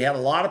 which they had a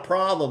lot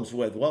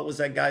with. What was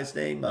that guy's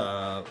name?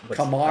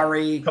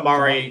 Kamari.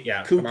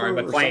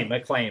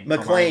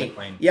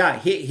 McLean. Yeah,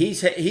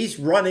 he's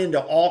run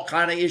into all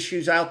kind of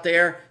issues out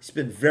there.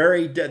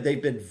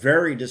 They've been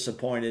very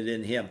disappointed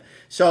in him.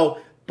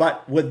 So,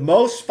 but with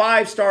most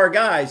 5-star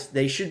guys,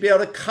 they should be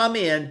able to come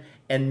in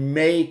and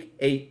make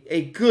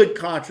a good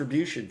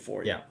contribution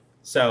for you. Yeah.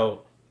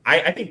 So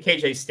I think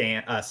KJ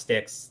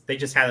sticks. They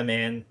just had him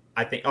in.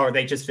 Or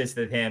they just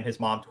visited him. His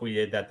mom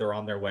tweeted that they're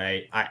on their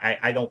way.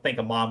 I don't think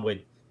a mom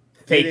would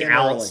fake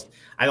out. Early.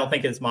 I don't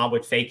think his mom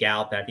would fake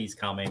out that he's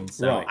coming.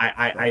 So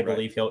I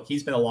believe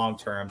he's been a long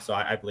term. So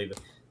I believe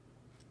it.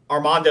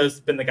 Armando's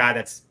been the guy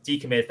that's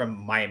decommitted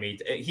from Miami.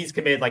 He's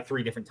committed like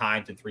 3 different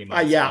times in 3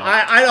 months.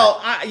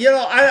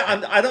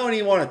 I don't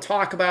even want to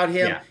talk about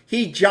him. Yeah.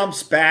 He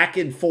jumps back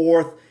and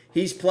forth.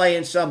 He's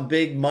playing some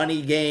big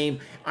money game.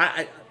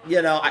 It's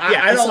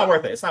not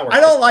worth it. It's not worth it.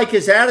 I don't like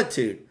his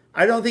attitude.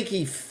 I don't think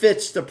he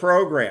fits the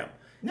program.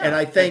 No, and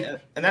I think,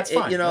 and that's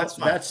fine.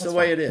 That's the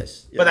way it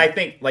is. But I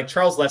think, like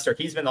Charles Lester,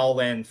 he's been all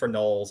in for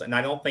Knowles, and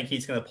I don't think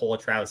he's going to pull a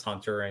Travis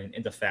Hunter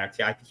into fact.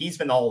 Yeah, he's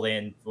been all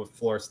in with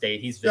Florida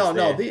State. He's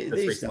visited these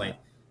recently.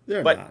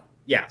 They're not.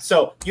 Yeah,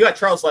 so you got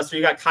Charles Lester,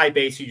 you got Kai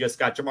Bates, you just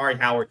got Jamari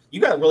Howard.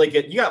 You got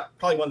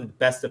probably one of the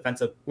best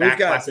defensive back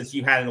classes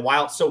you had in a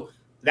while. So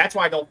that's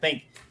why I don't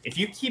think, if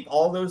you keep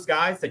all those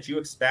guys that you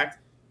expect,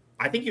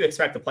 I think you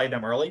expect to play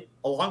them early,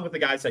 along with the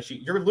guys that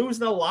you're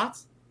losing a lot.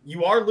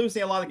 You're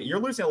losing a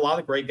lot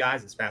of great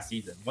guys this past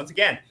season. Once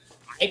again,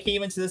 I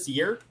came into this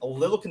year a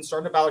little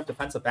concerned about our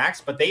defensive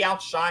backs, but they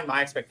outshine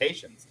my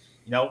expectations.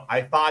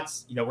 I thought,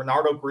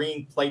 Renardo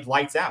Green played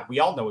lights out. We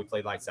all know he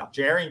played lights out.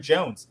 Jarian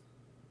Jones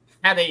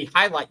had a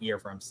highlight year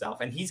for himself,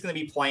 and he's going to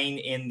be playing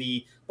in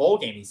the bowl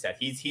game, he said.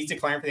 He's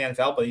declaring for the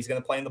NFL, but he's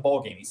going to play in the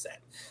bowl game, he said.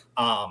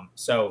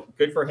 So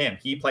good for him.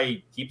 He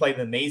played an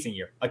amazing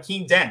year.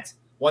 Akeem Dent,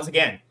 once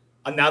again,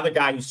 another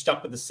guy who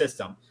stuck with the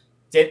system.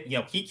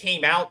 He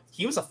came out,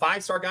 he was a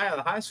 5-star guy out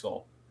of high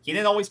school. He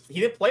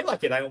didn't play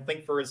like it, I don't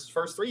think, for his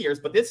first 3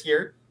 years, but this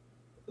year,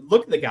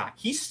 look at the guy.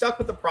 He stuck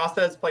with the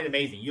process, played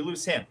amazing. You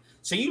lose him.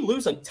 So you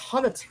lose a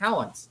ton of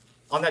talent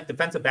on that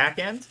defensive back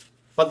end.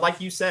 But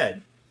like you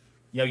said,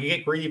 you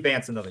get Greedy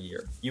Vance another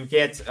year. You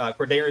get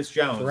Cordarius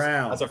Jones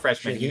as a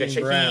freshman. You get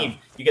Shaheem.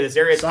 You get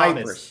Azariah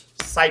Thomas.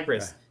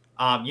 Cypress.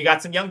 Yeah. You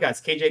got some young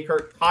guys, KJ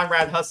Kirk,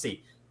 Conrad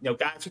Hussey.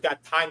 Guys who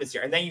got time this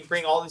year. And then you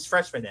bring all these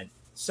freshmen in.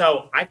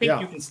 So I think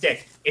you can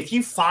stick. If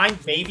you find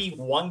maybe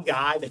one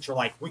guy that you're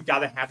like, we've got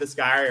to have this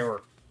guy,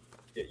 or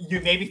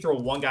you maybe throw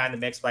one guy in the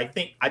mix, but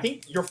I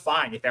think you're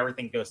fine if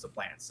everything goes to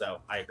plan. So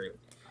I agree with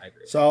you.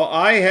 So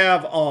I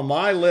have on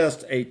my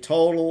list a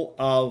total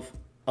of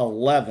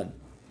 11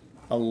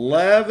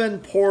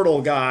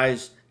 portal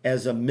guys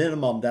as a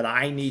minimum that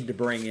I need to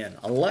bring in.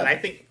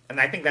 11.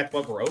 And I think that's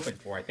what we're open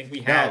for. I think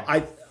we have.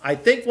 Now, I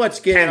think what's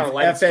getting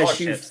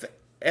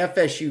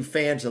FSU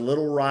fans a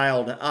little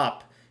riled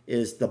up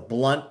is the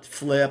blunt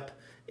flip.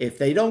 If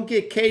they don't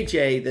get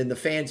KJ, then the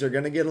fans are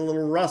going to get a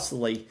little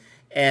rustly.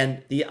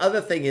 And the other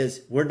thing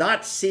is, we're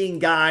not seeing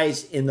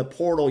guys in the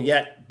portal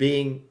yet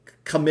being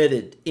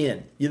committed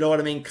in. You know what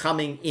I mean?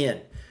 Coming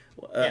in.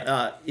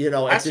 At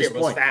this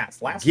point,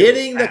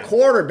 getting the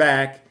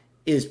quarterback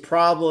is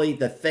probably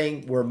the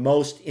thing we're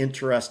most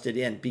interested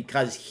in,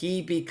 because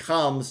he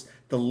becomes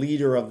the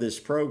leader of this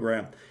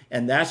program.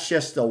 And that's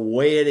just the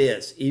way it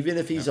is, even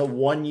if he's a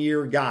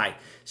one-year guy.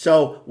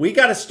 So we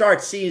got to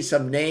start seeing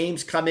some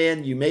names come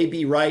in. You may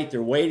be right.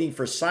 They're waiting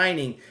for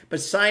signing,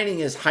 but signing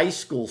is high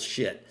school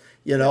shit.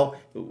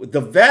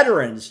 The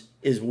veterans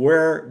is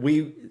where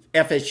we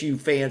FSU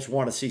fans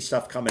want to see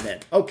stuff coming in.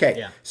 Okay.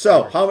 Yeah.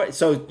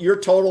 So your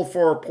total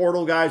for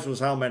portal guys was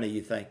how many,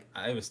 you think?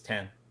 It was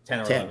 10 or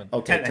 11.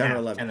 Okay, 10 or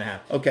 11. 10 and a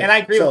half. Okay. And I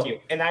agree with you.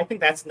 And I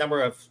think that's the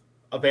number of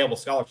available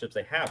scholarships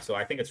they have. So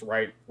I think it's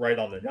right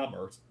on the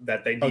numbers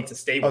that they need to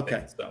stay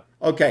within. So.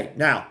 Okay.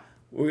 Now,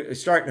 we're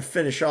starting to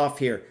finish off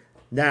here.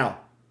 Now,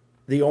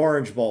 the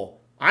Orange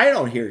Bowl. I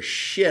don't hear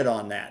shit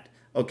on that.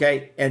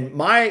 Okay.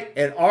 And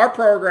our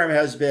program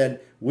has been,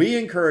 we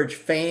encourage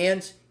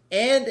fans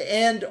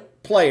and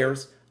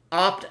players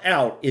opt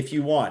out if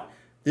you want.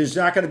 There's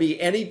not going to be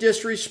any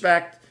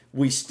disrespect.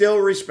 We still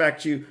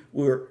respect you.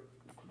 We're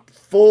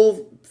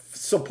full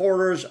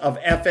supporters of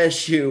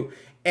FSU.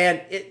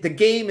 And the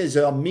game is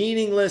a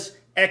meaningless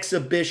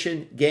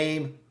exhibition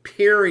game,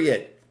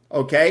 period.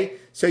 Okay?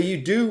 So you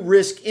do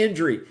risk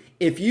injury.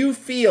 If you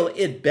feel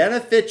it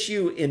benefits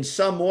you in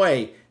some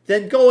way,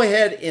 then go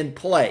ahead and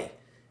play.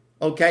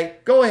 Okay?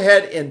 Go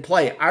ahead and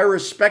play. I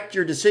respect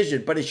your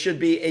decision, but it should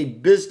be a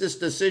business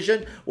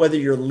decision, whether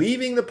you're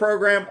leaving the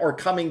program or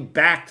coming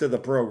back to the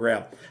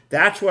program.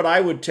 That's what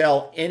I would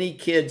tell any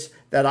kids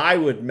that I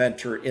would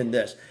mentor in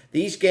this.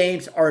 These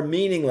games are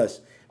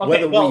meaningless.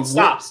 Okay,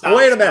 stop.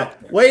 Wait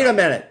a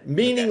minute.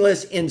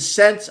 Meaningless in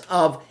sense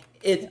of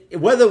it,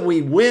 whether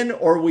we win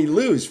or we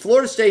lose.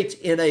 Florida State's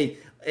in a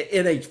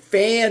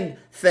fan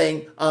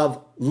thing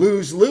of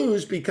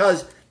lose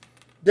because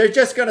they're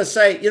just going to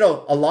say,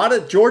 a lot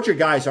of Georgia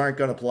guys aren't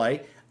going to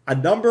play. A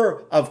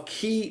number of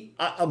key,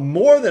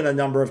 more than a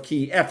number of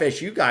key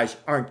FSU guys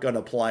aren't going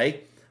to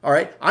play. All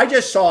right. I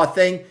just saw a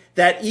thing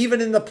that even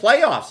in the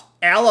playoffs,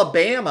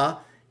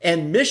 Alabama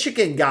and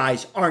Michigan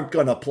guys aren't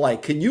going to play.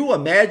 Can you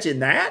imagine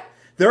that?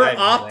 They're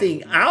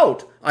opting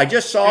out. I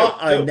just saw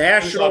a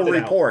national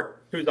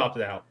report. Who's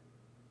opted out?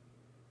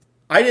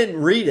 I didn't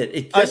read it.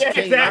 It just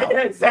came out.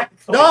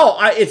 Exactly. No,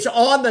 it's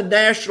on the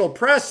national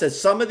press that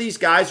some of these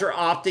guys are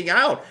opting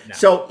out. No.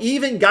 So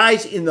even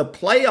guys in the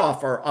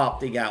playoff are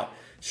opting out.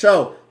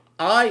 So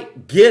I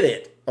get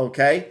it,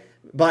 okay?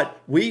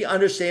 But we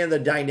understand the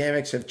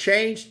dynamics have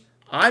changed.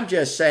 I'm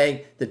just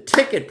saying the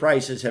ticket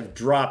prices have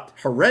dropped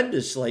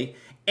horrendously.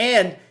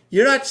 And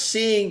you're not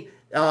seeing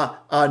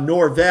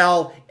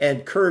Norvell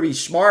and Kirby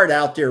Smart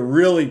out there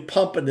really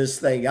pumping this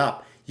thing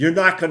up. You're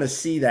not going to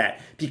see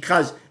that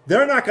because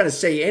they're not going to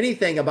say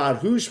anything about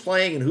who's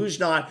playing and who's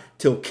not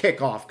till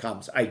kickoff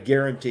comes. I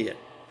guarantee it.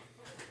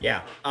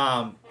 Yeah.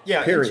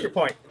 Yeah, to your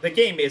point, the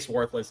game is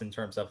worthless in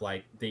terms of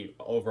like the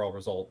overall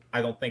result.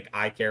 I don't think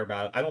I care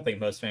about it. I don't think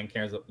most fans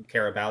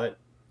care about it.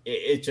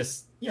 It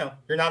just, you're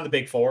not in the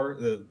Big Four,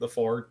 the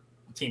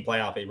 4-team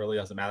playoff. It really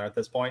doesn't matter at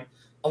this point,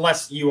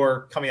 unless you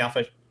are coming off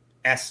a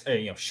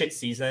shit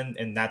season,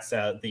 and that's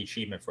the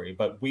achievement for you.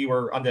 But we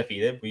were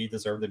undefeated. We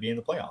deserve to be in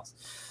the playoffs.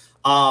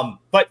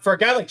 But for a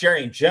guy like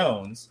Jerry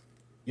Jones,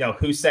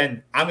 who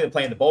said, I'm going to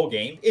play in the bowl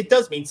game, it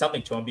does mean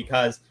something to him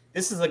because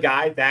this is a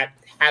guy that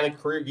had a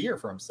career year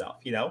for himself,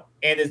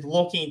 and is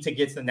looking to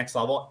get to the next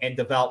level and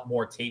develop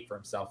more tape for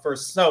himself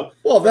first. So,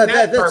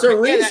 that's a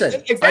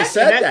reason. Exactly. I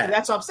said that.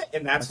 That's what I'm saying.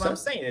 And that's what I'm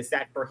saying is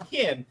that for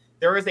him,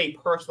 there is a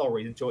personal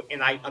reason to it.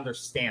 And I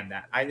understand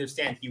that. I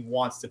understand he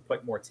wants to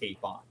put more tape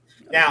on.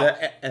 Now,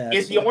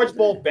 is the Orange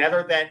Bowl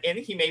better than, and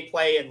he may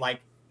play in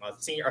like a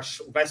senior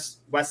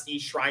West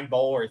East Shrine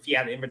Bowl, or if he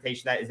had an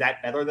invitation, is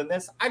that better than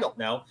this? I don't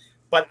know.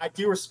 But I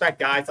do respect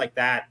guys like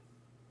that,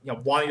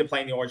 wanting to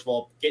play in the Orange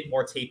Bowl, get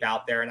more tape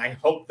out there. And I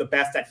hope the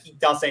best that he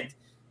doesn't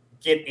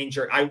get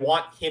injured. I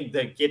want him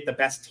to get the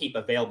best tape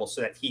available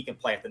so that he can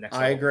play at the next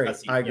level.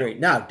 I agree.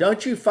 Now,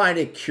 don't you find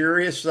it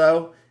curious,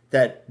 though,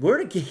 that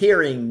we're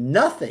hearing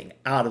nothing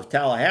out of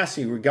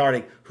Tallahassee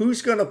regarding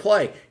who's going to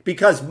play?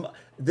 Because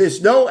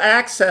there's no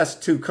access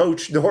to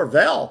Coach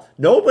Norvell.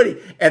 Nobody.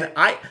 And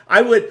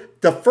I would,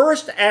 the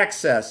first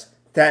access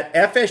that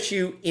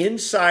FSU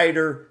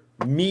insider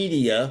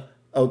media,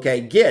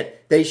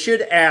 they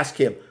should ask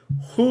him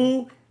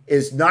who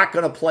is not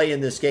going to play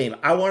in this game.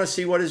 I want to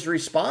see what his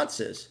response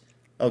is.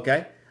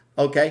 Okay.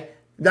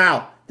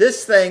 Now,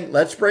 this thing,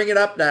 let's bring it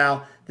up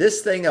now.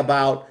 This thing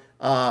about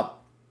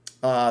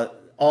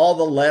all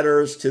the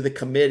letters to the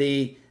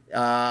committee,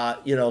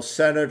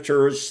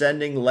 senators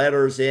sending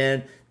letters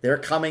in. They're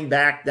coming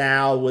back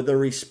now with the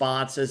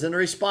responses, and the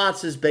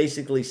responses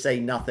basically say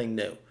nothing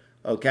new.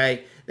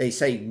 Okay. They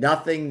say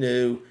nothing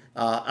new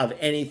of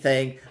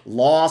anything.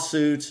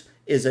 Lawsuits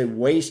is a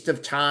waste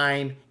of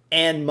time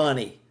and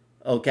money.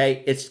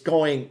 Okay. It's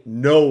going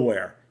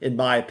nowhere, in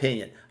my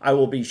opinion. I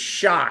will be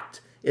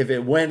shocked if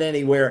it went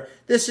anywhere.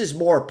 This is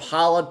more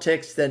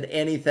politics than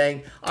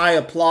anything. I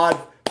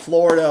applaud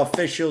Florida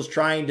officials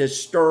trying to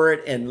stir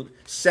it and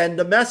send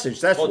a message.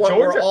 That's what Georgia,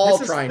 we're all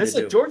trying to do. This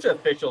is Georgia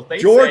officials.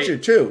 Georgia,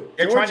 too.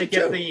 They're trying to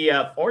get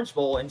the Orange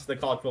Bowl into the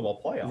college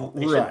football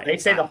playoff. They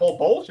say the whole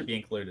bowl should be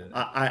included.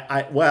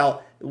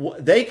 Well,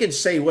 they can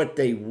say what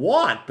they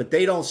want, but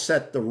they don't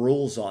set the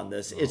rules on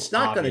this. It's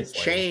not going to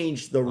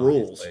change the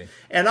rules.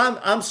 And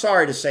I'm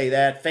sorry to say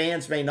that.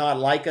 Fans may not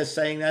like us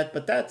saying that,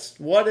 but that's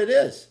what it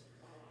is.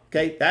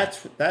 Okay,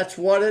 that's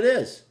what it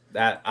is.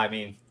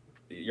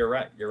 You're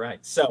right.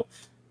 So,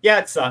 yeah,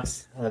 it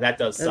sucks. That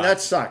does suck. And that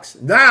sucks.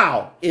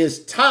 Now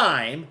is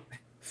time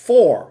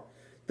for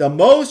the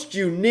most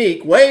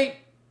unique,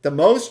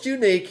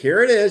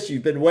 here it is.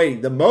 You've been waiting.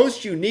 The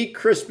most unique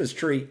Christmas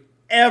tree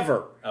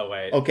ever. Oh,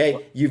 wait.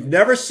 Okay, you've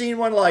never seen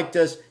one like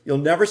this. You'll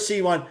never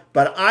see one.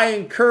 But I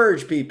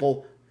encourage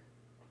people,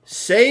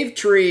 save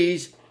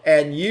trees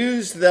and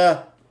use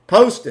the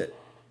Post-it.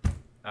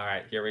 All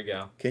right, here we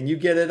go. Can you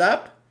get it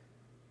up?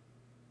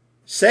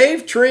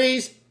 Save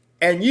trees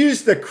and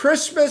use the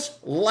Christmas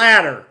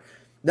ladder.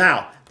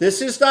 Now,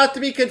 this is not to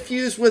be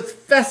confused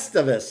with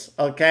Festivus,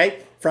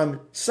 okay,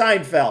 from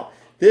Seinfeld.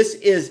 This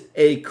is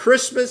a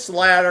Christmas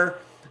ladder,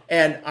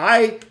 and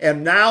I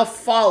am now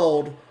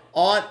followed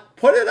on.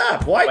 Put it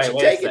up. Why'd you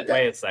take it down?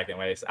 Wait a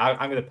second.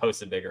 I'm going to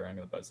post it bigger.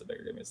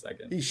 Give me a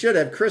second. He should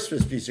have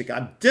Christmas music.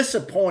 I'm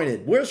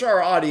disappointed. Where's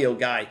our audio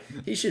guy?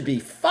 He should be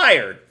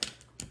fired.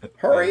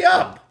 Hurry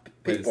up.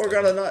 People are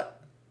going to not.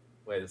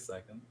 Wait a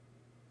second.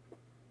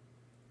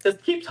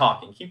 Just keep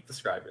talking. Keep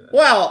describing it.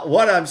 Well,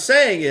 what I'm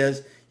saying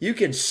is you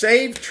can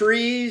save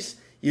trees.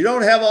 You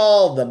don't have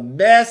all the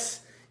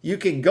mess. You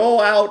can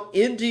go out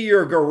into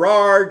your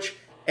garage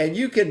and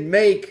you can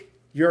make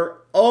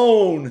your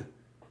own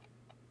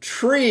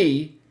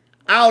tree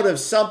out of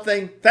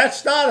something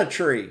that's not a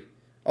tree.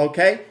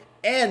 Okay?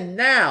 And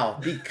now,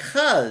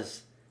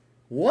 because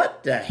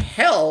what the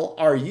hell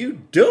are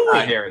you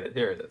doing? Here it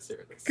is.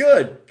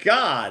 Good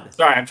God.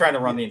 Sorry, I'm trying to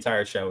run the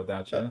entire show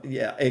without you.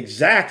 Yeah,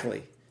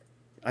 exactly.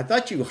 I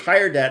thought you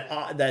hired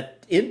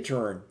that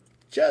intern.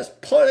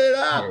 Just put it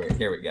up.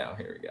 Here we go.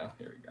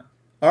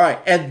 All right,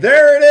 and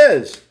there it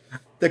is.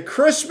 The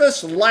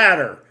Christmas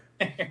ladder.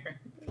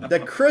 The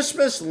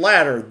Christmas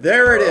ladder.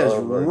 There it is,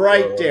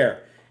 right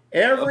there.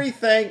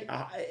 Everything.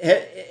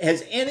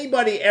 Has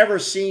anybody ever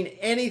seen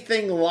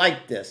anything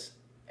like this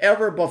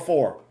ever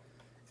before?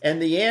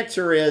 And the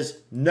answer is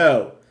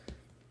no.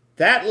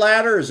 That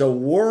ladder is a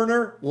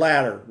Werner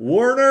ladder.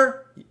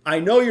 Werner, I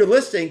know you're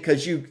listening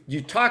because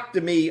you talked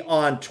to me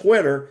on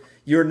Twitter.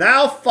 You're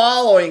now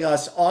following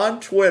us on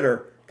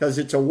Twitter because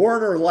it's a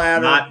Werner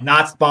ladder.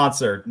 Not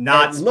sponsored.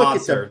 Not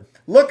sponsored.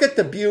 Look at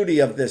the beauty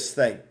of this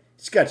thing.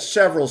 It's got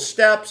several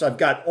steps. I've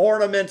got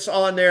ornaments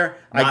on there.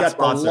 I got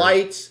sponsored. the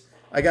lights.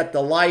 I got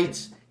the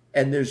lights,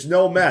 and there's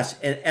no mess.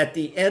 And at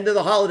the end of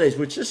the holidays,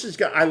 which this is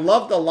good, I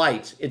love the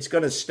lights. It's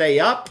going to stay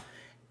up.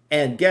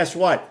 And guess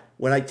what?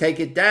 When I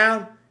take it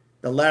down,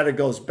 the ladder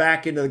goes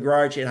back into the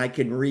garage and I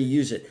can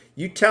reuse it.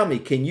 You tell me,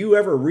 can you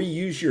ever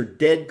reuse your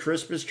dead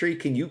Christmas tree?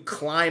 Can you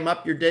climb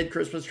up your dead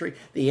Christmas tree?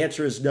 The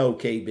answer is no,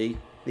 KB.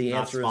 The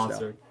answer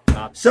is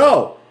no.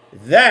 So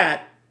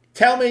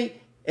tell me,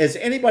 has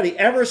anybody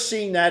ever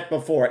seen that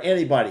before?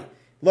 Anybody?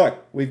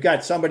 Look, we've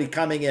got somebody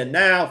coming in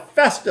now.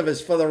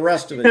 Festivus for the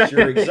rest of us.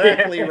 You're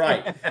exactly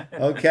right.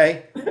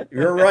 Okay?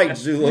 You're right,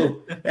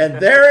 Zulu. And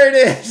there it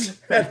is.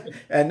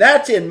 And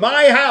that's in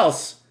my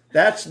house.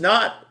 That's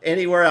not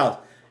anywhere else.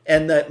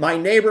 And my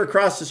neighbor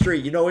across the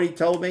street, you know what he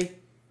told me?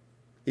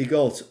 He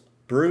goes,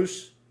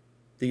 Bruce,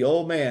 the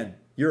old man,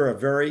 you're a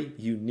very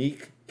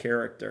unique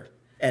character.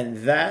 And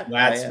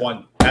that's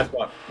one.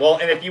 Well,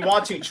 and if you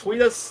want to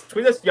tweet us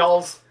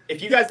y'all's,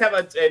 if you guys have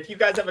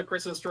a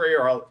Christmas tree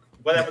or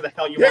whatever the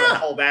hell you want to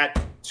call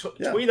that,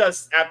 tweet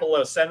us at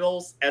below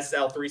Sentinels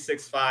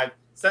SL365.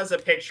 Send us a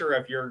picture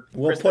of your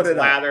Christmas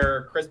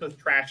ladder, Christmas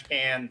trash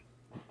can,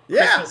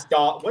 Christmas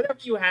doll, whatever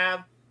you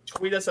have.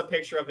 Tweet us a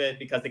picture of it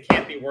because it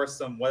can't be worse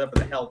than whatever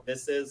the hell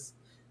this is.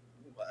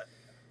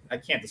 I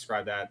can't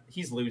describe that.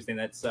 He's losing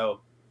it.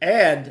 So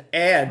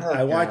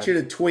I want you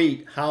to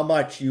tweet how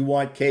much you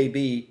want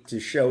KB to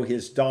show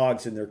his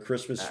dogs in their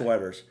Christmas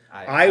sweaters.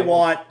 I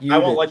want you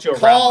to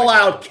call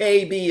out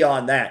KB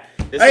on that.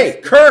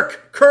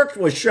 Kirk Herbstreit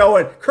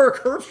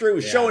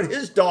was showing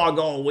his dog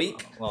all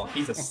week. Well,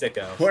 he's a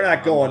sicko. We're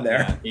not going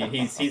there.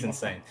 He's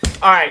insane.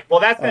 All right. Well,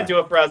 that's going to do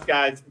it for us,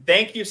 guys.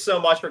 Thank you so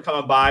much for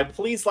coming by.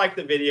 Please like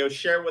the video,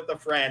 share with a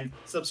friend,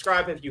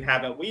 subscribe if you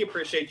haven't. We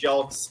appreciate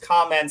y'all's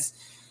comments.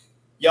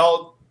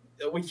 Y'all,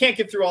 we can't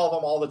get through all of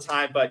them all the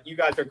time, but you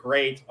guys are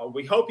great.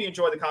 We hope you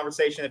enjoy the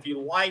conversation. If you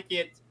like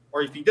it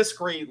or if you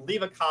disagree,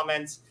 leave a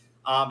comment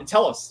and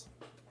tell us.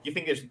 You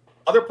think there's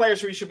other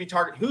players we should be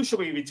targeting? Who should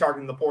we be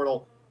targeting in the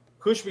portal?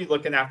 Who should we be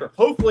looking after?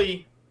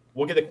 Hopefully,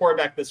 we'll get a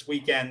quarterback this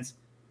weekend,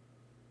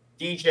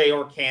 DJ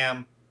or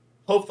Cam.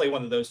 Hopefully,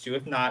 one of those two.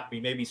 If not, we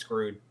may be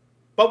screwed.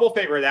 But we'll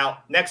figure it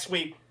out. Next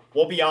week,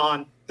 we'll be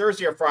on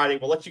Thursday or Friday.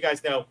 We'll let you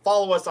guys know.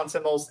 Follow us on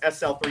Sentinels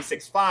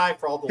SL365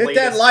 for all the latest.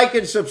 Hit that like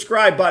and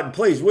subscribe button,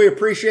 please. We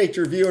appreciate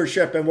your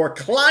viewership, and we're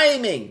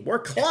climbing. We're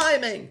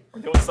climbing.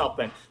 We're doing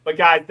something. But,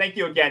 guys, thank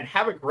you again.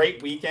 Have a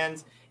great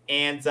weekend.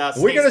 And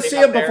we're going to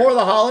see them before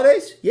the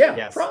holidays? Yeah,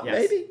 yes.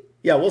 Maybe.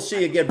 Yeah, we'll see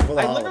you again before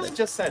the holidays. I literally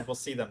just said we'll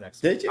see them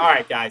next week. Did you? All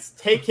right, guys.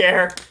 Take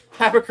care.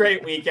 Have a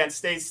great weekend.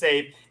 Stay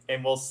safe.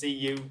 And we'll see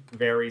you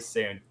very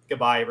soon.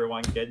 Goodbye,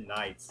 everyone. Good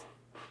night.